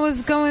some girl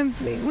was going.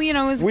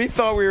 Was We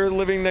thought we were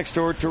living next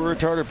door to a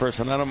retarded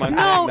person. I don't mind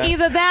no, saying that.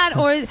 either that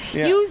or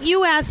Yeah.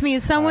 you asked me,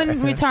 is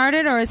someone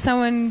retarded or is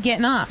someone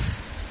getting off?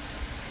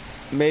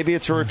 Maybe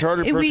it's a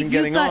retarded person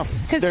getting off.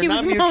 Because They're she not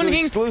was mutually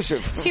moaning.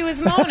 exclusive. She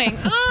was moaning.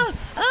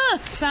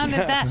 Sounded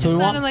that. So we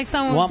sounded like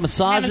someone want was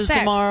having massages sex.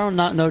 tomorrow.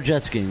 No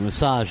jet skiing.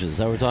 Massages. Is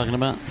that what we're talking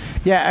about?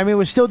 Yeah, I mean,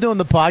 we're still doing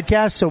the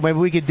podcast, so maybe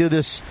we could do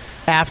this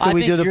after I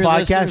we think do the your podcast.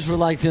 listeners would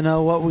like to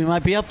know what we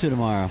might be up to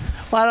tomorrow.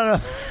 Well, I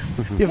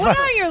don't know. What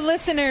are your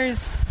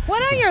listeners?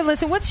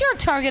 What's your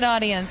target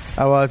audience?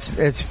 Oh, well,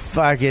 it's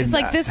fucking. It's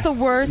like this the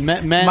worst.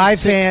 Men my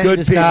fan. good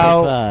people.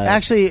 No,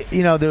 actually,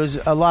 there was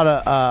a lot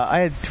of. I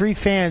had 3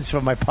 fans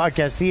from my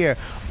podcast here.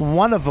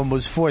 One of them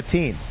was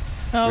 14.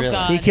 Oh Really?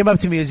 God! He came up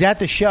to me. He was at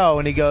the show,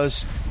 and he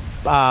goes,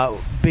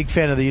 "Big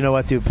fan of the You Know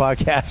What Dude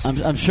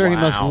podcast." I'm sure he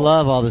must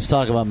love all this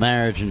talk about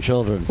marriage and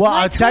children. Well,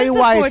 My I'll tell you twins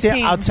are why it's.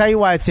 14. I'll tell you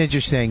why it's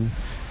interesting.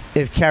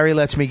 If Kerry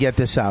lets me get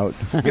this out,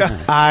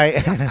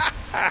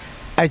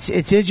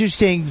 it's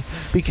interesting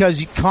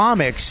because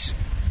comics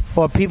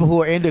or people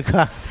who are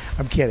into.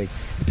 I'm kidding.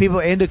 People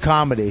into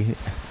comedy.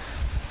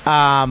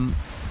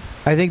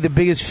 I think the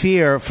biggest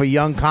fear for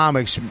young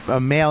comics,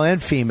 male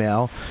and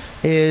female,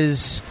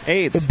 is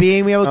AIDS.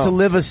 being able to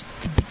live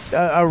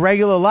a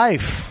regular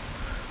life,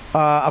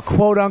 a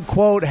quote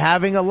unquote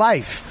having a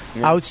life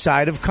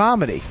outside of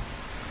comedy.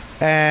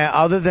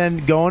 Other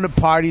than going to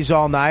parties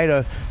all night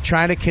or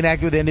trying to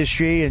connect with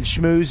industry and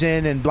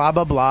schmoozing and blah,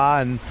 blah, blah,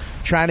 and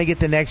trying to get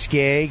the next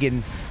gig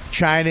and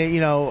trying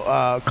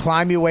to,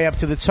 climb your way up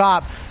to the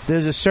top,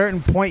 there's a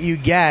certain point you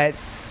get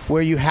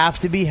where you have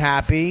to be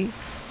happy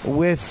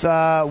with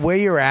where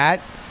you're at,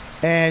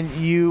 and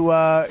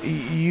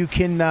you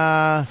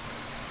can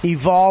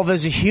evolve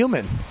as a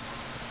human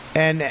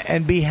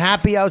and be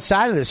happy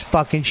outside of this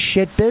fucking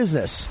shit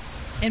business.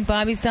 And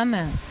Bobby's done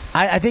that.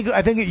 I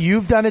think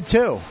you've done it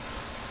too.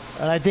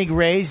 And I think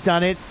Ray's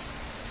done it.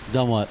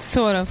 Done what?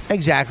 Sort of.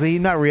 Exactly.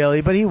 Not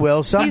really, but he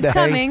will someday. He's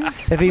coming.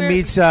 If he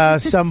meets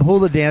some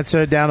hula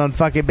dancer down on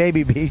fucking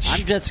Baby Beach.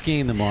 I'm jet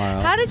skiing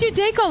tomorrow. How did your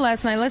date go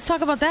last night? Let's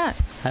talk about that.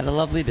 Had a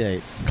lovely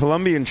date.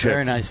 Colombian chick.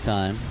 Very nice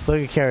time.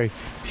 Look at Kerry.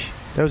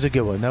 That was a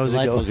good one. That was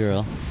Delightful a good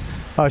one.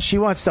 girl. Oh, she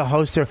wants to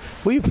host her.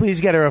 Will you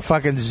please get her a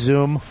fucking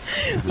Zoom?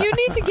 You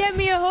need to get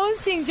me a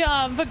hosting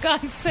job, for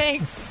God's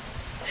sakes.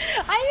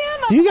 I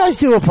am. Do you guys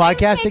do a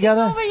podcast taking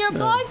together? Over your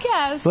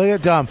podcast. Look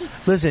at Tom.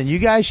 Listen, you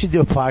guys should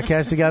do a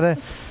podcast together.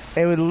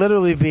 It would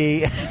literally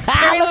be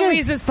Kerry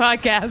Louise's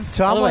podcast.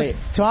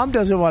 Tom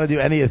doesn't want to do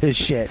any of this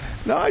shit.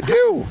 No, I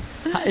do.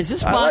 Is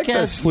this I like podcast?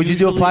 this. Would you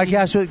do a usually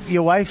podcast with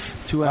your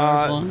wife? 2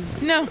 hours long?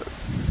 No.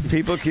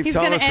 People keep He's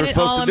telling gonna us we're edit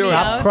supposed all to of do me it.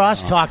 out. I'm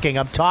cross talking.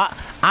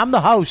 I'm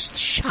the host.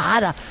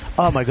 Shut up.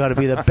 Oh my god, it'd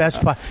be the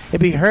best part.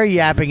 It'd be her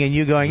yapping and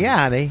you going, "Yeah,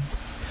 honey."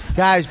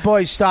 Guys,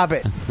 boys, stop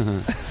it.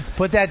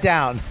 Put that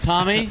down.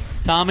 Tommy,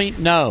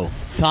 no.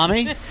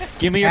 Tommy,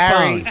 give me your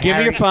Harry, phone. Give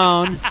me your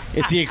phone.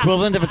 It's the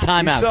equivalent of a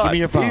timeout. Give me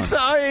your phone.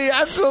 He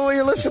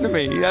absolutely listen to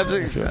me.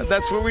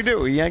 That's what we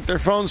do. We yank their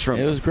phones from It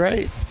them. was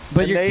great.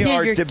 But And your they kid,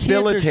 are your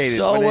debilitated kids are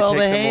so when they well take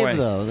them behaved, away.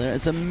 though.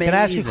 It's amazing. Can I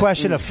ask you a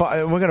question?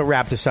 We're going to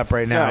wrap this up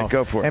right now. Yeah,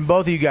 go for it. And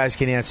both of you guys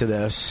can answer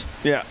this.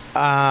 Yeah.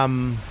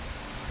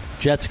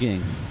 Jet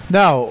skiing.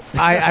 No,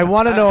 I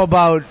want to know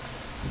about.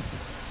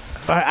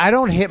 I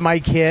don't hit my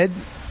kid,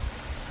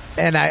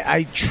 and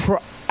I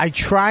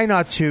try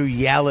not to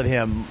yell at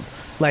him,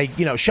 like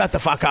shut the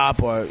fuck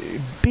up or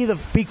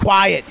be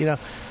quiet.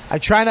 I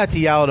try not to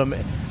yell at him.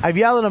 I've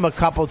yelled at him a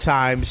couple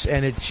times,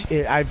 and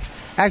I've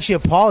actually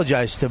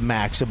apologized to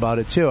Max about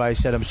it too. I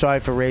said I'm sorry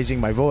for raising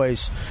my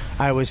voice.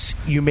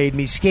 You made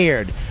me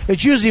scared.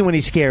 It's usually when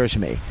he scares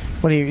me,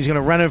 when he's going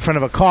to run in front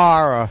of a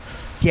car or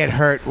get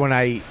hurt when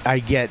I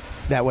get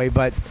that way.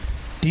 But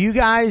did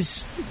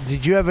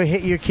you ever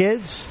hit your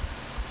kids?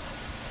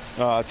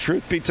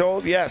 Truth be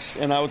told, yes.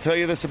 And I will tell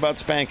you this about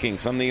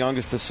spankings. I'm the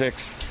youngest of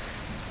 6.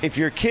 If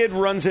your kid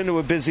runs into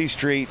a busy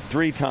street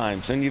 3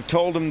 times and you've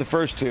told him the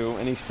first 2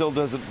 and he still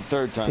does it the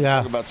 3rd time,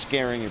 talk about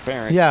scaring your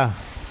parent. Yeah.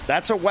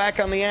 That's a whack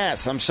on the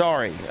ass. I'm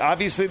sorry.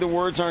 Obviously, the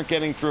words aren't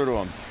getting through to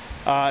him.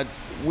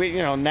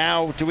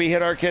 Now, do we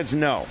hit our kids?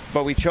 No.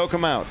 But we choke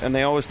them out, and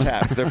they always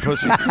tap. They're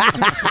pussies.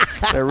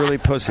 They're really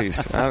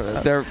pussies.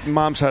 They're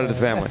mom's side of the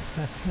family.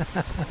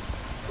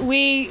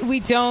 We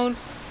don't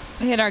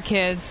hit our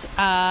kids.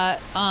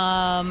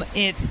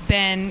 It's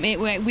been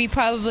we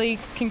probably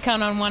can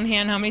count on one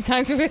hand how many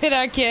times we've hit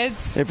our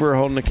kids. If we're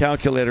holding a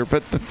calculator.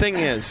 But the thing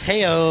is...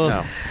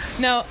 Hey-o.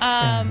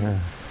 No.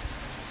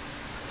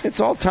 It's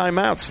all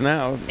timeouts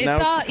now.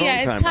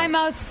 It's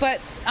timeouts,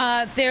 but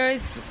there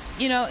is,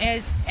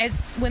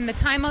 when the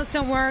timeouts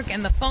don't work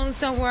and the phones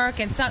don't work,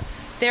 and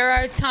there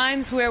are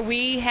times where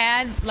we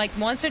had like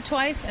once or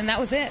twice, and that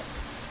was it.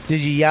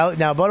 Did you yell?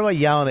 Now, what about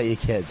yelling at your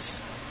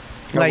kids?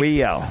 Like, we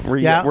yell.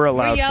 We're a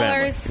loud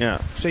family. Yeah.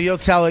 So you'll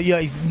tell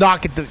her,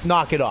 knock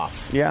it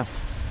off. Yeah.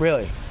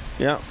 Really?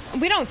 Yeah.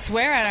 We don't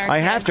swear at our I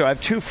kids. have to. I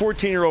have two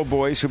 14-year-old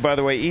boys who, by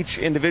the way, each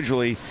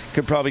individually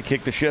could probably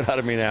kick the shit out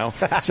of me now.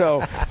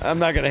 So I'm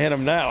not going to hit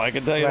them now. I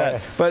can tell you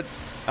that. But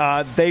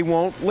they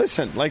won't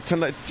listen. Like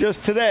tonight,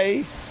 just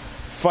today,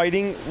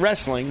 fighting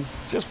wrestling,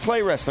 just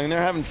play wrestling.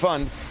 They're having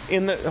fun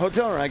in the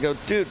hotel room. I go,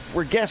 dude,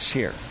 we're guests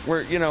here.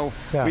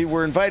 We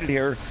were invited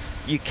here.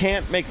 You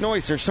can't make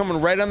noise. There's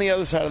someone right on the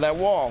other side of that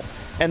wall.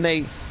 And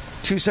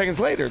 2 seconds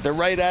later, they're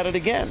right at it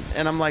again.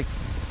 And I'm like,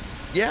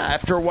 yeah,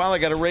 after a while, I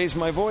got to raise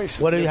my voice.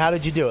 How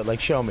did you do it? Like,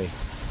 show me.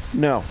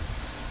 No.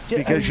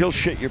 Because you'll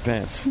shit your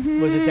pants.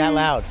 Was it that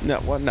loud? No,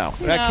 no.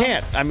 I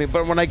can't. I mean,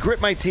 but when I grit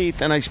my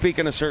teeth and I speak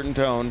in a certain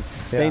tone,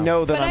 they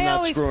know that I'm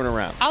not screwing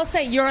around. I'll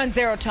say you're on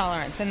zero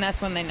tolerance, and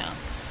that's when they know.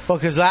 Well,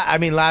 because,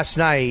 last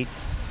night,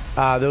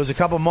 there was a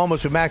couple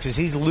moments with Max.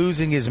 He's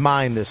losing his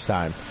mind this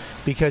time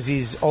because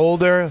he's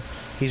older,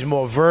 he's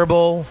more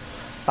verbal,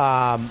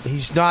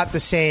 he's not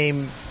the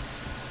same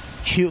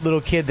cute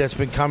little kid that's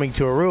been coming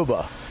to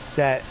Aruba.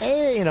 That,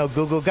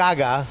 Google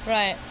Gaga.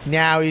 Right.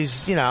 Now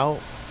he's,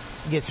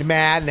 gets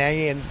mad.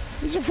 And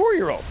he's a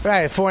 4-year-old.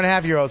 Right, a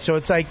 4.5-year-old. So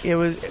it's like it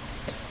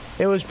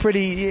was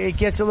pretty. It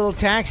gets a little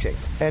taxing,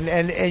 and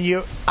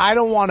I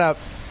don't want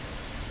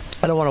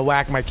to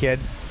whack my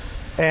kid,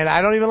 and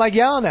I don't even like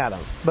yelling at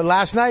him. But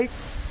last night,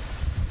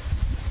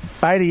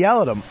 I had to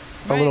yell at him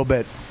a little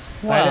bit.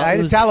 Well, I had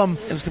to tell him.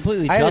 It was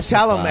completely. I had to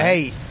tell him,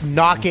 hey,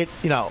 knock it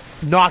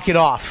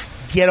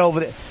off, get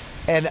over it.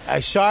 And I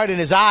saw it in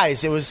his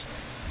eyes. It was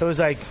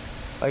like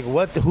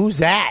what? Who's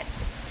that?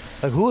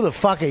 Like, who the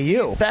fuck are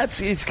you?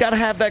 He's got to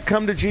have that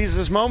come to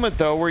Jesus moment,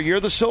 though, where you're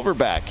the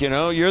silverback,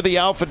 you're the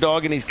alpha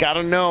dog, and he's got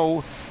to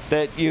know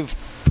that you've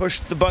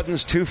pushed the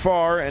buttons too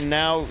far, and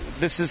now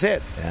this is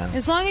it. Yeah.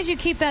 As long as you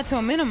keep that to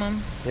a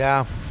minimum.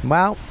 Yeah.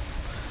 Well,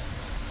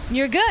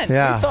 you're good.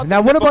 Yeah.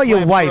 Now, what about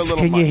your wife?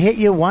 Can you hit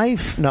your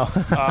wife? No.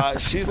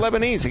 She's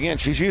Lebanese. Again,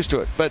 she's used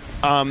to it, but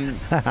I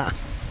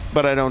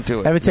don't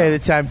do it. Ever tell you the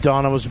time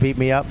Dawn almost beat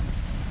me up?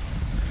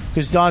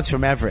 Because Dawn's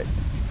from Everett.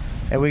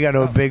 And we got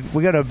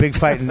into a big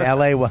fight in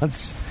L.A.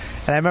 once,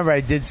 and I remember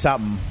I did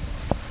something,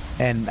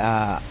 and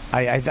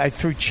I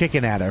threw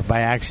chicken at her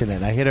by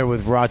accident. I hit her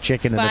with raw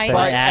chicken in the face.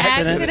 By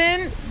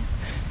accident?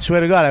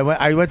 Swear to God,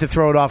 I went to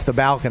throw it off the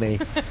balcony,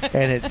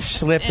 and it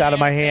slipped out of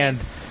my hand.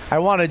 I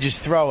wanted to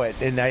just throw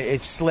it, and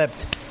it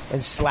slipped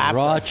and slapped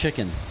raw her.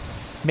 Chicken.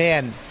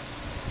 Man,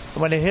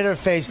 when it hit her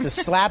face, the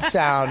slap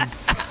sound,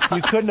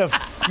 you couldn't have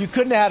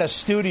had a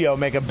studio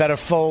make a better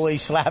Foley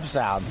slap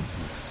sound.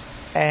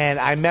 And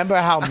I remember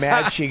how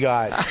mad she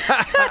got.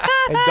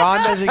 And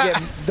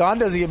Dawn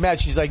doesn't get mad.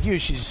 She's like you.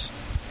 She's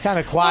kind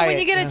of quiet. Well, when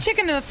you get a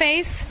chicken in the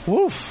face.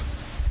 Woof.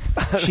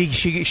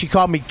 She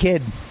called me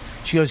kid.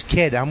 She goes,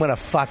 kid, I'm gonna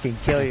fucking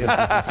kill you. She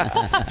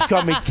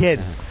called me kid.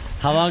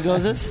 How long ago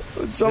is this?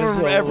 Someone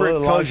from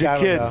Everett calls you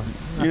kid. Ago.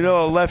 You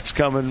know a left's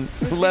coming.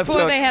 Left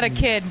before they had a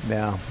kid.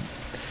 Yeah.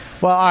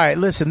 Well, all right.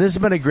 Listen, this has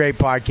been a great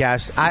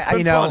podcast.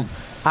 Fun.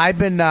 I've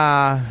been.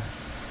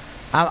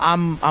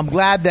 I'm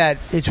glad that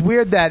it's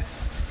weird that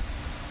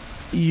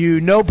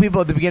people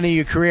at the beginning of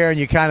your career and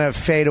you kind of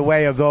fade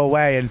away or go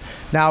away, and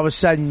now all of a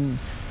sudden,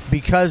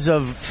 because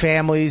of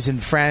families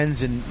and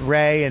friends and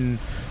Ray and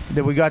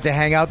that we got to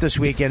hang out this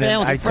weekend,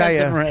 and I tell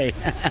you, Ray.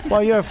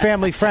 well, you're a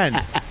family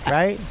friend,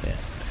 right? Yeah.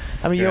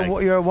 I mean,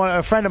 you're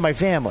a friend of my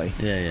family.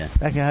 Yeah.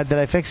 Did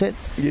I fix it?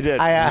 You did.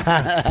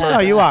 No,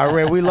 you are,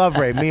 Ray. We love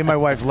Ray. Me and my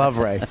wife love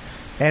Ray,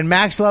 and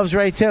Max loves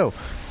Ray too.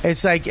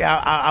 It's like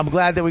I'm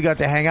glad that we got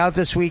to hang out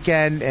this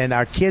weekend, and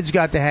our kids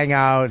got to hang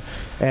out,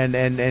 and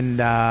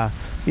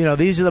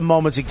these are the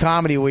moments in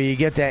comedy where you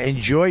get to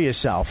enjoy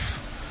yourself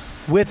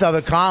with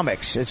other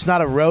comics. It's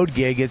not a road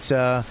gig; it's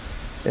a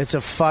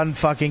fun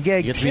fucking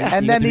gig,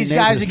 and then these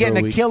guys are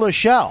getting a killer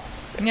show.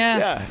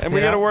 Yeah, and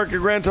we got to work a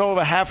grand total of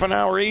a half an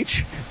hour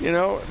each,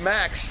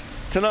 max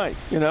tonight,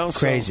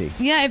 Crazy.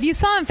 So. Yeah, if you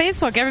saw on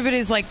Facebook,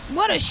 everybody's like,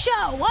 what a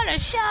show, what a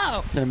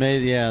show. They're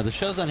amazing. Yeah, the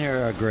shows on here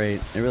are great.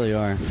 They really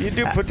are. You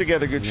do put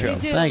together good shows.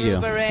 Thank you.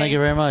 Thank you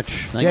very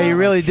much. You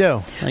really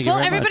do. Well,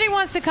 everybody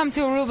wants to come to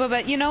Aruba,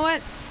 but you know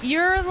what?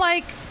 You're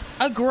like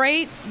a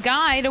great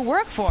guy to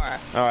work for.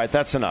 All right,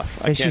 that's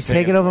enough. And she's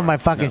taking over my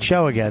fucking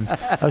show again.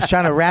 I was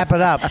trying to wrap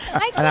it up,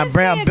 and I'm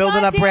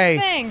building up Ray,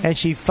 and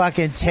she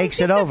fucking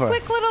takes it over. A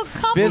quick little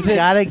compliment.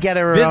 Gotta get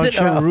her own Visit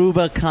show.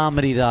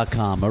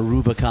 ArubaComedy.com.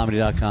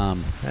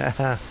 ArubaComedy.com.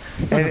 All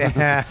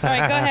right, go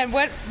ahead.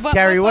 What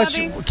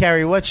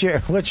Carrie, what's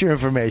your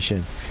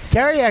information?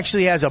 Carrie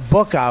actually has a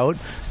book out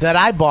that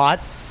I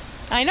bought.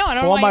 I know. I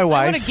don't for know why my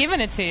wife. I would have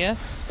given it to you.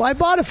 Well, I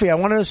bought it for you. I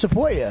wanted to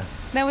support you.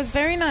 That was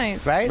very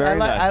nice. Right? Very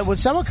nice. When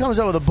someone comes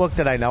up with a book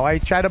that I know, I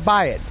try to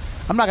buy it.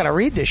 I'm not going to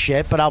read this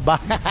shit, but I'll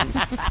buy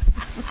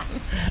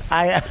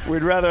it.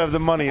 We'd rather have the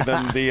money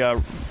than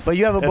the But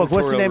you have a book.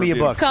 What's the name of your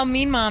book? It's called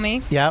Mean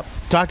Mommy. Yep.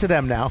 Talk to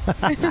them now.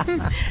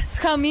 It's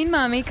called Mean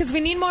Mommy because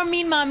we need more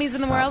mean mommies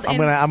in the world. I'm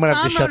gonna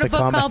have to shut Tom wrote the a book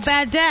comments. called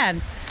Bad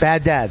Dad.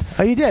 Bad Dad.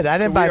 Oh, you did? I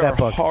didn't buy that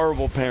book.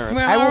 Horrible parents.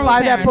 We're I will horrible buy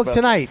that parents. book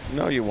tonight.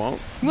 No, you won't.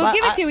 We'll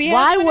give it to you.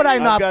 Why would I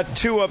not? I've got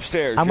 2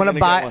 upstairs. I'm You're going to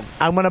gonna buy. get one.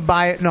 I'm going to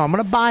buy it. No, I'm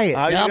going to buy it.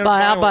 How you Yeah, gonna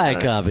I'll buy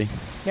one? a copy.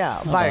 Yeah,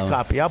 I'll buy a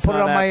copy. I'll put it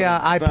not on my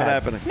happening. It's iPad. not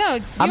happening. No,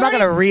 I'm not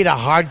going to read a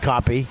hard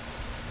copy.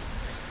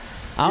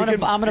 I'm You gonna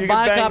can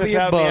buy a bang copy this of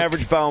your out in book, the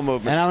average bowel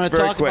movement. and I'm going It's to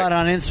very talk quick. about it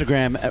on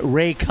Instagram.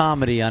 Ray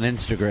Comedy on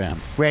Instagram.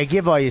 Ray,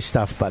 give all your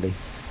stuff, buddy.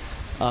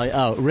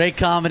 Ray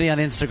Comedy on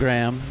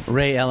Instagram.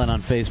 Ray Ellen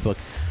on Facebook.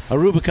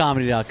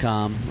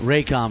 ArubaComedy.com.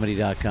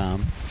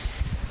 RayComedy.com.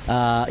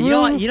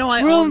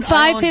 Room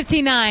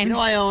 559. You know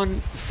I own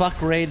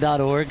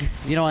fuckray.org.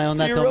 You know I own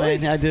that you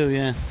domain. really? I do.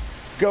 Yeah,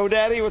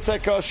 GoDaddy, what's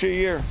that cost you a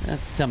year?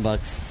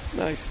 $10.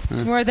 Nice.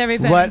 Worth every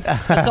penny. What?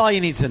 That's all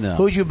you need to know.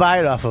 Who'd you buy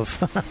it off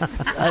of?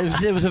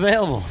 It was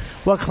available.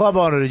 What club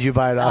owner did you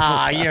buy it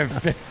off of? You're.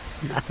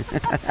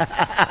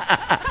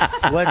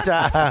 What,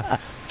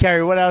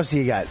 Kerry, what else do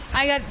you got?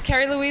 I got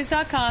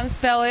KerryLouise.com.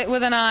 Spell it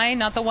with an I,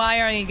 not the Y,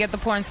 or you get the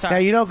porn star. Now,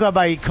 you don't go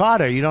by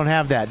Kotter. You don't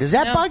have that. Does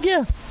that No. bug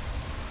you?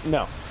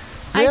 No.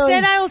 I Really?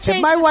 said I will change.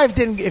 If my wife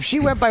didn't, if she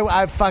went by,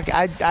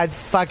 I'd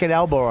fucking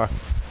elbow her.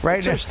 Right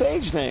It's her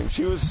stage name.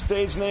 She was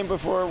stage name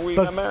before we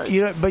got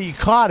married. But you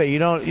Kotter. You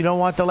don't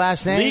want the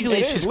last name? Legally,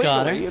 It she's is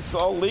got legally. her. It's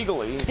all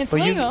legally. It's But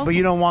legal.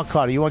 you don't want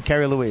Kotter. You want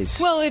Kerry Louise.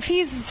 Well, if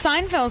he's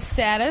Seinfeld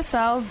status,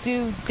 I'll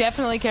do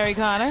definitely Kerry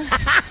Kotter.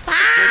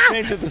 We'll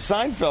change it to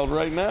Seinfeld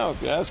right now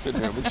if you ask her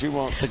to, but she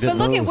won't. It's a good But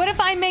look move. at what if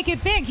I make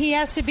it big? He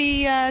has to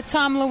be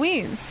Tom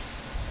Louise.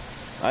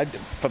 I'm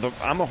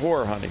a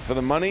whore, honey. For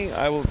the money,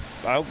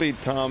 I'll be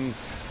Tom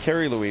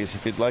Kerry Louise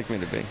if you'd like me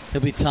to be. He'll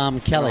be Tom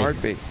Kelly.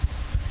 Heartbeat.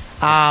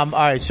 All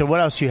right. So what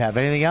else do you have?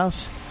 Anything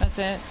else? That's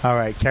it. All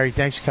right, Kerry.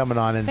 Thanks for coming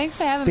on and Thanks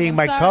for having being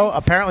me. my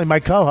apparently my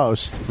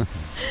co-host.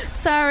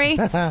 Sorry.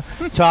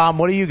 Tom,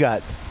 what do you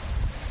got?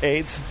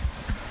 AIDS.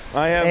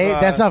 I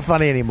have. That's not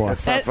funny anymore.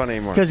 That's not funny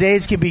anymore. Because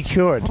AIDS can be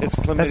cured. It's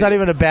chlamydia. That's not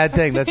even a bad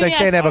thing. That's like Yeah.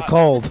 saying I have a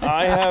cold.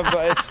 I have.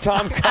 It's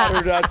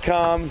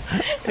TomCotter.com.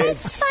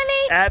 It's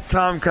funny. at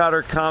Tom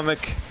Cotter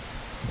Comic.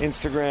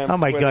 Instagram. Oh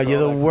my Twitter, God,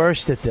 you're all the that.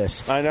 worst at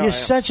this. I know. I You're am.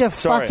 such a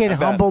Sorry, fucking I'm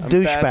bad. humble I'm bad.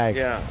 douchebag.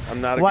 Yeah,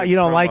 I'm not. A What? good You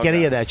don't like promo any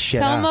guy. of that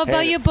shit, Tell him huh?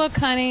 about Hey. your book,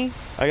 honey.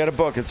 I got a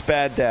book. It's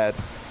Bad Dad.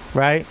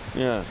 Right?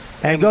 Yeah.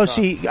 And go Amazon.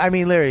 see. I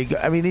mean, Larry.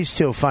 I mean, these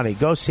two are funny.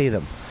 Go see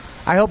them.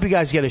 I hope you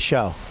guys get a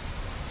show.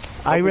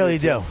 I we really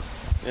do,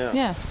 do. Yeah.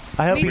 Yeah.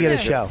 I hope Me you get a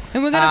too. show.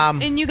 And we're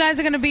gonna. And you guys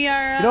are gonna be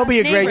our. It'll be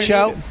a great neighbors.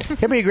 show.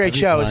 It'll be a great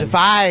show. Is fun. if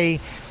I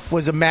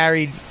was a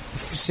married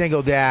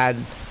single dad,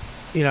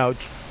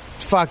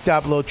 fucked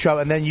up, little trouble,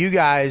 and then you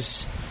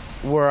guys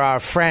were our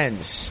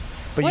friends.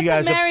 But What's you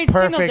guys a are married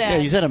single perfect. dad? Yeah,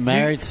 you said a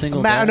married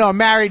single dad? No, a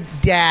married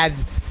dad,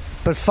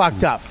 but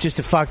fucked up. Just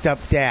a fucked up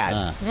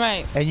dad.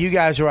 Right. And you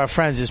guys were our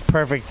friends as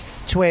perfect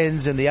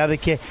twins, and the other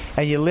kid,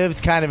 and you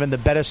lived kind of in the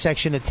better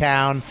section of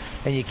town,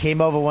 and you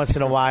came over once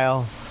in a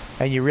while,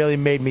 and you really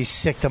made me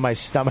sick to my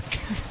stomach.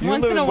 You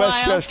Once live in in a while.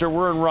 Westchester.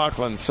 We're in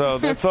Rockland, so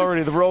that's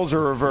already the roles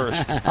are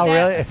reversed. Oh,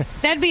 really?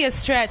 That'd be a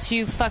stretch.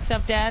 You fucked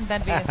up dad.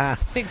 That'd be a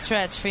big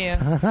stretch for you.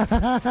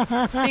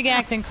 Big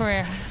acting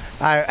career.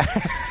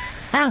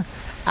 Did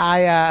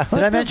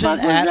I mention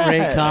at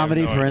Ray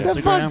Comedy for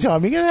The fuck, Instagram?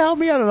 Tom? You gonna help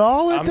me out at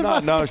all? What I'm the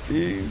not. fuck? No,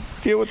 you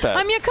deal with that.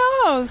 I'm your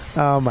co-host.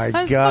 Oh my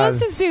I'm God!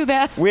 supposed to do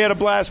that. We had a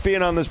blast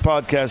being on this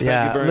podcast.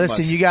 Thank you very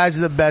listen, much. you guys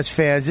are the best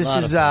fans. This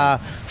Lot is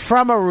of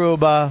from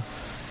Aruba.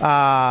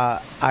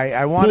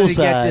 I wanted to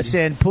get Poolside. this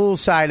in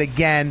poolside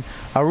again.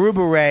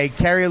 Aruba Ray,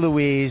 Kerry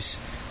Louise,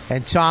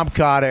 and Tom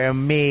Kotter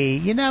and me.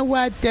 You know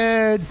what,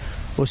 dude?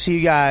 We'll see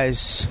you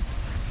guys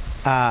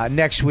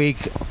next week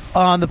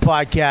on the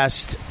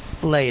podcast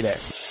later.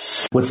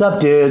 What's up,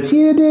 dudes?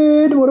 Yeah,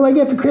 dude. What do I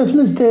get for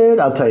Christmas, dude?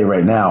 I'll tell you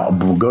right now.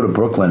 Go to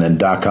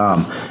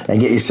brooklinen.com and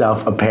get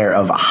yourself a pair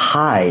of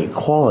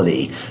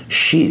high-quality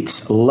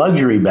sheets,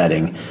 luxury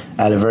bedding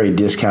at a very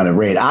discounted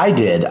rate. I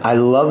did. I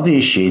love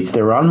these sheets.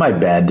 They're on my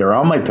bed. They're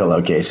on my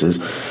pillowcases.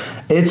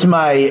 It's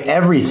my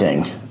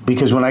everything.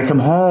 Because when I come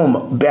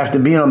home after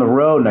being on the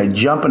road and I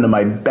jump into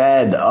my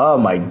bed, oh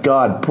my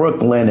God,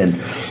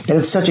 Brooklinen. And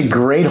it's such a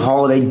great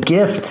holiday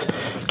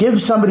gift. Give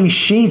somebody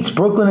sheets,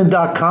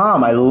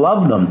 brooklinen.com. I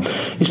love them.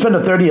 You spend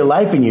a third of your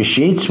life in your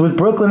sheets. With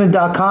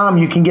brooklinen.com,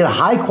 you can get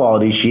high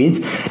quality sheets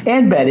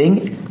and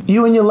bedding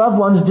you and your loved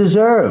ones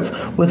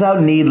deserve without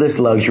needless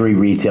luxury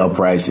retail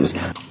prices.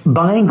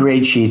 Buying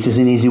great sheets is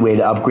an easy way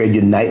to upgrade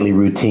your nightly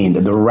routine.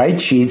 The right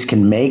sheets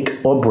can make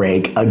or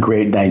break a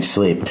great night's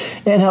sleep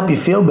and help you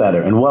feel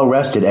better and well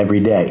rested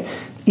every day.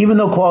 Even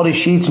though quality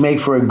sheets make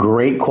for a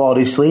great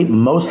quality sleep,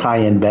 most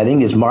high-end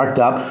bedding is marked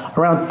up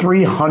around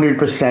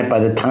 300% by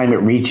the time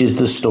it reaches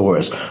the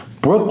stores.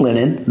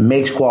 Brooklinen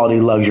makes quality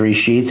luxury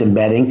sheets and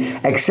bedding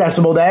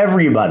accessible to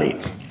everybody.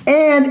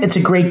 And it's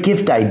a great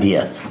gift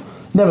idea.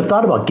 Never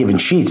thought about giving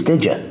sheets,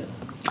 did you?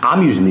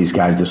 I'm using these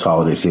guys this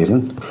holiday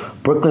season.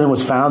 Brooklinen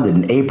was founded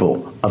in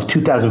April of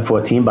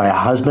 2014 by a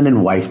husband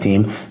and wife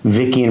team,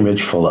 Vicky and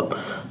Rich Fulop,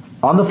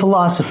 on the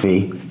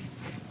philosophy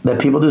that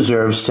people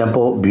deserve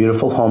simple,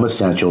 beautiful home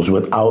essentials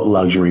without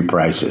luxury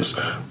prices.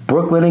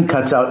 Brooklinen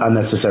cuts out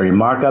unnecessary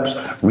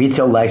markups,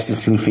 retail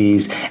licensing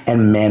fees,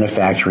 and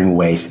manufacturing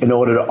waste in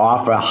order to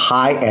offer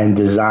high-end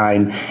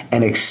design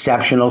and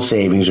exceptional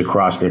savings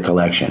across their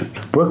collection.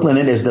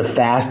 Brooklinen is the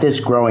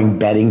fastest growing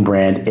bedding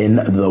brand in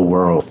the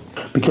world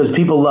because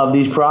people love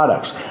these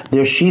products.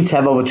 Their sheets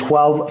have over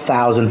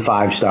 12,000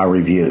 five-star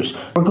reviews.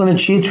 Brooklinen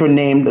Sheets were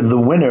named the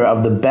winner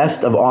of the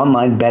Best of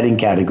Online Bedding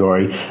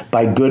category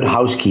by Good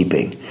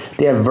Housekeeping.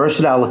 They have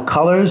versatile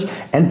colors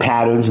and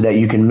patterns that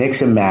you can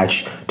mix and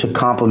match to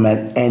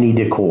complement any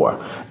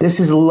decor. This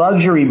is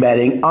luxury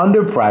bedding,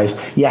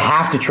 underpriced. You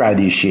have to try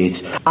these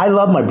sheets. I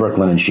love my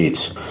Brooklinen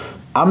sheets.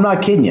 I'm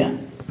not kidding you.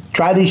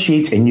 Try these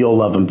sheets and you'll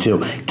love them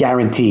too.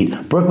 Guaranteed.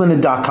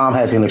 Brooklinen.com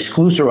has an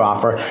exclusive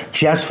offer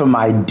just for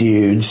my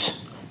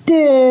dudes.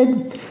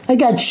 Dude, I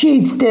got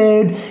sheets,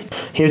 dude.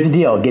 Here's the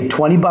deal. Get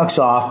 $20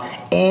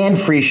 off and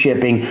free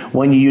shipping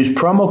when you use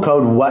promo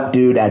code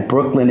WhatDude at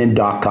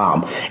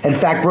Brooklinen.com. In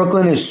fact,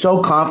 Brooklinen is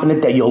so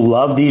confident that you'll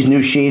love these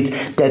new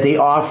sheets that they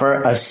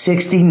offer a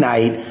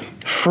 60-night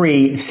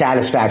free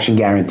satisfaction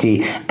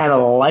guarantee and a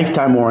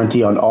lifetime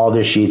warranty on all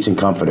their sheets and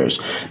comforters.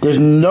 There's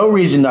no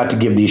reason not to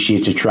give these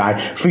sheets a try.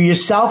 For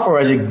yourself or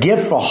as a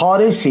gift for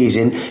holiday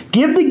season,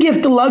 give the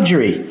gift of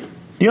luxury.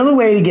 The only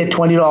way to get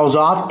 $20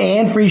 off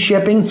and free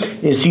shipping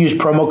is to use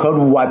promo code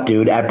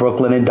WhatDude at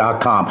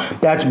Brooklinen.com.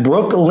 That's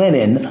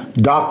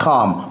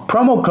Brooklinen.com.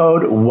 Promo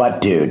code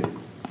WhatDude.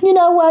 You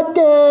know what,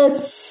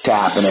 dude? It's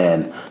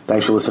happening.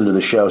 Thanks for listening to the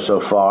show so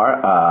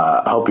far.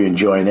 I hope you're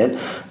enjoying it.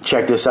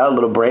 Check this out, a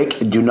little break.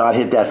 Do not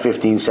hit that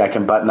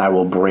 15-second button. I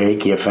will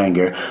break your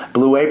finger.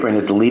 Blue Apron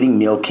is the leading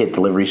meal kit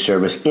delivery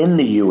service in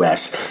the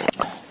U.S.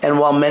 And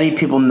while many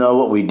people know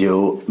what we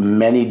do,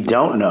 many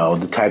don't know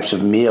the types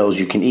of meals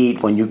you can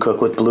eat when you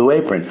cook with Blue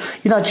Apron.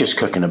 You're not just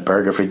cooking a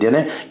burger for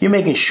dinner. You're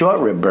making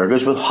short rib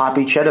burgers with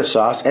hoppy cheddar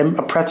sauce and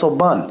a pretzel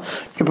bun.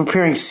 You're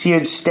preparing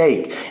seared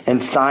steak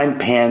and thyme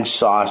pan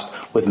sauced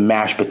with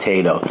mashed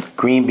potato,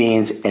 green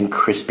beans, and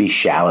crispy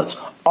shallots,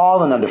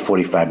 all in under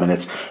 45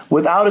 minutes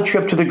without a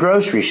trip to the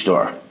grocery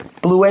store.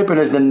 Blue Apron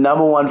is the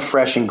 #1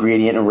 fresh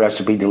ingredient and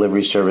recipe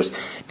delivery service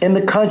in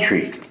the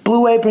country.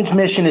 Blue Apron's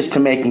mission is to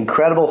make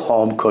incredible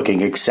home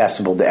cooking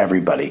accessible to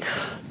everybody.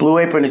 Blue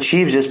Apron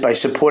achieves this by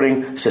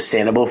supporting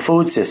sustainable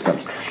food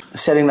systems,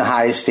 setting the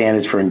highest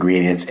standards for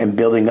ingredients, and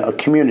building a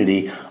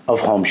community of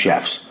home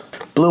chefs.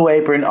 Blue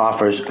Apron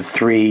offers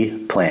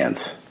 3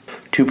 plans.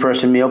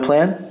 2-person meal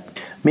plan,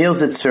 meals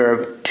that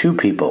serve 2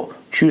 people.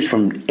 Choose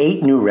from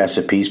 8 new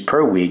recipes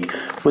per week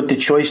with the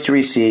choice to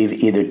receive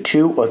either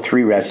 2 or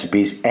 3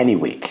 recipes any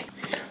week.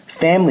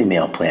 Family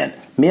meal plan.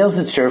 Meals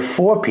that serve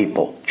 4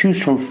 people.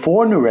 Choose from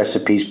 4 new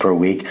recipes per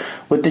week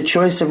with the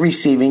choice of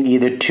receiving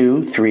either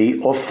 2, 3,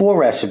 or 4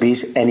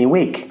 recipes any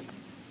week.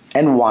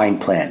 And wine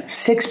plan.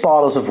 6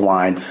 bottles of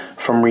wine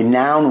from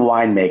renowned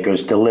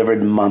winemakers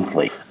delivered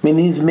monthly. I mean,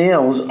 these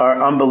meals are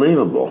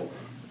unbelievable.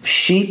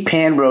 Sheet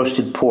pan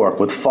roasted pork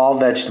with fall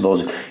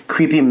vegetables,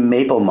 creepy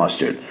maple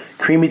mustard,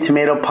 creamy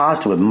tomato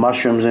pasta with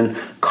mushrooms and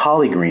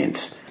collard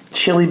greens,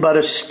 chili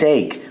butter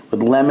steak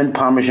with lemon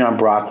parmesan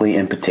broccoli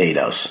and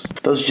potatoes.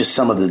 Those are just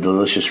some of the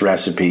delicious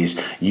recipes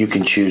you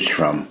can choose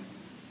from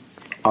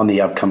on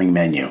the upcoming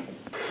menu.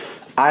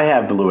 I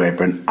have Blue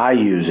Apron. I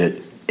use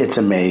it. It's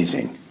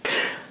amazing.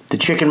 The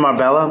chicken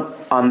marbella,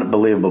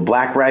 unbelievable.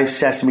 Black rice,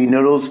 sesame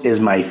noodles is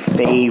my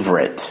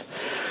favorite.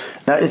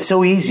 Now, it's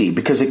so easy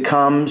because it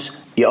comes...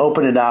 You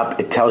open it up,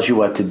 it tells you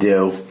what to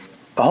do.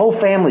 The whole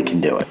family can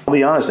do it. I'll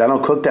be honest, I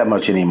don't cook that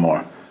much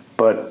anymore.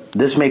 But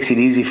this makes it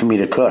easy for me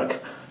to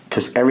cook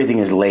because everything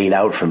is laid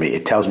out for me.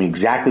 It tells me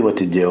exactly what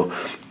to do.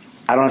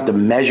 I don't have to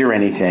measure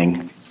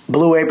anything.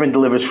 Blue Apron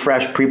delivers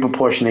fresh,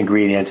 pre-proportioned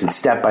ingredients and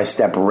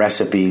step-by-step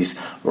recipes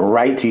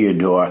right to your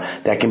door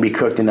that can be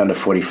cooked in under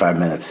 45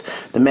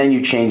 minutes. The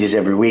menu changes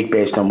every week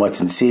based on what's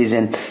in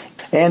season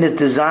and is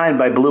designed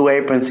by Blue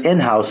Apron's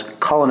in-house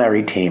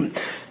culinary team.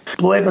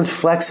 Blue Apron's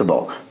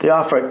flexible. They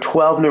offer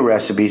 12 new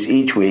recipes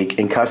each week,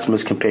 and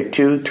customers can pick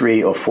 2,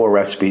 3, or 4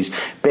 recipes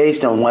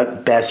based on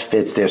what best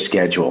fits their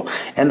schedule.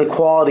 And the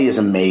quality is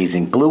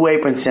amazing. Blue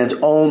Apron sends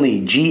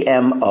only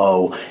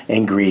GMO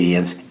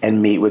ingredients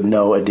and meat with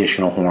no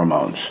additional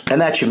hormones. And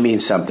that should mean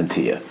something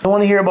to you. I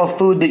want to hear about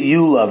food that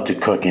you love to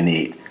cook and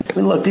eat. I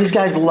mean, look, these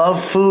guys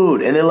love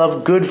food, and they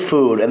love good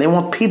food, and they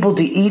want people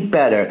to eat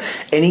better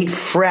and eat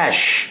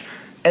fresh.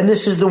 And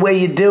this is the way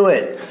you do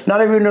it. Not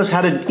everyone knows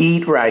how to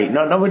eat right.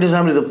 Nobody knows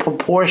how to do the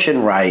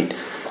proportion right.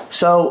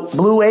 So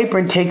Blue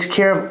Apron takes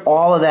care of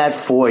all of that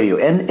for you.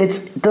 And it's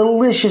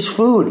delicious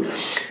food.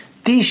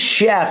 These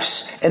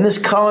chefs and this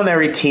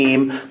culinary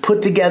team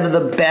put together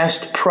the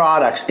best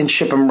products and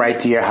ship them right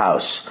to your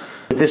house.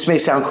 This may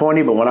sound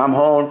corny, but when I'm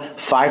home,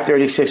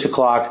 5:30, 6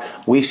 o'clock,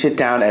 we sit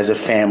down as a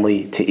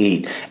family to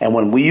eat. And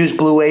when we use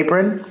Blue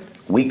Apron,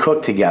 we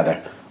cook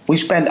together. We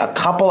spend a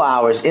couple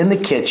hours in the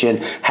kitchen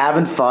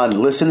having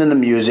fun, listening to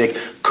music,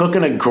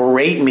 cooking a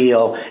great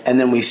meal, and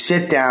then we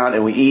sit down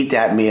and we eat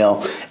that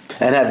meal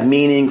and have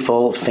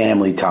meaningful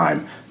family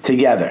time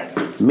together.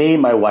 Me,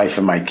 my wife,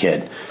 and my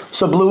kid.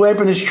 So Blue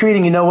Apron is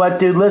treating, you know what,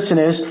 dude,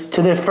 listeners,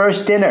 to their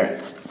first dinner.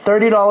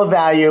 $30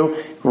 value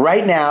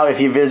right now if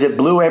you visit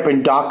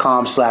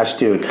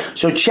blueapron.com/dude.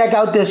 So check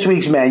out this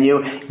week's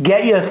menu.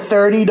 Get your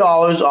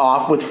 $30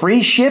 off with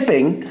free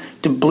shipping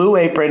to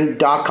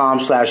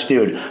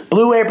blueapron.com/dude.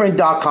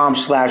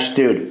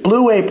 Blueapron.com/dude.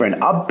 Blue Apron,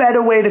 a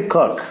better way to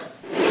cook.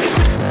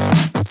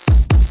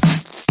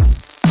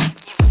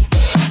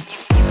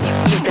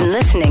 You've been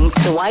listening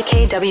to the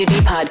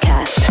YKWD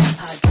podcast.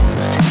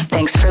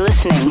 Thanks for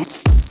listening.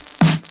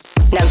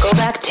 Now go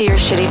back to your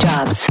shitty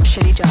jobs.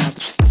 Shitty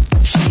jobs.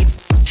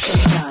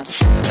 Shitty jobs.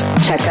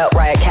 Check out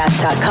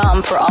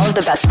riotcast.com for all of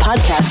the best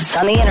podcasts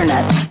on the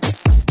internet.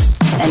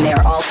 And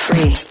they're all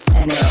free.